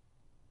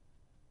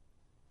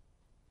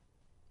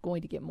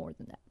going to get more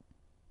than that.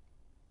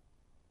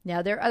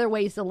 Now, there are other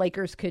ways the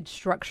Lakers could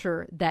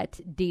structure that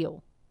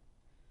deal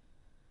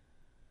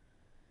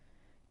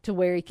to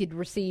where he could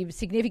receive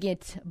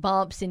significant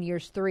bumps in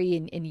years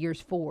 3 and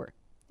years 4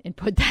 and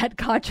put that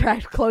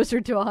contract closer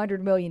to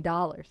 $100 million.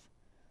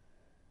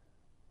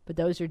 But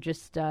those are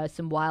just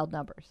some wild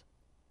numbers.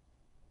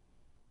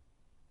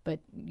 But,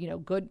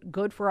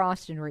 good for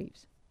Austin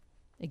Reaves.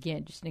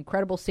 Again, just an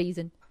incredible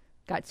season.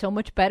 Got so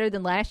much better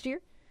than last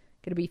year.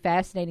 Going to be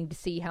fascinating to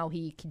see how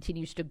he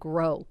continues to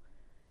grow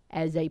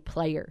as a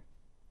player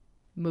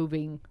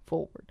moving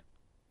forward.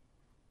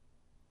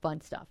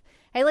 Fun stuff.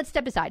 Hey, let's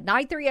step aside.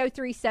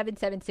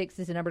 930-3776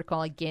 is the number to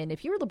call again.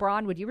 If you were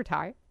LeBron, would you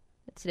retire?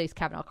 That's today's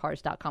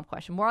CavenaughCars.com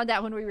question. More on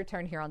that when we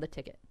return here on The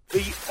Ticket.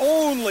 The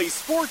only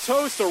sports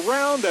host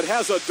around that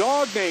has a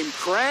dog named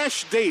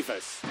Crash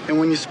Davis. And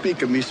when you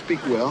speak of me,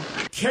 speak well.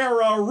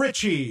 Kara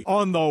Richey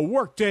on the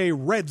Workday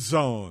Red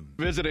Zone.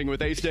 Visiting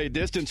with A-State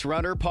distance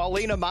runner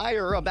Paulina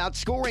Meyer about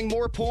scoring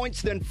more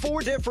points than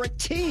 4 different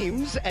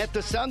teams at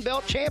the Sun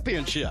Belt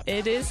Championship.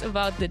 It is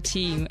about the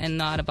team and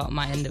not about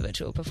my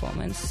individual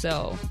performance.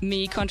 So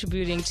me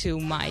contributing to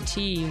my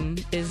team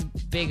is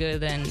bigger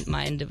than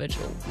my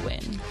individual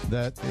win.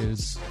 That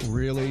is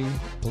really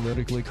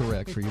politically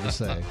correct for you to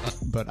say.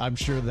 But I'm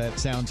sure that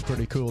sounds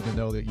pretty cool to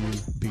know that you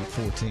beat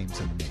 4 teams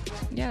in the meet.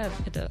 Yeah,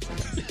 it does.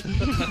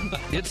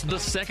 It's the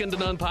Second to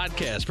None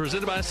podcast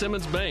presented by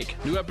Simmons Bank.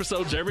 New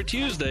episodes every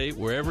Tuesday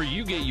wherever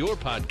you get your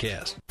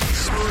podcast.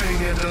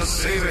 Spring into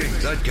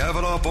savings at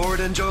Kavanaugh Ford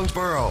in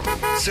Jonesboro.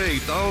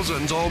 Save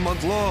thousands all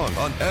month long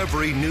on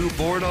every new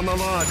Ford on the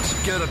lot.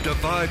 Get up to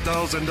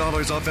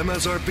 $5,000 off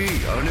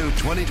MSRP on a new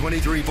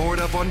 2023 Ford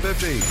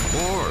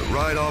F-150. Or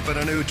ride off in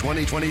a new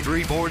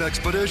 2023 Ford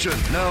Expedition.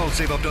 Now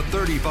save up to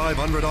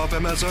 $3,500 off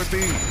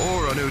MSRP.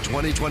 Or a new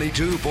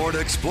 2022 Ford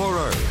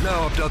Explorer.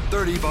 Now up to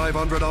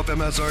 $3,500 off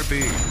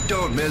MSRP.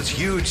 Don't miss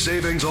huge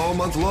savings all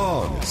month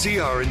long. See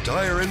our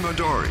entire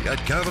inventory at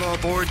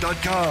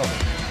KavanaughFord.com.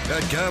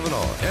 At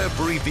Kavanaugh,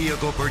 every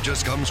vehicle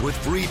purchase comes with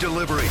free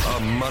delivery, a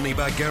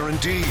money-back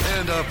guarantee,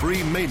 and a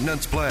free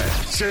maintenance plan.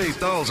 Save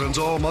thousands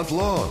all month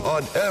long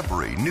on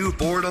every new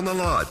Ford on the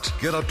lot.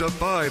 Get up to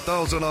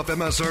 $5,000 off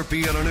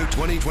MSRP on a new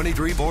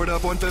 2023 Ford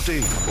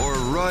F-150. Or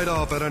ride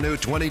off at a new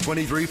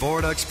 2023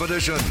 Ford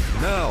Expedition.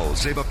 Now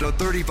save up to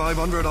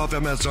 $3,500 off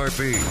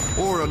MSRP.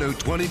 Or a new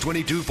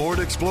 2022 Ford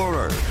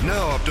Explorer.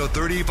 Now up to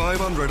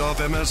 $3,500 off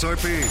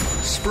MSRP.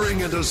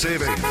 Spring into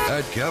saving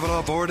at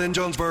Kavanaugh Ford in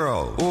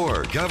Jonesboro.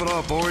 Or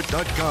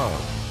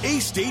KavanaughFord.com.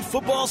 A-State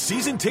football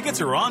season tickets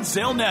are on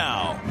sale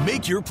now.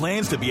 Make your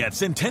plans to be at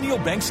Centennial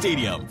Bank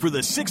Stadium for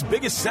the 6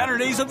 biggest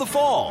Saturdays of the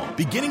fall,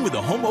 beginning with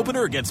a home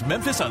opener against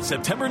Memphis on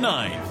September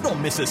 9th.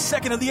 Don't miss a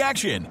second of the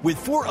action with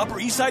 4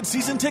 Upper East Side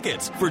season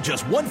tickets for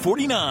just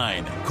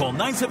 $149. Call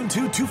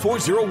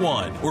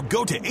 972-2401 or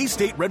go to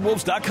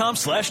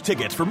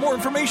astateredwolves.com/tickets for more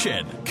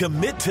information.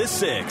 Commit to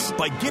 6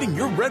 by getting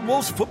your Red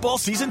Wolves football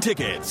season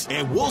tickets,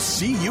 and we'll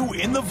see you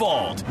in the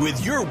vault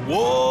with your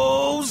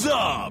Wolves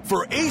up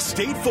for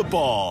A-State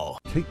football.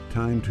 Take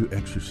time to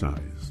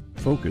exercise.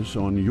 Focus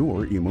on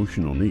your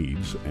emotional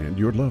needs and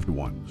your loved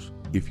ones.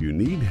 If you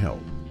need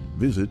help,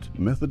 visit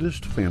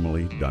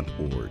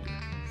MethodistFamily.org.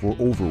 For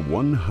over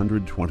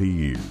 120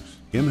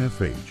 years,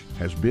 MFH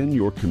has been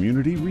your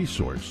community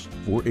resource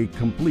for a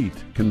complete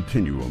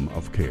continuum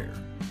of care.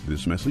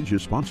 This message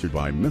is sponsored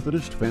by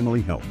Methodist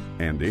Family Health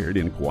and aired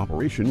in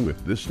cooperation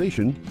with this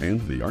station and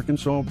the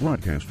Arkansas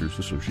Broadcasters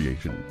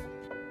Association.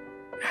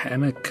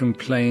 Hannah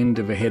complained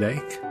of a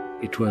headache.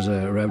 It was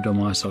a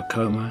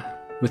rhabdomyosarcoma.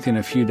 Within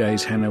a few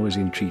days, Hannah was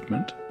in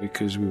treatment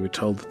because we were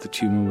told that the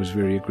tumor was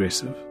very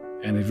aggressive.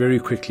 And it very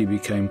quickly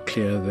became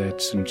clear that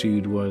St.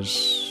 Jude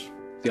was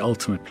the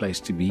ultimate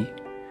place to be.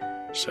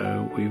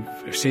 So we've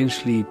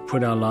essentially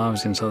put our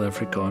lives in South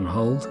Africa on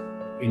hold.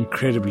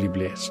 Incredibly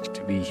blessed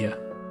to be here.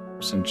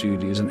 St.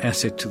 Jude is an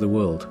asset to the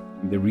world.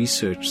 The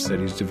research that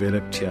is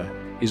developed here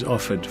is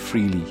offered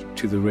freely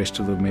to the rest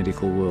of the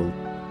medical world.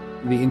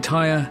 The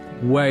entire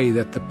way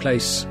that the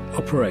place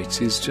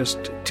operates is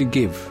just to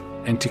give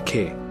and to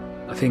care.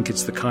 I think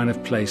it's the kind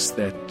of place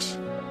that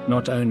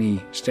not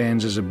only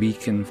stands as a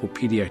beacon for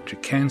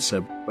pediatric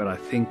cancer, but I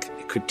think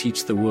it could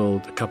teach the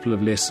world a couple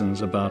of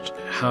lessons about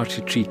how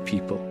to treat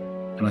people.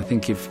 And I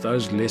think if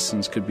those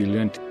lessons could be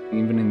learned,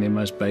 even in their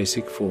most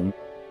basic form,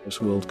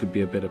 this world could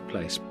be a better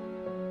place.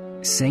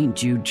 St.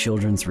 Jude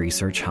Children's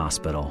Research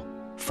Hospital.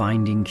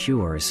 Finding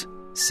cures,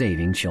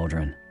 saving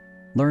children.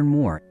 Learn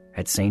more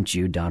at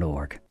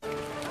stjude.org.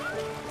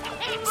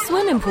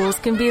 Swimming pools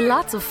can be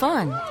lots of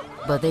fun,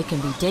 but they can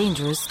be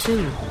dangerous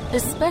too,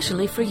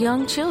 especially for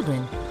young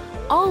children.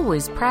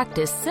 Always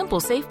practice simple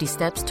safety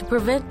steps to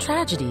prevent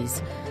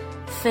tragedies.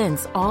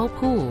 Fence all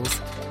pools.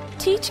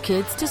 Teach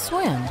kids to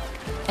swim.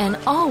 And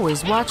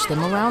always watch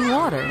them around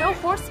water. No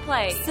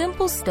horseplay.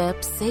 Simple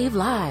steps save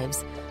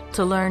lives.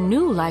 To learn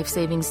new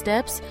life-saving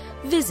steps,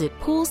 visit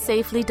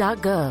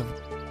poolsafely.gov.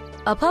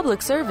 A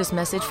public service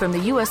message from the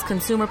U.S.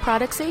 Consumer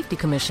Product Safety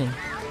Commission.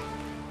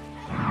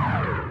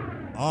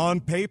 On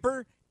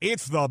paper,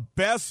 it's the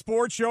best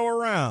sports show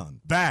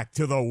around. Back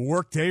to the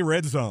Workday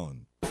Red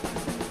Zone.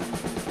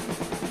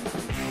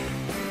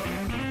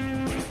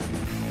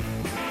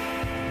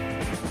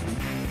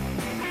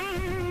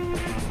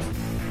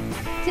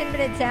 10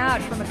 minutes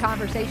out from a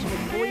conversation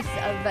with the voice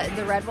of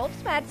the Red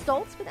Wolves, Matt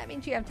Stolz, but that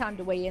means you have time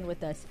to weigh in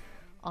with us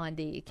on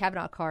the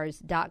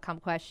CavenaughCars.com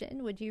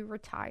question. Would you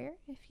retire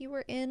if you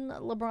were in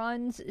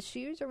LeBron's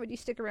shoes, or would you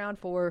stick around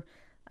for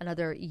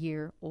another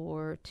year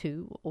or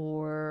two,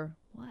 or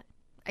what?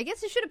 I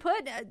guess I should have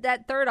put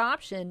that third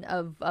option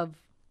of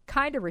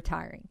kind of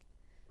retiring,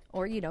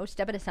 or, you know,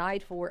 stepping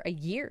aside for a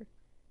year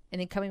and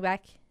then coming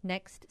back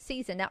next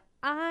season. Now,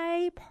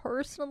 I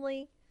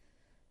personally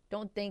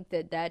don't think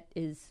that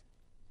is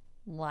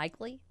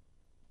likely.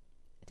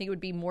 I think it would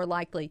be more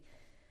likely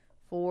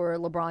for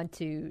LeBron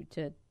to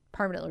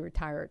permanently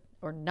retire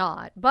or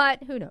not,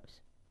 but who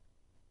knows?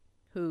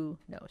 Who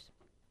knows?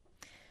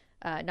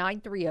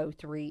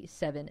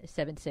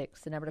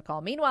 930-3776, the number to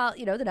call. Meanwhile,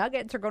 you know, the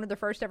Nuggets are going to their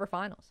first ever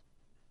finals.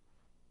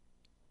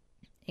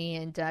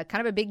 And kind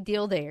of a big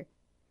deal there.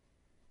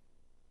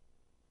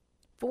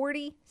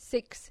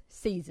 46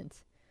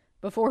 seasons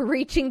before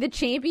reaching the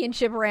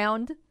championship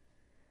round.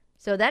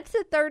 So that's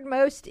the third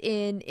most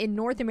in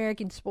North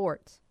American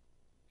sports.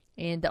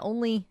 And the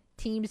only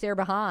teams they're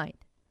behind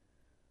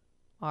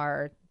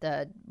are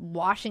the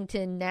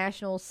Washington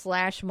Nationals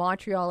 /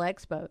 Montreal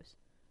Expos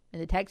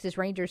and the Texas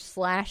Rangers /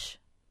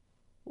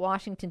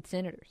 Washington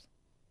Senators.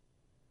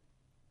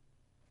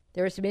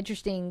 There were some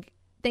interesting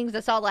things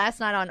I saw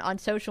last night on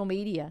social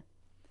media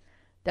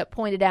that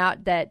pointed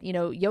out that, you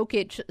know,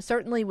 Jokic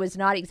certainly was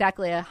not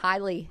exactly a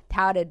highly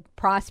touted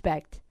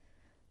prospect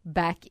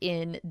back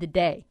in the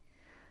day.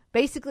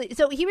 Basically,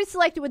 so he was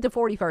selected with the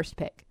 41st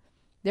pick.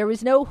 There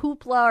was no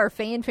hoopla or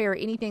fanfare or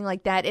anything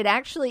like that. His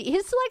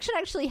selection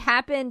actually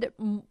happened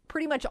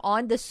pretty much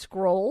on the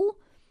scroll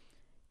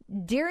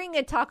during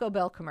a Taco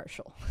Bell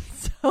commercial.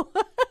 So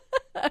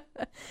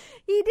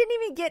he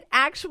didn't even get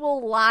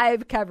actual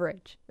live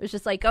coverage. It was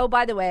just like, oh,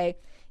 by the way,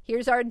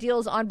 here's our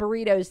deals on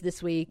burritos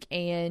this week,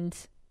 and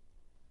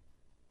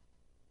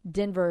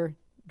Denver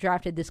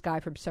drafted this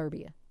guy from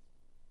Serbia.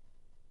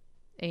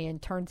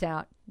 And turns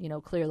out, you know,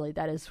 clearly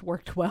that has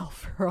worked well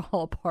for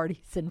all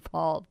parties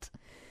involved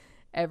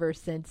ever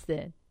since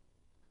then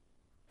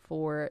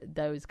for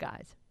those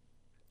guys.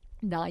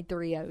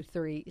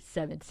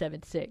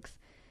 930-3776.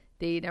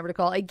 The number to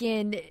call.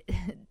 Again,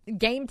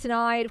 game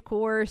tonight, of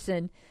course,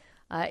 and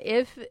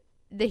if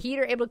the Heat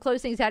are able to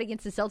close things out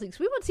against the Celtics,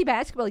 we won't see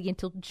basketball again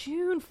until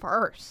June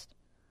 1st.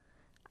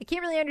 I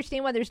can't really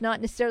understand why there's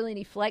not necessarily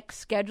any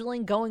flex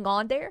scheduling going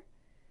on there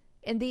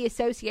in the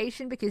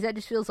association, because that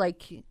just feels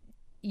like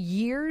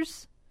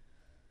years.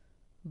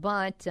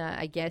 But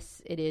I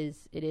guess it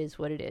is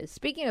what it is.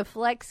 Speaking of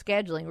flex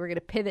scheduling, we're going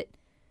to pivot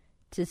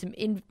to some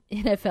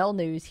NFL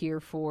news here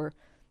for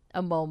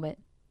a moment.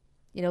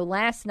 You know,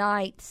 last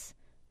night's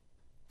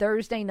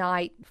Thursday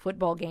night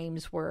football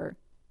games were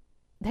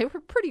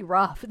pretty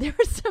rough. There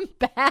were some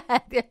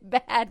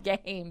bad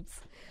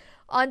games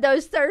on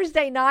those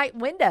Thursday night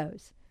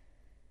windows.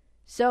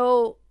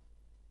 So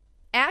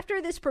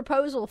after this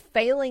proposal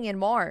failing in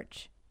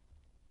March,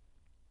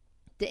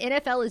 the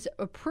NFL has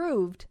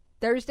approved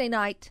Thursday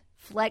night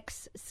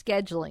flex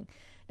scheduling.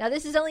 Now,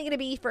 this is only going to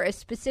be for a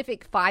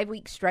specific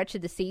 5-week stretch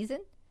of the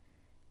season,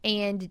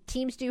 and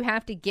teams do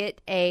have to get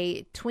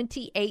a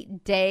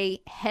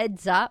 28-day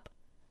heads up.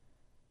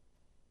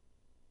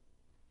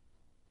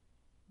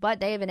 But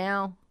they have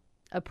now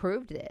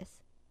approved this.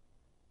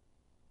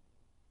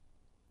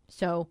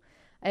 So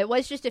it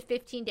was just a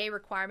 15-day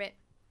requirement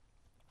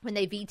when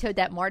they vetoed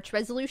that March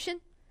resolution.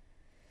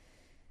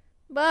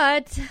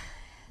 But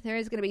there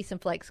is going to be some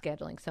flex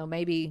scheduling, so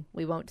maybe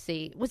we won't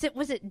see. Was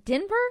it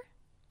Denver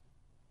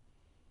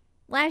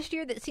last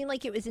year that seemed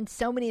like it was in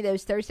so many of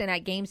those Thursday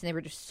night games and they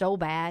were just so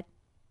bad?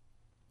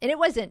 And it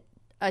wasn't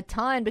a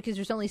ton because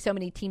there's only so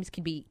many teams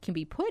can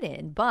be put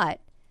in, but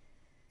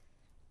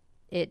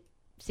it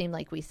seemed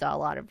like we saw a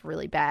lot of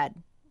really bad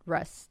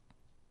Russ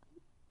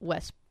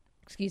Wilson.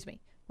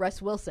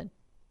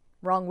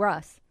 Wrong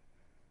Russ.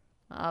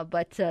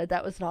 But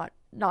that was not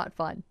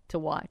fun to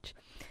watch.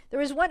 There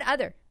was one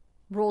other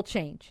rule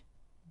change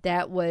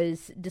that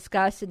was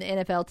discussed in the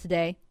NFL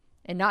today,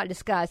 and not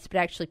discussed, but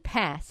actually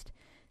passed.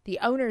 The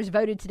owners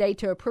voted today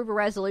to approve a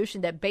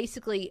resolution that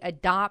basically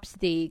adopts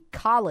the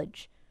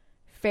college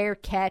fair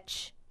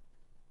catch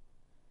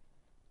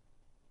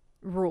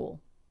rule.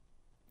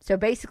 So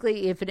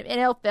basically, if an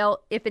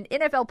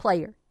NFL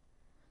player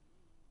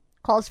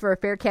calls for a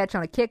fair catch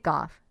on a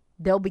kickoff,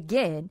 they'll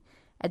begin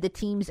at the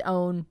team's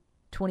own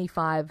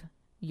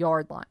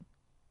 25-yard line.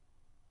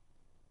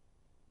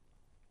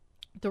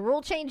 The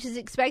rule change is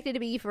expected to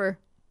be for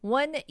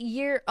 1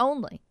 year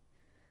only,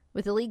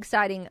 with the league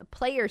citing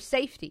player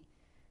safety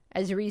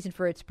as a reason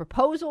for its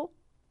proposal.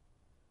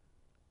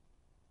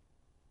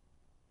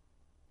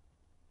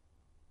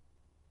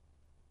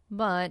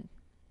 But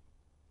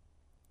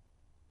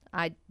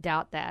I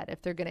doubt that.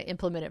 If they're going to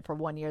implement it for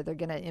 1 year, they're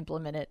going to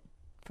implement it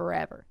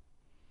forever.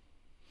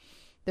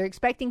 They're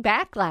expecting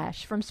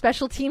backlash from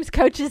special teams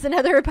coaches and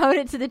other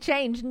opponents of the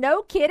change.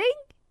 No kidding?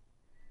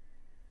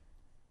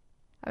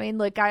 I mean,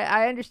 look,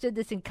 I understood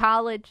this in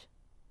college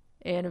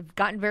and have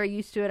gotten very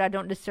used to it. I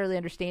don't necessarily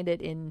understand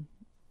it in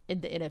the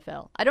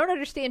NFL. I don't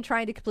understand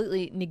trying to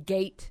completely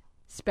negate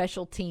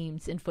special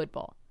teams in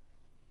football.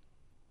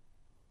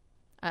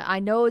 I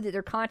know that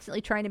they're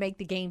constantly trying to make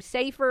the game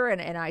safer,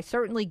 and I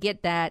certainly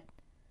get that.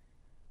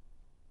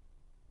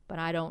 But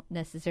I don't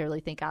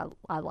necessarily think I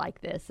like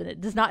this. And it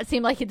does not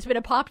seem like it's been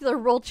a popular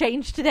rule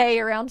change today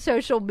around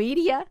social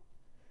media.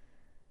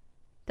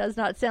 Does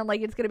not sound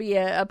like it's going to be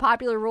a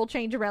popular rule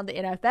change around the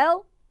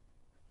NFL.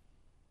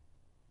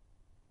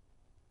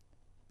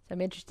 So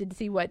I'm interested to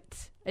see what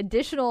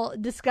additional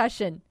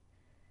discussion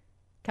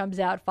comes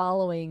out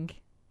following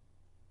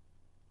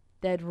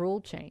that rule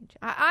change.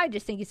 I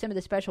just think of some of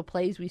the special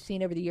plays we've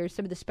seen over the years,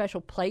 some of the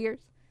special players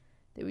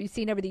that we've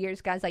seen over the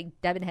years, guys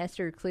like Devin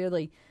Hester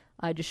clearly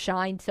just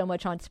shined so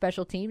much on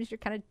special teams. You're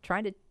kind of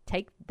trying to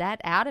take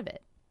that out of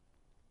it.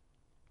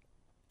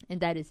 And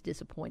that is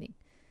disappointing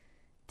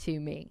to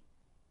me.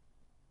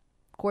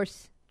 Of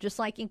course, just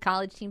like in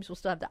college, teams will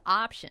still have the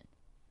option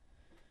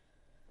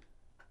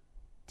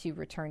to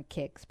return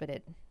kicks, but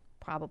it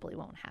probably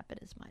won't happen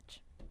as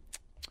much.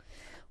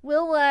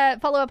 We'll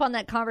follow up on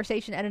that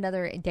conversation at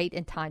another date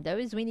and time, though,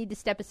 as we need to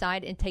step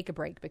aside and take a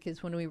break,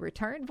 because when we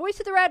return, voice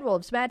of the Red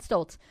Wolves, Matt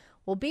Stolz,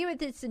 will be with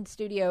us in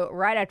studio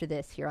right after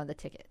this here on The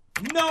Ticket.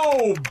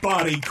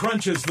 Nobody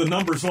crunches the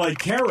numbers like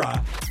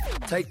Kara.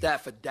 Take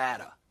that for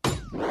data.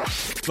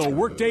 The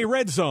Workday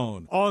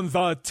Redzone on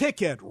the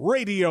Ticket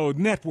Radio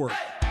Network.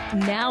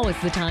 Now is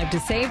the time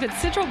to save at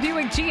Central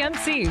Buick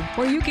GMC,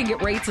 where you can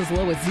get rates as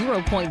low as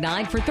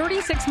 0.9 for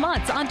 36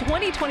 months on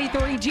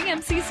 2023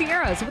 GMC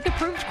Sierras with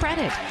approved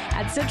credit.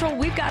 At Central,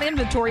 we've got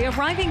inventory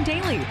arriving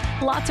daily.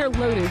 Lots are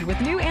loaded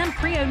with new and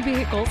pre-owned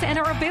vehicles and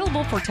are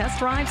available for test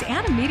drives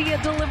and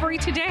immediate delivery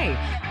today.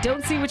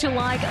 Don't see what you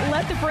like?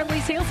 Let the friendly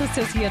sales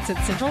associates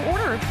at Central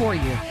order it for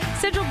you.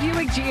 Central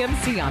Buick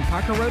GMC on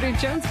Parker Road in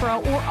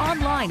Jonesboro or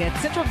online at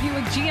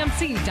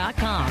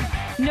centralbuickgmc.com.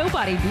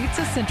 Nobody beats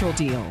a Central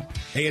deal.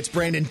 Hey, it's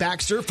Brandon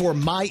Baxter for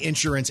my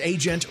insurance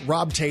agent,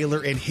 Rob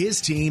Taylor, and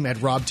his team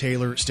at Rob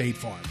Taylor State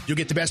Farm. You'll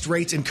get the best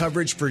rates and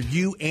coverage for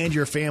you and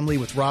your family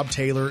with Rob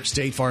Taylor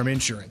State Farm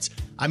Insurance.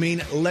 I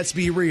mean, let's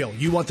be real.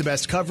 You want the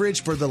best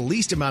coverage for the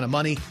least amount of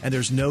money, and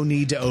there's no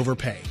need to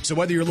overpay. So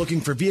whether you're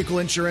looking for vehicle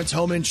insurance,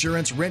 home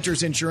insurance,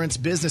 renter's insurance,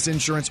 business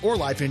insurance, or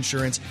life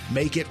insurance,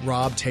 make it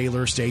Rob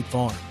Taylor State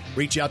Farm.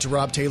 Reach out to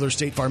Rob Taylor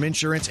State Farm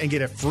Insurance and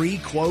get a free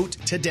quote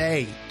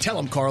today. Tell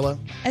them, Carla.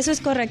 Eso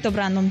es correcto,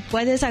 Brandon.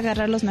 Puedes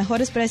agarrar los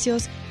mejores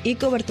precios y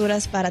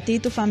coberturas para ti y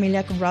tu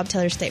familia con Rob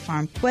Taylor State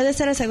Farm. Puede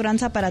ser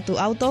aseguranza para tu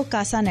auto,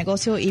 casa,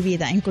 negocio y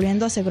vida,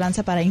 incluyendo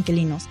aseguranza para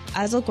inquilinos.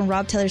 Hazlo con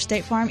Rob Taylor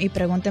State Farm y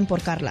pregunten por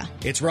Carla.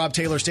 It's Rob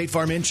Taylor State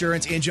Farm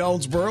Insurance in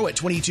Jonesboro at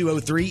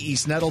 2203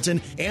 East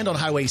Nettleton and on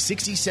Highway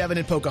 67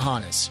 in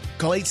Pocahontas.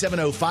 Call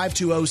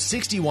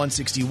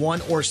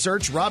 870-520-6161 or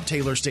search Rob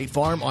Taylor State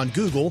Farm on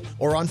Google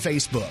or on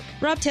Facebook.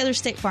 Rob Taylor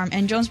State Farm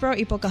en Jonesboro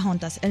y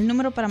Pocahontas. El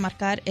número para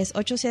marcar es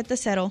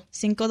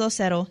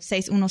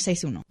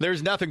 870-520-6161.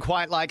 There's nothing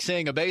quite like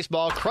seeing a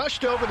baseball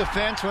crushed over the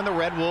fence when the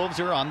Red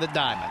Wolves are on the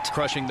diamond.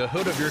 Crushing the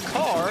hood of your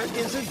car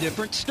is a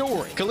different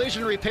story.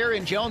 Collision Repair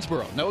in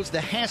Jonesboro knows the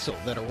hassle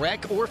that a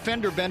wreck or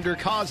fender bender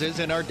causes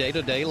in our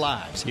day-to-day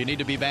lives. You need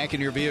to be back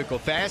in your vehicle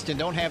fast and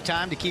don't have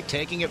time to keep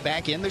taking it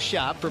back in the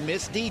shop for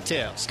missed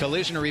details.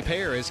 Collision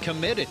Repair is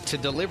committed to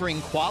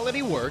delivering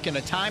quality work in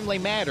a timely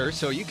manner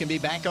so you can be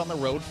back on the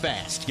road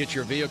fast. Get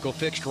your vehicle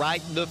fixed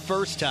right the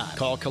first time.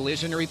 Call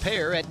Collision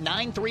Repair at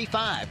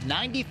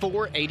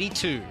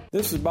 935-9482.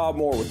 This is Bob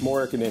Moore with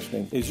Moore Air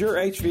Conditioning. Is your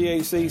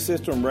HVAC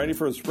system ready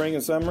for the spring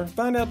and summer?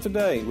 Find out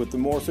today with the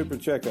Moore Super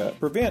Checkup.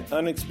 Prevent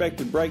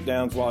unexpected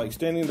breakdowns while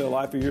extending the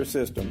life of your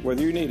system.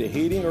 Whether you need a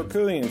heating or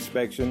cooling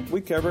inspection, we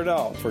cover it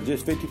all for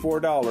just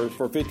 $54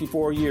 for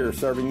 54 years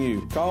serving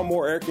you. Call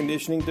Moore Air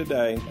Conditioning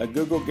today, a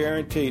Google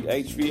guaranteed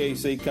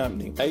HVAC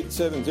company.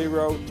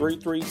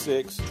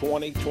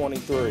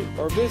 870-336-2023.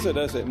 Or visit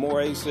us at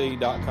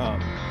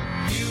moreac.com.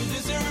 You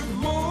deserve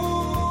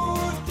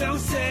more. Don't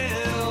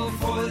settle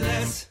for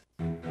less.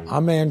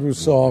 I'm Andrew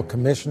Saul,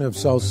 Commissioner of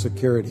Social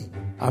Security.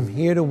 I'm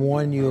here to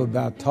warn you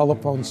about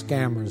telephone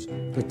scammers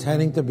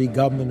pretending to be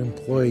government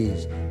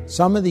employees.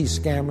 Some of these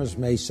scammers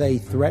may say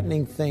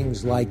threatening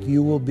things like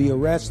you will be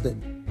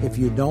arrested if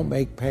you don't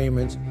make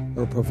payments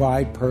or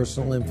provide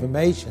personal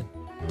information.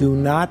 Do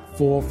not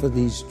fall for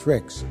these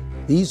tricks.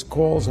 These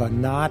calls are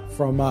not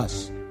from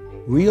us.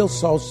 Real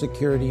Social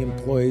Security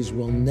employees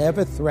will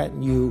never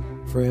threaten you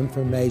for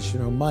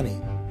information or money.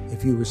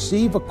 If you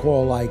receive a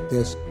call like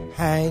this,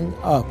 hang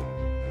up.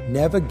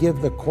 Never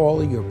give the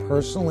caller your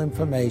personal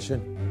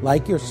information,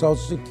 like your Social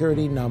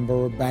Security number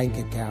or bank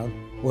account,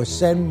 or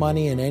send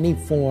money in any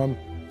form,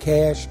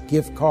 cash,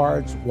 gift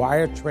cards,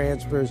 wire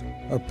transfers,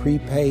 or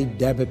prepaid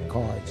debit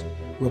cards.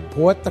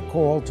 Report the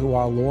call to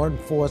our law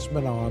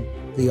enforcement arm,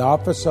 the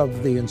Office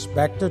of the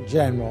Inspector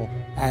General,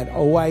 at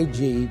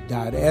oig.ssa.gov.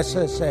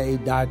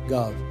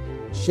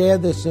 Share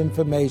this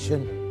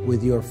information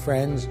with your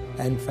friends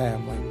and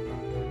family.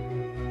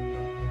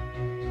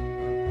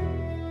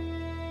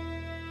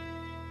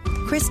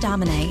 Chris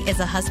Domine is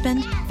a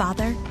husband,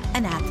 father,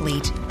 an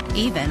athlete,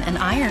 even an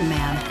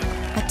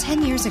Ironman. But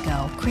 10 years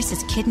ago,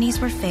 Chris's kidneys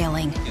were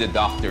failing. The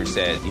doctor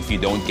said if you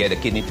don't get a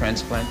kidney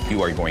transplant,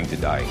 you are going to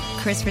die.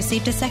 Chris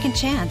received a second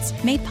chance,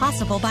 made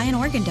possible by an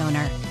organ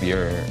donor.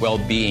 Your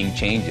well-being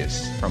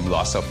changes from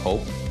loss of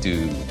hope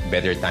to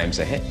better times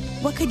ahead.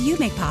 What could you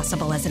make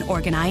possible as an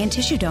organ, eye, and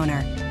tissue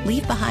donor?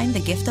 Leave behind the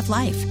gift of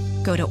life.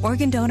 Go to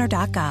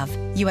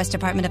organdonor.gov. U.S.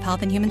 Department of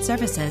Health and Human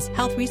Services,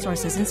 Health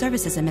Resources and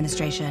Services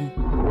Administration.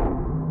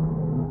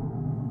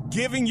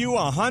 Giving you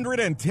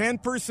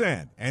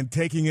 110% and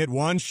taking it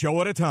one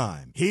show at a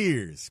time.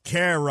 Here's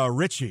Kara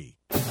Richey.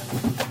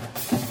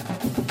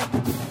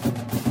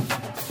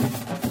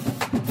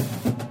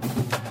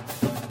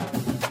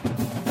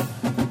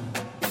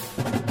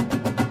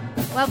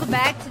 Welcome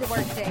back to the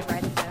Workday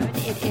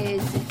Redzone. It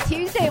is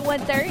Tuesday at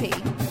 1:30.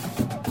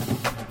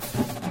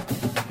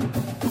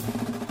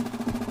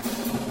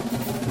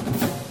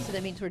 So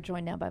that means we're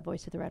joined now by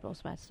voice of the Red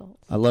Wolves Matt Stolz.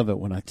 I love it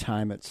when I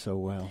time it so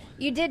well.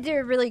 You did do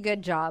a really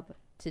good job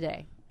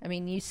today. I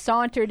mean, you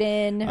sauntered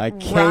in. I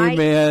came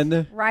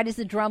in right as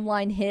the drum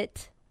line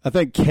hit. I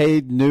think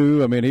Cade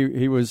knew. I mean,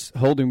 he was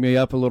holding me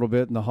up a little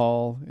bit in the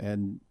hall,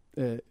 and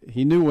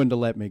he knew when to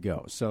let me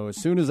go. So as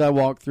soon as I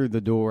walk through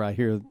the door, I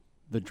hear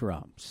the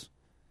drums.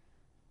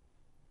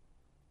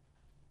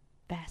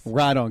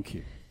 Right on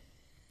cue.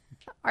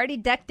 Already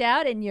decked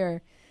out in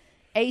your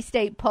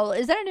A-State polo.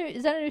 Is that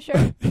a new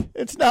shirt?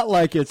 It's not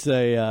like it's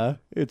a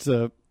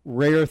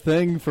rare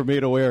thing for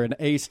me to wear an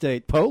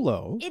A-State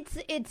polo.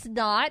 It's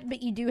not,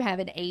 but you do have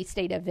an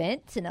A-State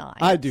event tonight.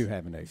 I do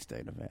have an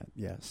A-State event.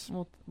 Yes.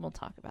 We'll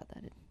talk about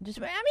that.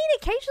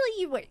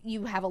 Occasionally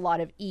you have a lot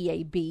of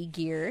EAB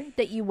gear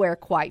that you wear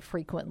quite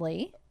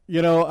frequently.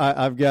 You know,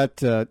 I've got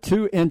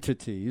two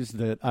entities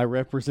that I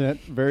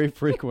represent very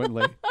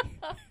frequently,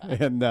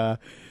 and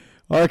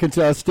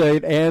Arkansas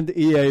State and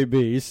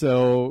EAB.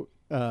 So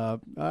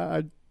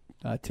I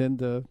tend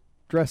to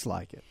dress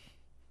like it.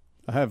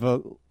 I have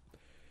a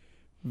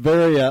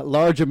very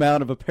large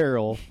amount of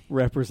apparel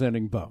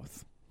representing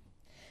both.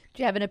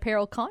 Do you have an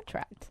apparel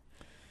contract?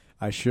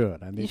 I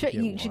should. You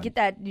should get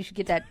that. You should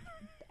get that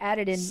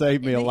added in.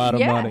 Save me a lot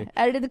of money.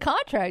 Added in the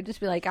contract.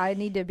 Just be like, I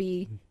need to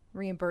be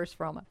reimbursed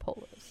for all my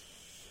polos.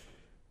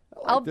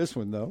 I like this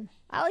one, though.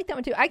 I like that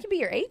one, too. I can be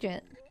your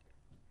agent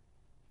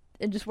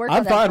and just work I'm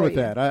on that fine for with you.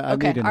 that. I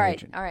okay. need an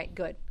agent. All right.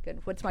 Good.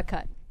 What's my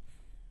cut?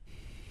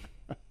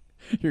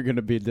 You're going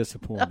to be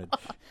disappointed.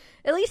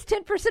 At least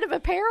 10% of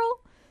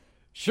apparel?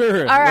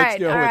 Sure. All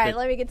right.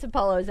 Let me get some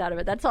polos out of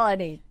it. That's all I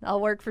need.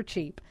 I'll work for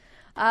cheap.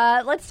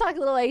 Let's talk a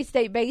little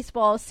A-State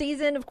baseball.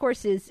 Season, of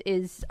course,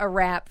 is a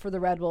wrap for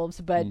the Red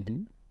Wolves, but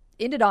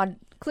ended on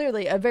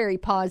clearly a very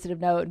positive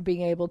note and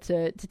being able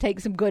to take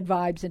some good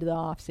vibes into the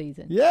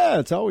offseason. Yeah,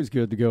 it's always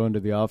good to go into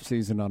the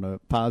offseason on a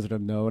positive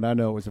note. I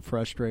know it was a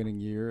frustrating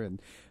year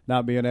and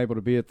not being able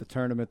to be at the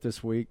tournament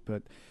this week,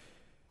 but,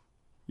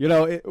 you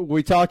know,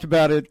 we talked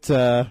about it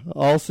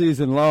all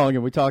season long,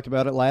 and we talked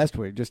about it last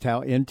week, just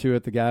how into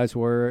it the guys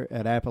were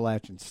at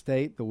Appalachian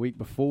State the week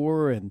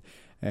before, and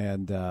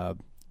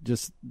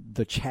just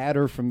the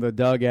chatter from the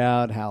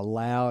dugout, how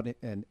loud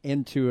and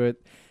into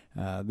it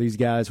these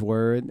guys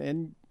were.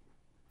 And,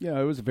 you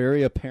know, it was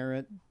very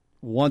apparent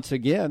once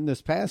again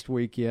this past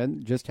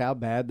weekend just how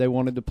bad they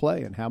wanted to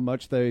play and how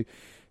much they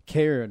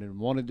cared and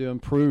wanted to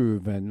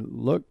improve. And,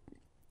 look,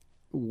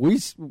 we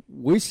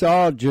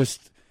saw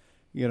just,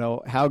 you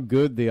know, how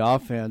good the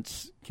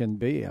offense can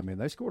be. I mean,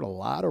 they scored a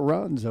lot of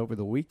runs over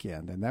the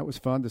weekend, and that was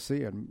fun to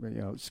see. And,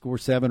 you know, score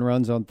 7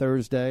 runs on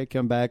Thursday,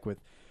 come back with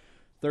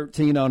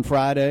 13 on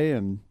Friday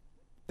and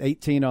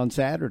 18 on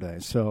Saturday.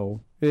 So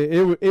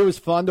it was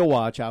fun to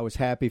watch. I was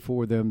happy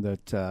for them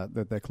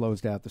that they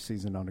closed out the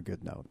season on a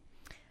good note.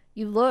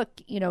 You look,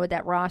 you know, at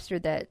that roster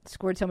that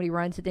scored so many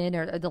runs at the end,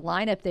 or the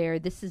lineup there.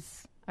 This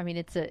is, I mean,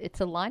 it's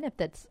a lineup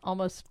that's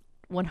almost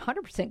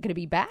 100% going to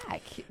be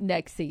back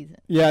next season.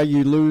 Yeah,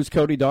 you lose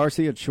Cody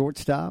Darcy at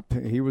shortstop.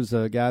 He was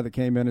a guy that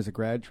came in as a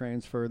grad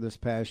transfer this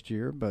past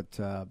year. But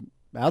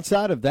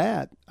outside of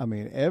that, I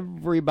mean,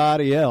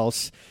 everybody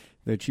else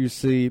that you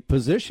see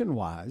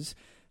position-wise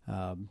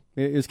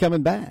is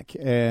coming back.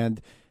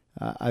 And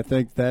I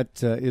think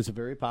that is a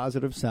very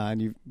positive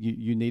sign.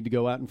 You need to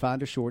go out and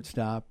find a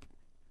shortstop.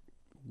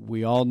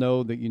 We all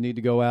know that you need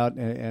to go out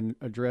and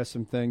address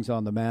some things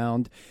on the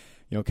mound.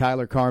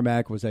 Kyler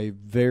Carmack was a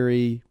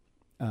very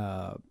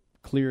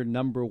clear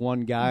number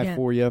one guy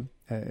for you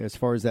as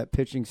far as that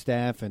pitching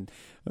staff, and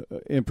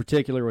in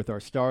particular with our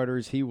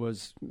starters. He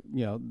was,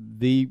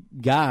 the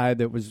guy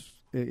that was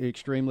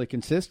extremely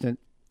consistent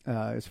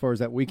as far as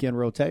that weekend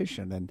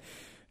rotation, and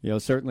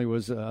certainly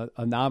was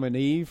a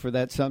nominee for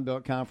that Sun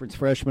Belt Conference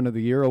Freshman of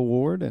the Year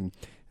award, and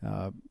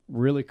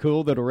really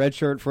cool that a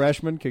redshirt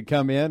freshman could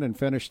come in and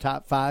finish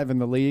top 5 in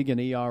the league in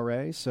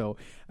ERA. So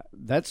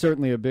that's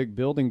certainly a big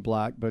building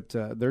block, but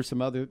there's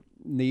some other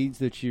needs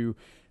that you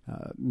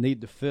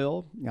need to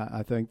fill.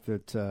 I think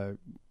that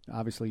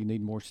obviously you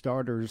need more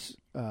starters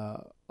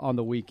on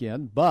the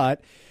weekend,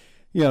 but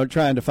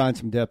trying to find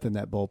some depth in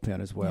that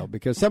bullpen as well,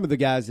 because some of the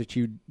guys that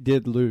you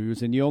did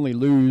lose, and you only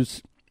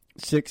lose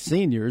 6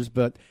 seniors,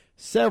 but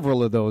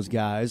several of those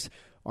guys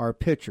are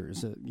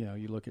pitchers.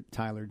 You look at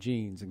Tyler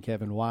Jeans and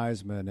Kevin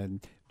Wiseman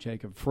and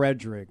Jacob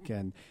Frederick,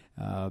 and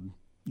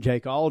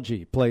Jake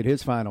Algie played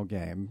his final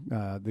game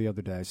the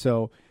other day.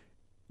 So,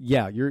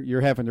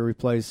 you're having to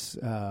replace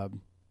a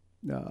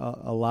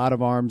lot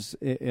of arms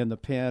in the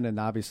pen, and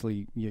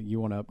obviously you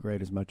want to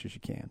upgrade as much as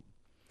you can.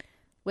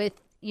 With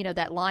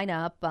that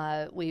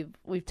lineup,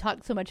 we've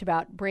talked so much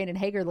about Brandon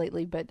Hager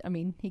lately, but I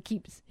mean he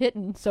keeps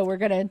hitting, so we're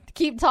gonna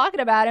keep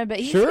talking about him. But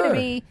he's gonna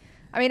be.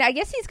 I mean, I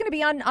guess he's going to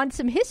be on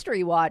some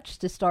history watch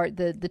to start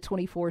the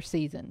 24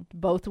 season,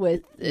 both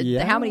with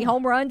how many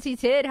home runs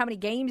he's hit, how many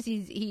games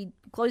he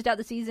closed out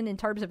the season in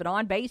terms of an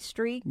on-base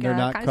streak. They're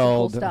not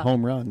called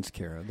home runs,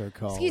 Kara. They're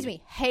called...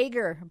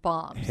 Hager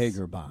bombs.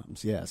 Hager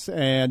bombs, yes.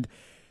 And,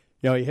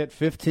 he hit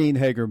 15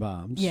 Hager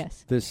bombs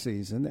this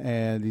season,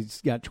 and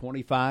he's got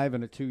 25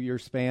 in a 2-year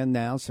span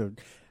now, so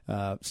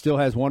still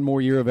has one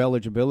more year of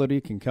eligibility,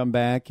 can come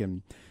back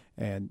and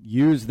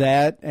use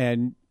that,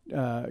 and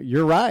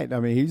you're right. I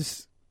mean,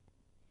 he's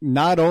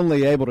not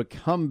only able to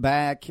come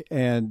back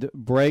and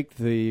break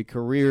the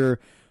career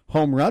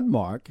home run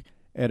mark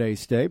at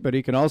A-State, but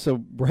he can also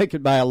break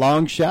it by a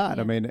long shot.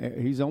 I mean,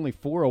 he's only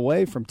 4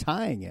 away from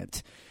tying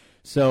it.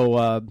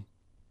 So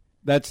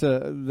that's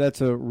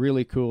a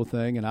really cool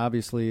thing, and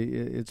obviously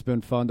it's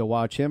been fun to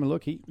watch him. And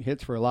look, he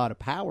hits for a lot of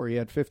power. He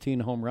had 15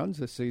 home runs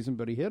this season,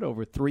 but he hit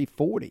over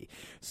 340.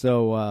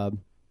 So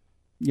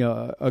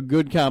a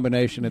good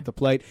combination at the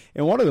plate.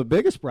 And one of the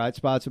biggest bright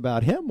spots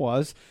about him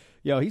was,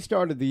 he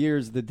started the year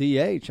as the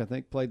DH. I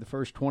think played the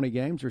first 20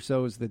 games or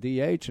so as the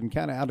DH, and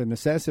kind of out of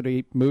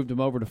necessity moved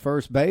him over to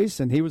first base,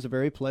 and he was a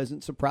very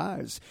pleasant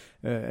surprise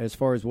as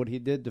far as what he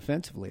did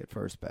defensively at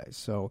first base.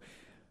 So,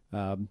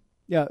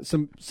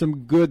 some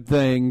good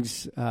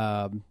things,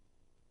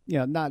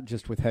 not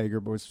just with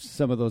Hager, but with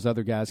some of those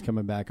other guys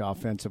coming back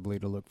offensively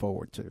to look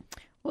forward to.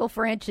 Will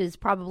French is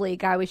probably a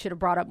guy we should have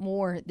brought up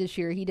more this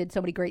year. He did so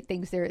many great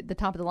things there at the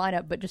top of the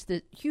lineup, but just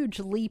the huge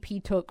leap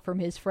he took from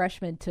his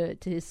freshman to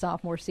his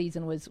sophomore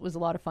season was a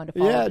lot of fun to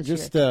follow. Yeah,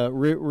 just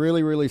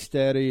really, really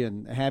steady,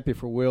 and happy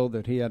for Will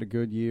that he had a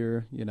good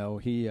year.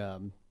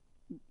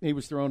 He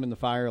was thrown in the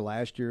fire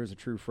last year as a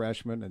true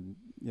freshman, and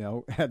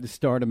had to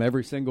start him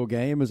every single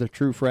game as a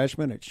true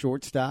freshman at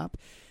shortstop,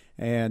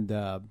 and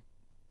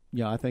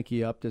I think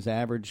he upped his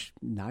average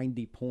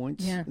 90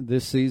 points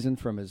this season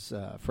from his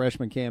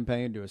freshman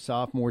campaign to his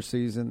sophomore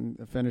season.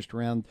 Finished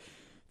around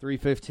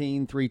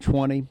 315,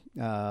 320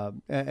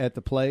 at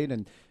the plate,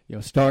 and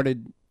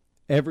started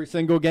every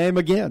single game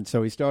again.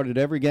 So he started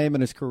every game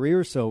in his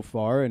career so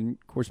far, and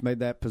of course made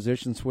that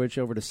position switch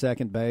over to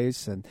second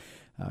base. And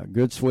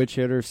good switch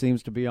hitter,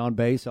 seems to be on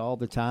base all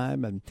the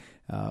time, and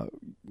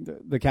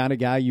the kind of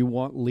guy you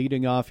want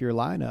leading off your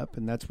lineup,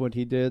 and that's what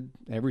he did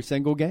every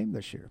single game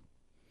this year.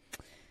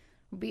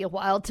 It'll be a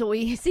while till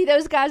we see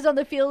those guys on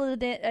the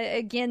field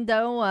again,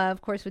 though.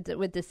 Of course,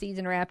 with the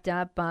season wrapped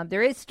up,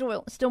 there is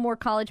still more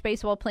college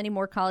baseball, plenty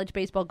more college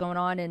baseball going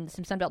on, and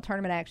some Sun Belt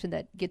tournament action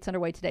that gets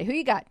underway today. Who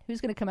you got?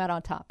 Who's going to come out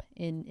on top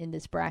in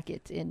this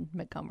bracket in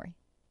Montgomery?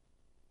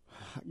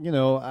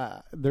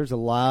 There's a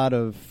lot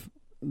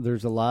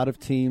of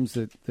teams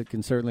that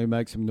can certainly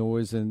make some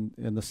noise in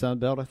the Sun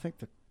Belt. I think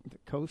the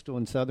Coastal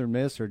and Southern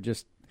Miss are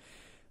just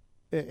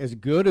as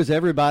good as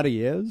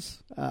everybody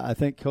is. I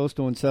think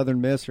Coastal and Southern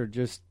Miss are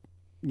just,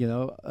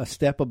 a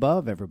step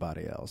above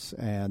everybody else.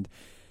 And,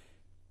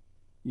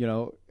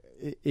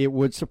 it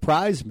would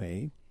surprise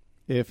me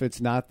if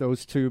it's not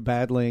those two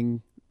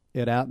battling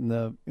it out in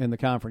the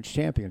conference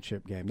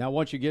championship game. Now,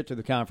 once you get to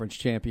the conference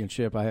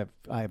championship, I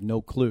have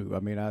no clue. I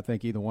mean, I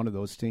think either one of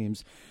those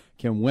teams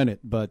can win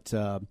it. But,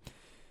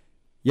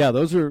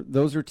 those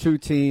are two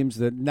teams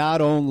that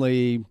not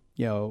only,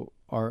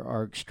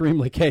 are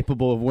extremely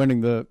capable of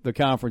winning the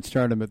conference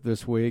tournament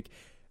this week.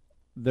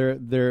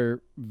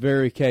 They're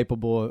very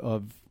capable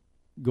of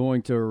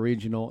going to a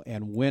regional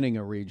and winning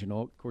a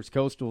regional. Of course,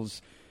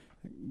 Coastal's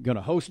going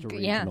to host a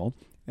regional,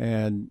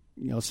 and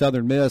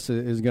Southern Miss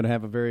is going to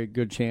have a very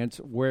good chance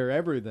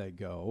wherever they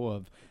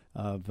go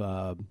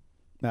of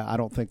Now, I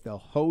don't think they'll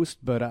host,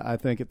 but I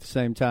think at the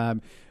same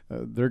time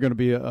they're going to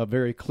be a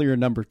very clear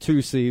number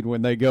 2 seed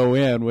when they go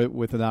in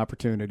with an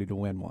opportunity to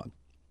win one.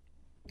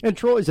 And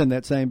Troy's in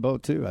that same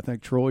boat, too. I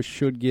think Troy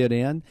should get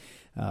in.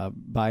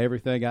 By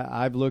everything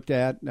I've looked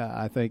at,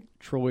 I think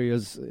Troy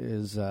is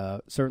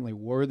certainly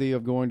worthy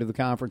of going to the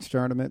conference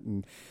tournament.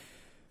 And,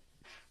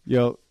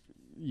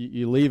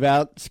 you leave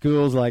out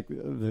schools like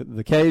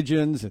the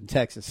Cajuns and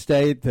Texas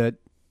State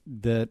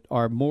that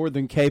are more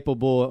than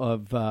capable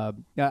of,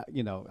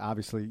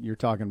 obviously you're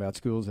talking about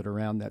schools that are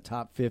around that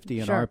top 50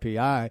 in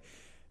RPI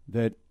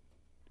that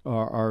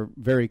are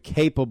very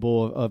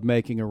capable of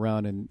making a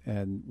run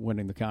and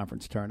winning the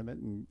conference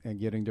tournament and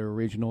getting to a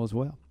regional as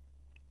well.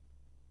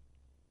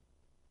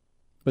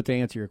 But to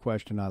answer your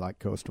question, I like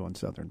Coastal and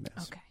Southern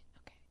Miss. Okay.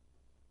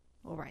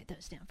 We'll write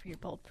those down for your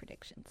bold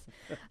predictions.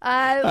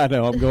 I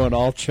know, I'm going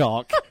all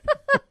chalk.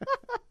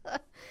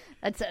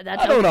 That's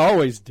I don't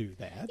always do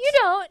that.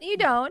 You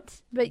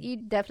don't, but you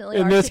definitely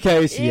in are. This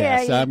case,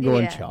 yes, I'm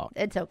going chalk.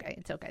 It's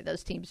okay.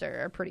 Those teams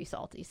are pretty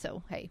salty,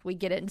 so, hey, we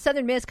get it. And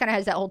Southern Miss kind of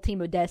has that whole Team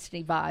of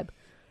Destiny vibe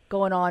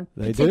going on,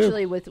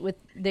 potentially with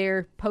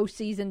their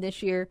postseason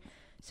this year.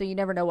 So you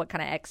never know what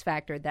kind of X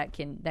factor that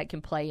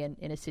can play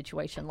in a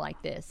situation like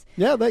this.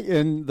 Yeah,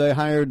 they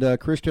hired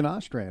Christian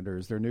Ostrander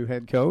as their new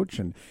head coach,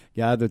 and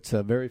guy that's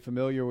very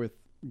familiar with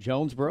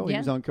Jonesboro. Yeah. He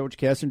was on Coach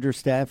Kessinger's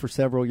staff for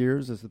several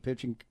years as the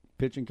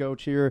pitching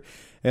coach here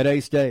at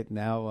A-State.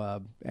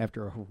 Now,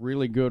 after a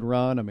really good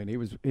run, I mean,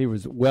 he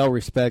was well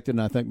respected,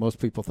 and I think most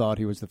people thought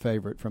he was the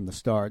favorite from the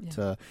start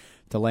to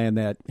land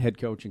that head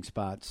coaching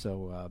spot.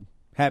 So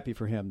happy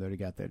for him that he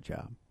got that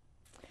job.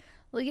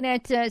 Looking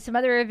at some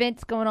other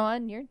events going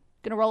on, you're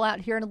going to roll out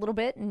here in a little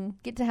bit and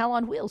get to Hell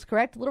on Wheels,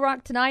 correct? Little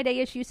Rock tonight,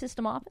 ASU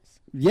System Office.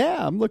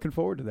 Yeah, I'm looking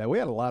forward to that. We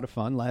had a lot of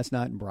fun last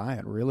night in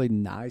Bryant. Really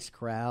nice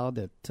crowd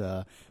at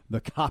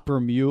the Copper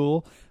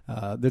Mule.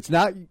 That's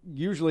not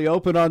usually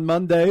open on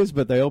Mondays,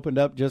 but they opened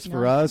up just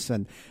for us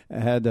and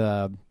had.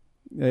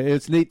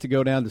 It's neat to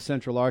go down to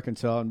Central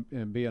Arkansas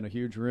and be in a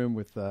huge room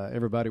with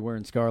everybody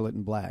wearing scarlet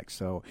and black.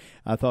 So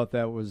I thought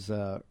that was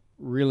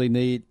really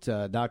neat.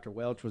 Dr.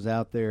 Welch was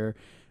out there.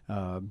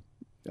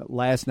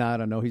 Last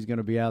night, I know he's going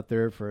to be out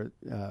there for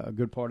a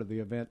good part of the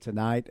event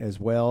tonight as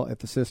well at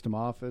the system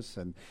office,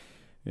 and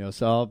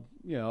saw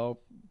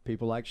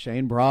people like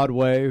Shane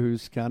Broadway,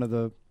 who's kind of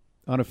the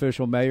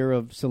unofficial mayor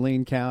of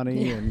Saline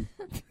County, and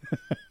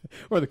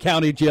or the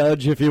county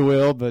judge, if you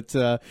will. But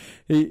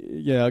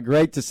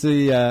great to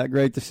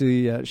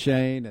see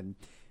Shane,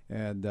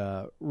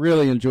 and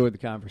really enjoyed the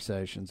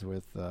conversations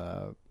with.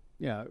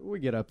 We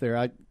get up there.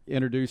 I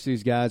introduce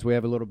these guys. We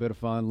have a little bit of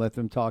fun. Let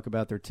them talk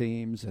about their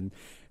teams, and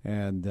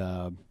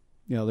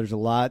there's a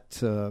lot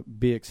to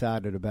be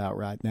excited about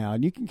right now.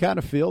 And you can kind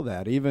of feel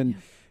that, even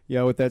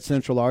with that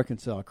Central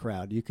Arkansas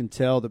crowd. You can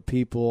tell that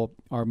people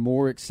are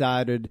more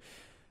excited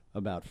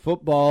about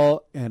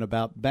football and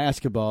about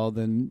basketball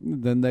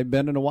than they've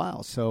been in a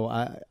while. So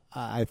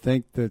I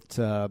think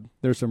that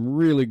there's some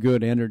really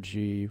good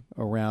energy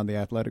around the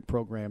athletic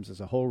programs as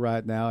a whole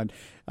right now. And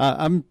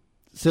I'm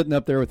sitting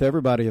up there with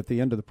everybody at the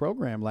end of the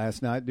program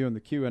last night doing the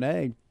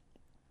Q&A,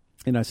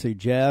 and I see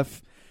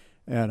Jeff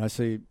and I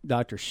see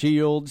Dr.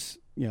 Shields.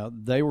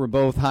 They were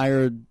both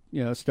hired,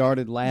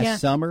 started last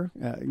summer.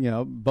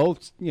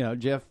 Both,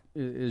 Jeff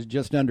is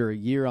just under a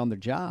year on the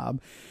job.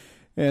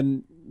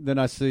 And then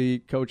I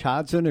see Coach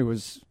Hodson, who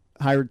was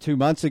hired 2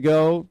 months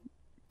ago,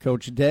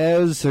 Coach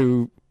Dez,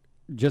 who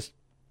just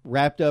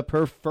wrapped up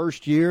her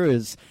first year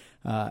as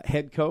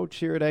head coach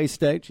here at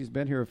A-State. She's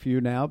been here a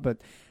few now, but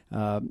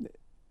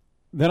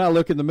then I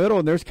look in the middle,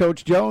 and there's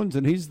Coach Jones,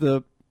 and he's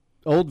the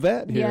old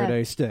vet here at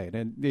A-State,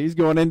 and he's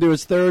going into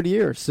his third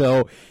year.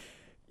 So,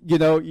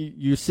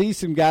 you see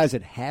some guys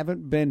that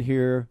haven't been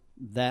here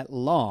that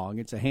long.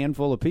 It's a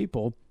handful of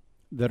people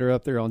that are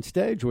up there on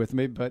stage with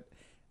me, but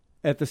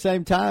at the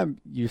same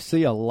time, you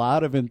see a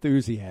lot of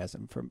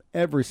enthusiasm from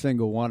every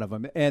single one of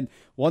them. And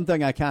one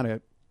thing I kind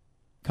of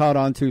caught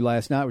on to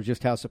last night was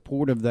just how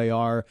supportive they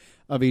are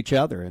of each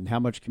other and how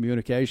much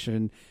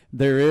communication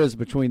there is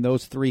between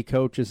those three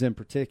coaches in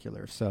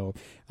particular. So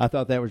I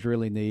thought that was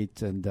really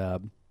neat,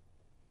 and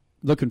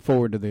looking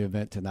forward to the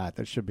event tonight.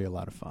 That should be a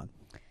lot of fun.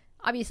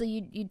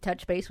 Obviously, you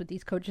touch base with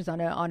these coaches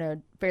on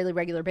a fairly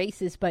regular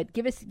basis, but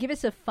give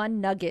us a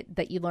fun nugget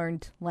that you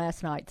learned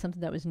last night,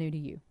 something that was new to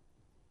you.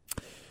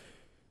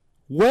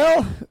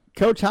 Well,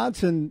 Coach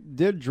Hodson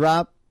did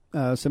drop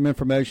some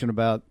information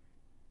about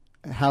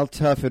how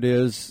tough it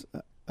is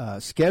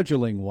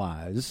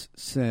scheduling-wise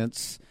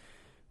since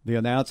the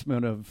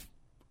announcement of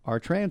our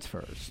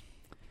transfers.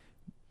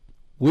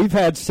 We've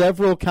had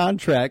several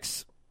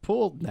contracts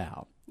pulled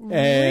now.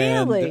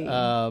 Really?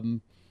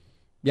 And,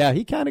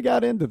 he kind of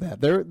got into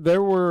that.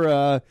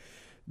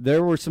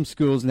 There were some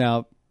schools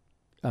now,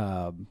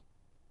 I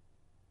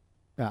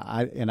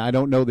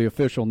don't know the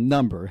official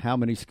number, how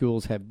many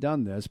schools have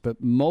done this,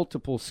 but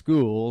multiple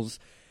schools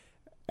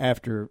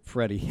after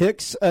Freddie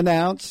Hicks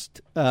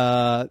announced,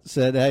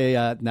 said,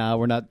 "Hey, no,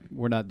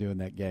 we're not doing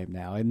that game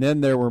now." And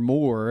then there were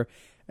more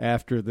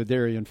after the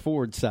Darian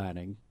Ford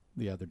signing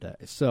the other day.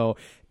 So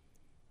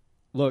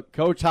look,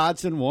 Coach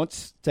Hodgson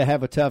wants to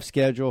have a tough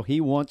schedule.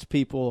 He wants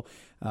people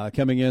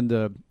coming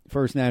into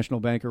First National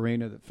Bank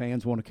Arena, that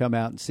fans want to come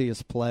out and see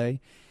us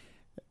play.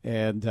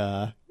 And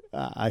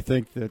I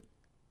think that,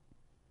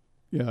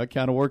 it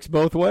kind of works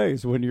both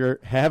ways. When you're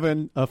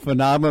having a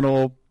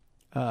phenomenal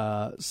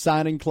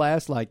signing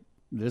class like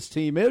this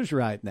team is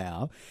right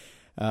now,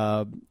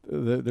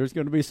 there's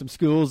going to be some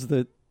schools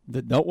that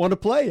don't want to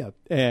play you.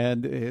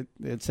 And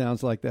it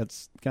sounds like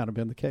that's kind of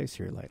been the case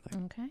here lately.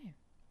 Okay.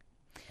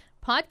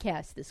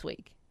 Podcast this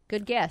week.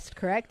 Good guest,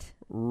 correct?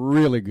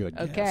 Really good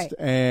guest. Okay.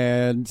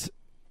 And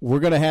we're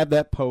going to have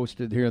that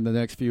posted here in the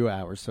next few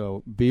hours,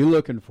 so be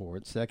looking for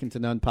it. Second to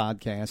None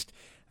podcast.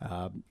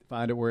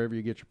 Find it wherever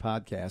you get your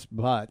podcast.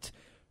 But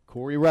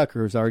Corey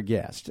Rucker is our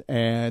guest,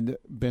 and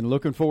been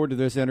looking forward to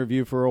this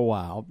interview for a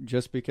while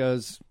just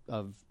because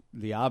of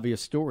the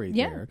obvious story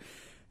there.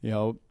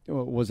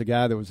 Was a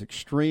guy that was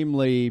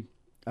extremely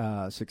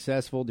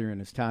successful during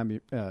his time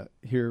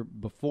here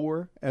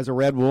before as a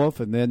Red Wolf,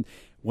 and then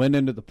went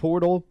into the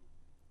portal.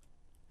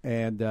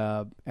 And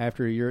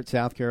after a year at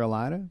South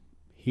Carolina,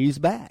 he's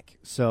back.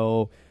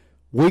 So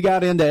we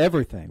got into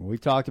everything. We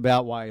talked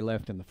about why he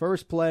left in the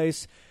first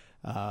place,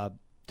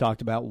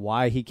 talked about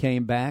why he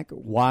came back,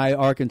 why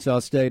Arkansas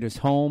State is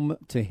home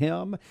to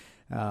him,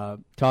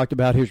 talked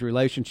about his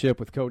relationship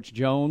with Coach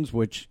Jones,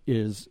 which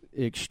is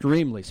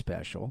extremely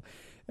special,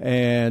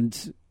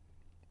 and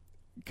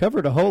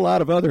covered a whole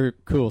lot of other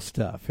cool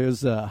stuff.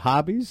 His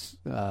hobbies,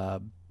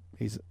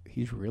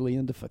 he's really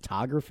into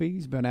photography.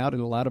 He's been out in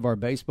a lot of our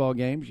baseball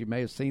games. You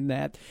may have seen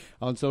that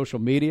on social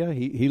media.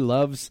 He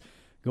loves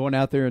going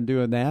out there and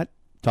doing that.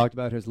 Talked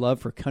about his love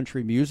for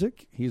country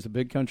music. He's a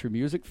big country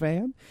music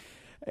fan.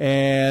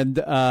 And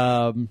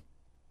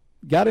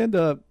got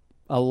into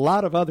a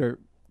lot of other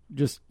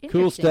just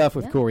cool stuff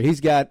with Corey.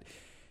 He's got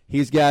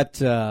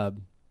a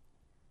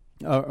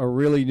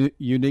really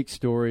unique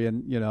story.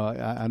 And,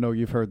 I know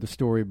you've heard the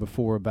story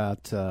before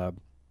about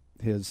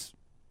his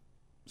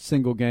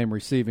single game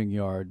receiving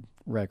yard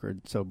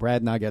record. So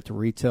Brad and I got to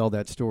retell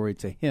that story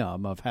to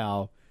him of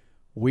how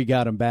we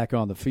got him back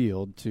on the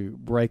field to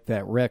break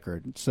that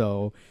record.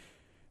 So,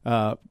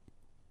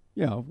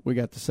 we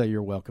got to say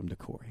you're welcome to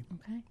Corey.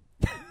 Okay.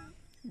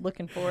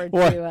 Looking forward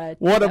to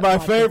one of my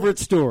favorite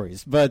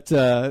stories. But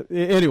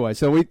anyway,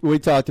 so we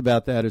talked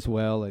about that as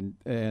well,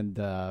 and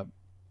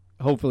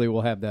hopefully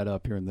we'll have that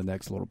up here in the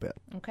next little bit.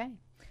 Okay.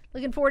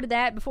 Looking forward to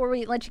that. Before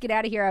we let you get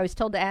out of here, I was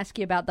told to ask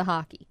you about the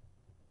hockey.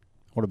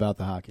 What about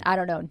the hockey? I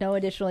don't know. No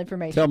additional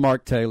information. Tell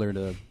Mark Taylor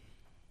to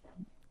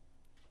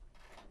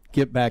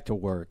get back to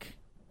work.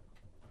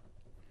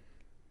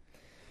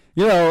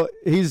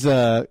 He's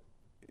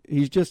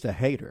just a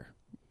hater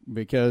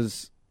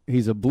because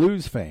he's a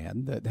Blues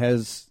fan that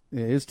has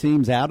his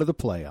team's out of the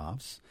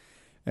playoffs,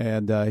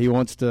 and he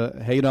wants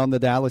to hate on the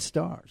Dallas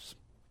Stars,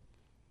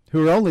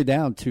 who are only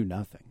down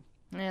 2-0.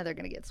 Yeah, they're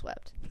going to get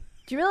swept.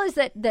 Do you realize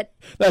that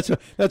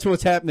that's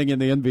what's happening in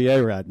the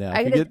NBA right now?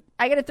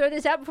 I got to throw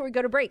this out before we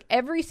go to break.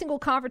 Every single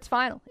conference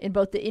final in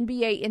both the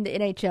NBA and the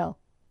NHL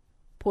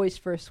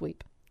poised for a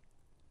sweep.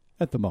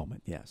 At the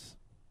moment, yes.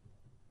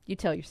 You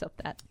tell yourself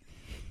that.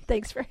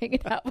 Thanks for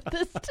hanging out with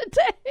us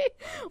today.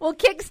 We'll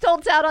kick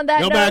Stolz out on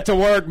that note. Go back to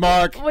work,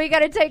 Mark. We got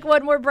to take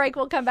one more break.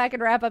 We'll come back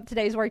and wrap up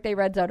today's Workday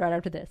Red Zone right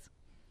after this.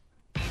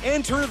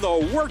 Enter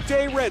the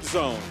Workday Red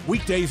Zone,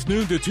 weekdays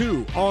noon to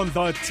 2 on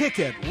the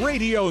Ticket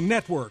Radio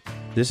Network.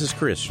 This is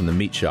Chris from the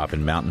Meat Shop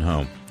in Mountain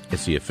Home.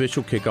 It's the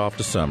official kickoff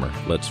to summer.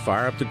 Let's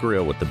fire up the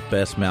grill with the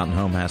best Mountain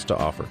Home has to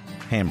offer.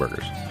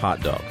 Hamburgers,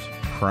 hot dogs,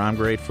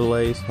 prime-grade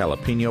fillets,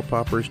 jalapeno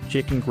poppers,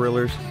 chicken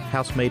grillers,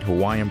 house-made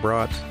Hawaiian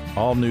brats,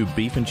 all new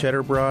beef and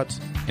cheddar brats,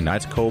 and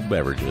ice-cold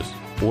beverages.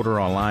 Order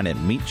online at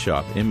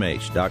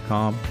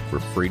meatshopmh.com for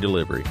free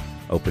delivery.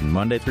 Open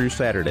Monday through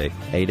Saturday,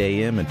 8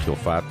 a.m. until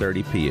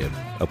 5:30 p.m.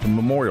 Open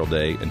Memorial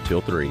Day until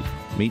 3.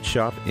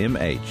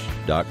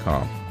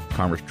 meatshopmh.com.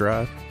 Commerce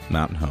Drive,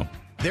 Mountain Home.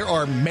 There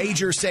are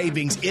major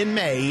savings in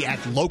May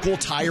at Local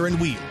Tire and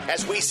Wheel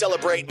as we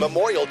celebrate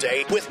Memorial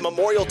Day with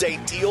Memorial Day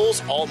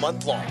deals all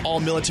month long. All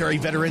military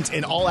veterans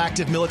and all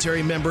active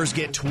military members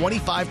get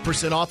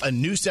 25% off a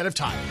new set of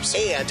tires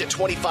and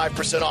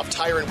 25% off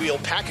tire and wheel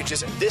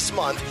packages this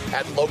month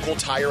at Local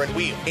Tire and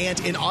Wheel. And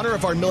in honor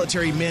of our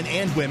military men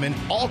and women,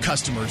 all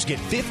customers get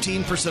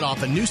 15%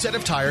 off a new set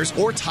of tires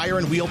or tire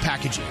and wheel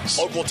packages.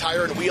 Local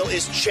Tire and Wheel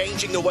is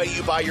changing the way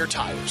you buy your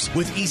tires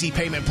with easy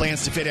payment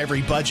plans to fit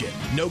every budget.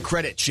 No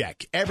credit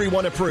check.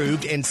 Everyone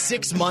approved in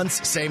 6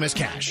 months, same as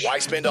cash. Why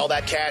spend all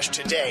that cash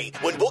today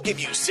when we'll give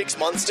you 6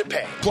 months to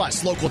pay?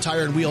 Plus, Local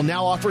Tire and Wheel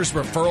now offers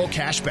referral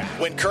cash back.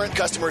 When current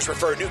customers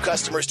refer new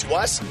customers to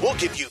us, we'll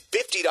give you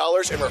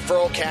 $50 in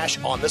referral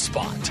cash on the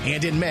spot.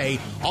 And in May,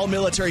 all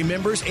military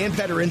members and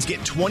veterans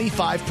get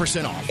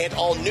 25% off. And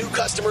all new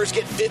customers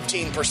get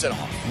 15%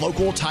 off.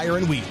 Local Tire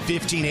and Wheel,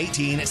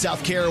 1518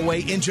 South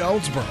Caraway in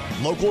Jonesboro.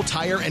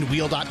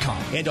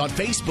 LocalTireandWheel.com. And on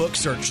Facebook,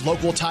 search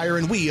Local Tire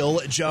and Wheel,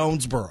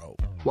 Jonesboro.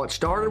 What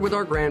started with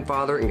our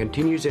grandfather and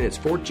continues in its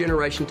fourth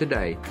generation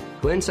today,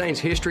 Glen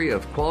Saint's history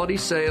of quality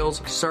sales,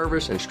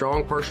 service, and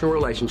strong personal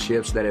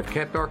relationships that have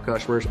kept our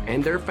customers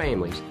and their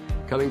families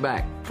coming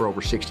back for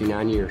over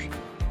 69 years.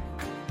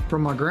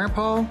 From my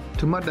grandpa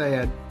to my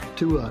dad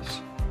to us,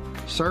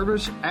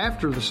 service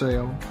after the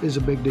sale is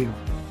a big deal.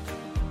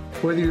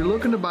 Whether you're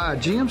looking to buy a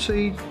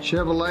GMC,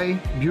 Chevrolet,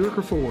 Buick,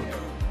 or Ford,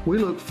 we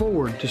look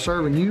forward to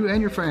serving you and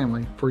your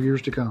family for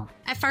years to come.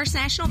 At First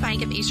National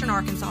Bank of Eastern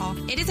Arkansas,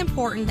 it is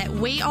important that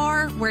we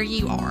are where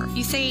you are.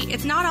 You see,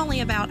 it's not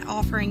only about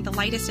offering the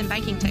latest in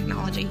banking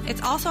technology,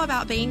 it's also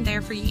about being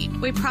there for you.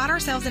 We pride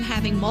ourselves in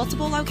having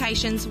multiple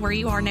locations where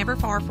you are never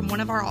far from one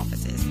of our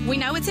offices. We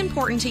know it's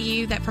important to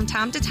you that from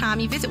time to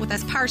time you visit with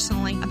us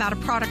personally about a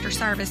product or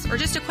service or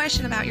just a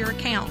question about your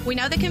account. We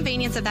know the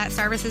convenience of that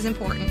service is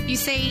important. You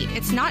see,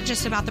 it's not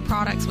just about the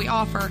products we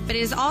offer, but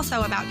it is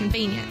also about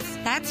convenience.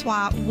 That's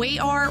why we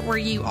are where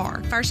you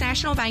are. First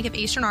National Bank of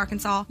Eastern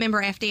Arkansas,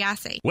 member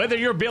FDIC. Whether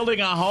you're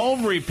building a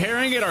home,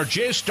 repairing it, or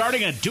just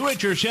starting a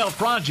do-it-yourself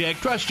project,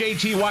 trust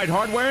JT White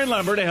Hardware and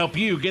Lumber to help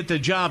you get the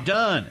job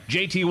done.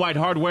 JT White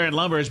Hardware and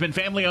Lumber has been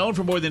family-owned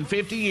for more than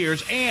 50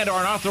 years and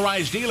are an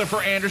authorized dealer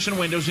for Anderson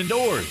Windows and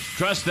Doors.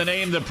 Trust the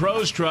name the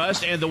pros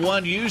trust and the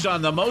one used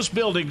on the most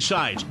building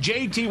sites.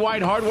 JT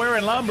White Hardware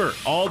and Lumber.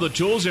 All the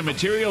tools and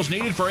materials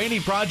needed for any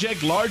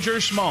project, large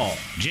or small.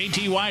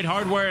 JT White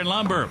Hardware and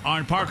Lumber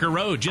on Parker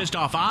Road, just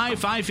off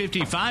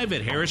I-555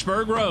 at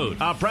Harrisburg Road.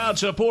 A proud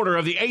supporter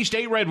of the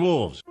A-State Red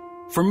Wolves.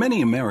 For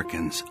many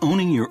Americans,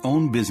 owning your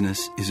own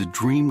business is a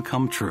dream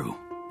come true.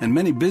 And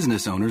many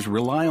business owners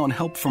rely on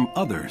help from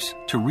others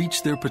to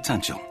reach their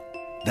potential.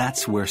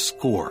 That's where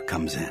SCORE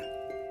comes in.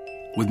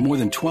 With more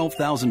than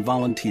 12,000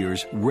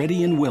 volunteers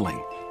ready and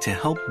willing to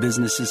help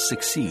businesses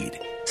succeed.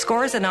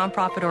 SCORE is a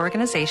nonprofit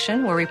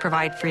organization where we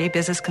provide free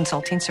business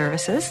consulting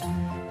services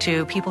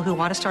to people who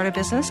want to start a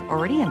business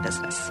already in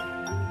business.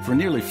 For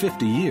nearly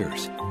 50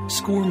 years,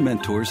 SCORE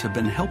mentors have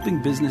been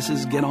helping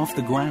businesses get off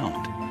the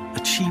ground,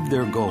 achieve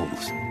their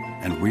goals,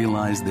 and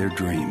realize their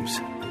dreams.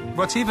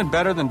 What's even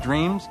better than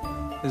dreams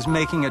is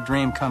making a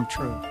dream come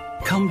true.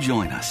 Come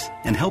join us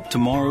and help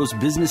tomorrow's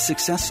business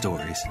success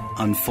stories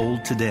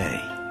unfold today.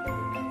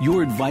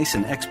 Your advice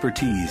and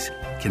expertise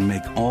can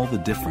make all the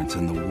difference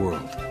in the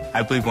world.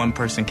 I believe one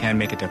person can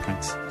make a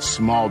difference.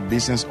 Small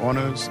business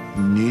owners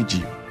need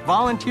you.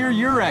 Volunteer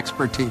your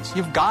expertise.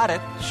 You've got it.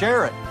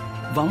 Share it.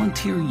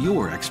 Volunteer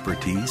your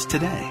expertise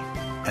today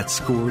at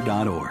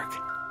score.org.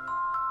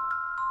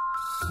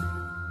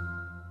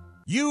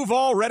 You've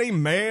already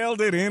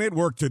mailed it in at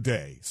work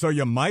today, so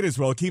you might as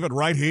well keep it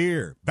right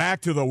here. Back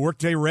to the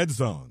Workday Red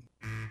Zone.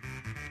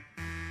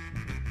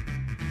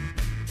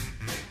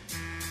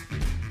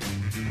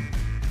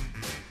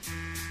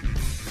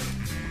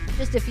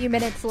 Just a few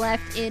minutes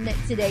left in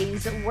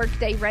today's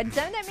Workday Red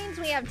Zone. That means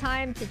we have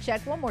time to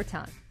check one more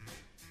time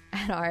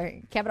at our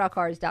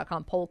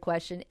CavenaughCars.com poll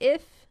question.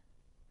 If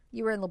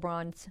you were in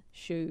LeBron's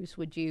shoes,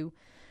 would you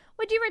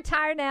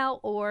retire now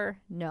or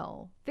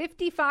no?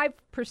 55%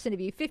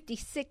 of you,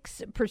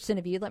 56%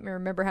 of you, let me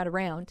remember how to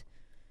round,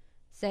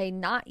 say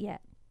not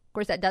yet. Of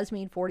course, that does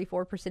mean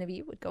 44% of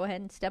you would go ahead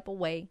and step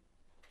away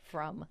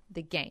from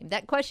the game.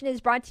 That question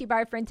is brought to you by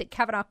our friends at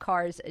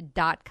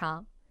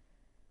CavenaughCars.com.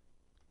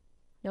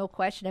 No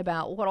question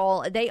about what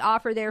all they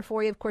offer there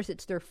for you. Of course,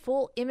 it's their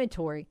full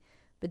inventory,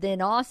 but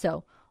then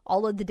also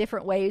all of the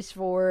different ways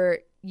for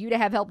you to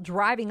have help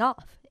driving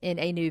off in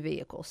a new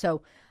vehicle.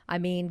 So, I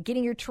mean,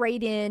 getting your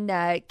trade-in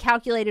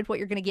calculated, what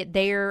you're going to get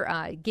there,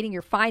 getting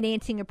your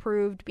financing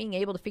approved, being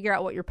able to figure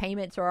out what your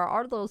payments are,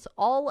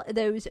 all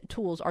those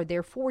tools are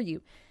there for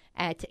you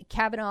at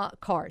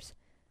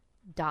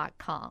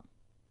CavenaughCars.com.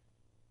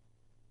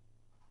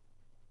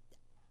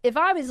 If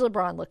I was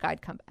LeBron, look,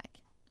 I'd come back.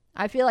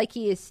 I feel like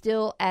he is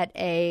still at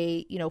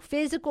a,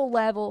 physical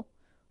level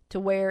to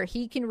where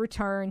he can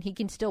return. He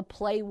can still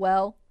play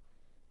well.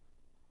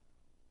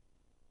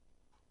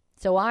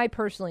 So I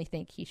personally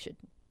think he should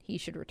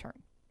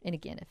return. And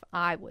again, if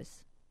I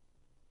was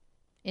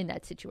in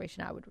that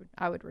situation,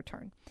 I would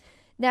return.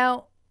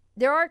 Now,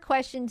 there are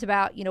questions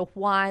about,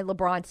 why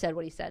LeBron said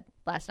what he said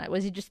last night.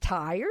 Was he just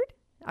tired?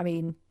 I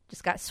mean,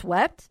 just got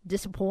swept,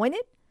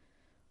 disappointed?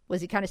 Was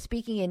he kind of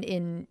speaking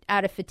in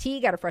out of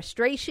fatigue, out of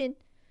frustration?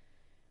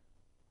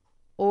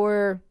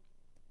 Or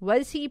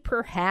was he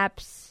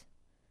perhaps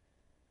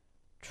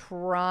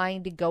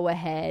trying to go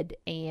ahead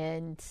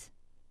and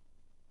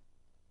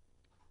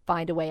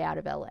find a way out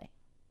of LA?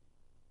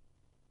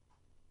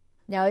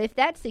 Now, if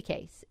that's the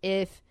case,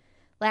 if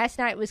last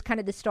night was kind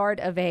of the start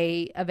of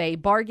a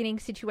bargaining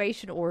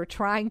situation or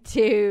trying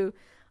to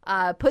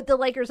put the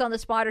Lakers on the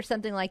spot or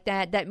something like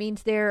that, that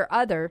means there are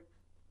other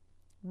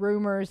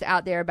rumors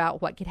out there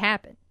about what could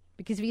happen.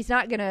 Because if he's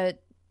not gonna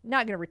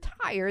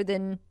retire,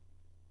 then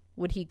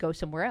would he go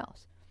somewhere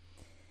else?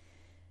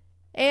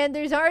 And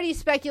there's already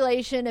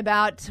speculation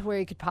about where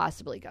he could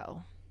possibly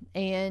go.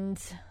 And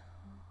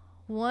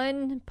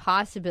one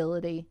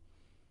possibility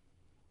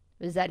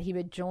is that he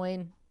would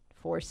join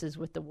forces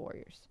with the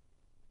Warriors.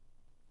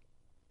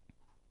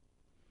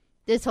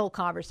 This whole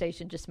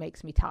conversation just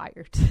makes me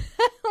tired.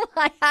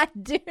 I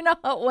do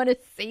not want to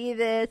see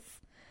this.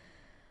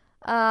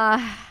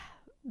 But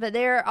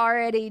there are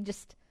already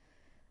just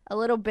a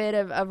little bit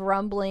of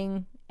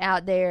rumbling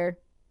out there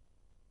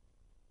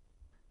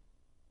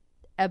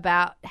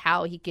about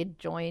how he could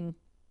join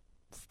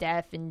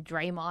Steph and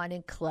Draymond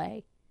and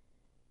Clay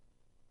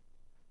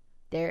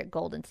there at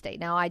Golden State.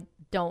 Now, I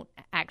don't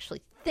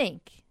actually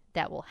think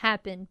that will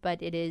happen,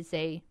 but it is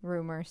a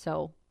rumor,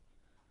 so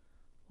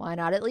why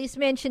not at least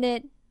mention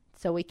it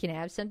so we can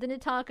have something to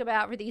talk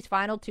about for these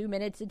final 2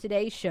 minutes of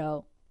today's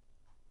show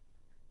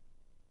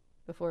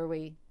before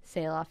we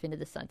sail off into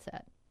the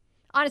sunset.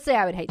 Honestly,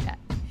 I would hate that.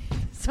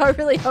 So I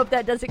really hope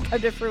that doesn't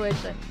come to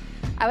fruition.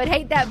 I would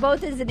hate that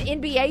both as an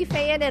NBA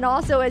fan and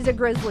also as a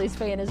Grizzlies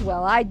fan as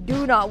well. I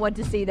do not want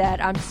to see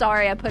that. I'm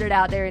sorry I put it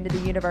out there into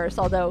the universe,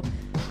 although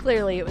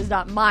clearly it was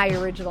not my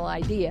original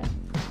idea.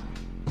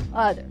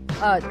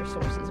 Other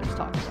sources are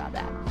talking about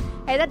that.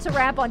 Hey, that's a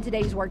wrap on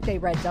today's Workday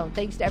Red Zone.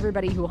 Thanks to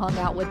everybody who hung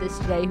out with us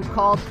today, who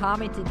called,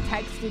 commented,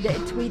 texted,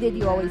 and tweeted.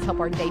 You always help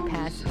our day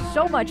pass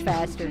so much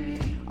faster.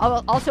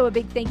 Also, a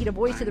big thank you to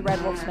voice of the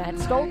Red Wolves Matt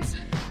Stolz.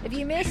 If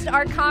you missed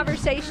our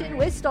conversation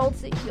with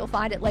Stolz, you'll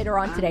find it later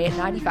on today at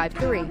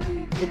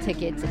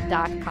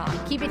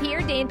 95.3thetickets.com. Keep it here.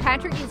 Dan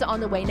Patrick is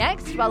on the way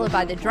next, followed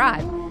by The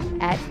Drive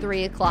at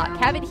 3 o'clock.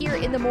 Have it here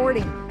in the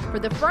morning for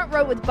the Front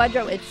Row with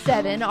Budrow at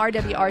 7.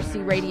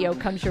 RWRC Radio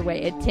comes your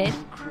way at 10.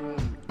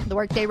 The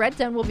Workday Red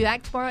Zone will be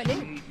back tomorrow at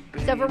noon.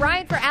 So for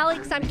Ryan, for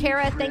Alex, I'm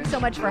Kara. Thanks so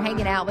much for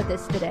hanging out with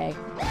us today.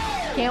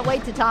 Can't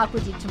wait to talk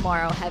with you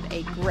tomorrow. Have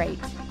a great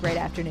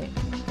afternoon.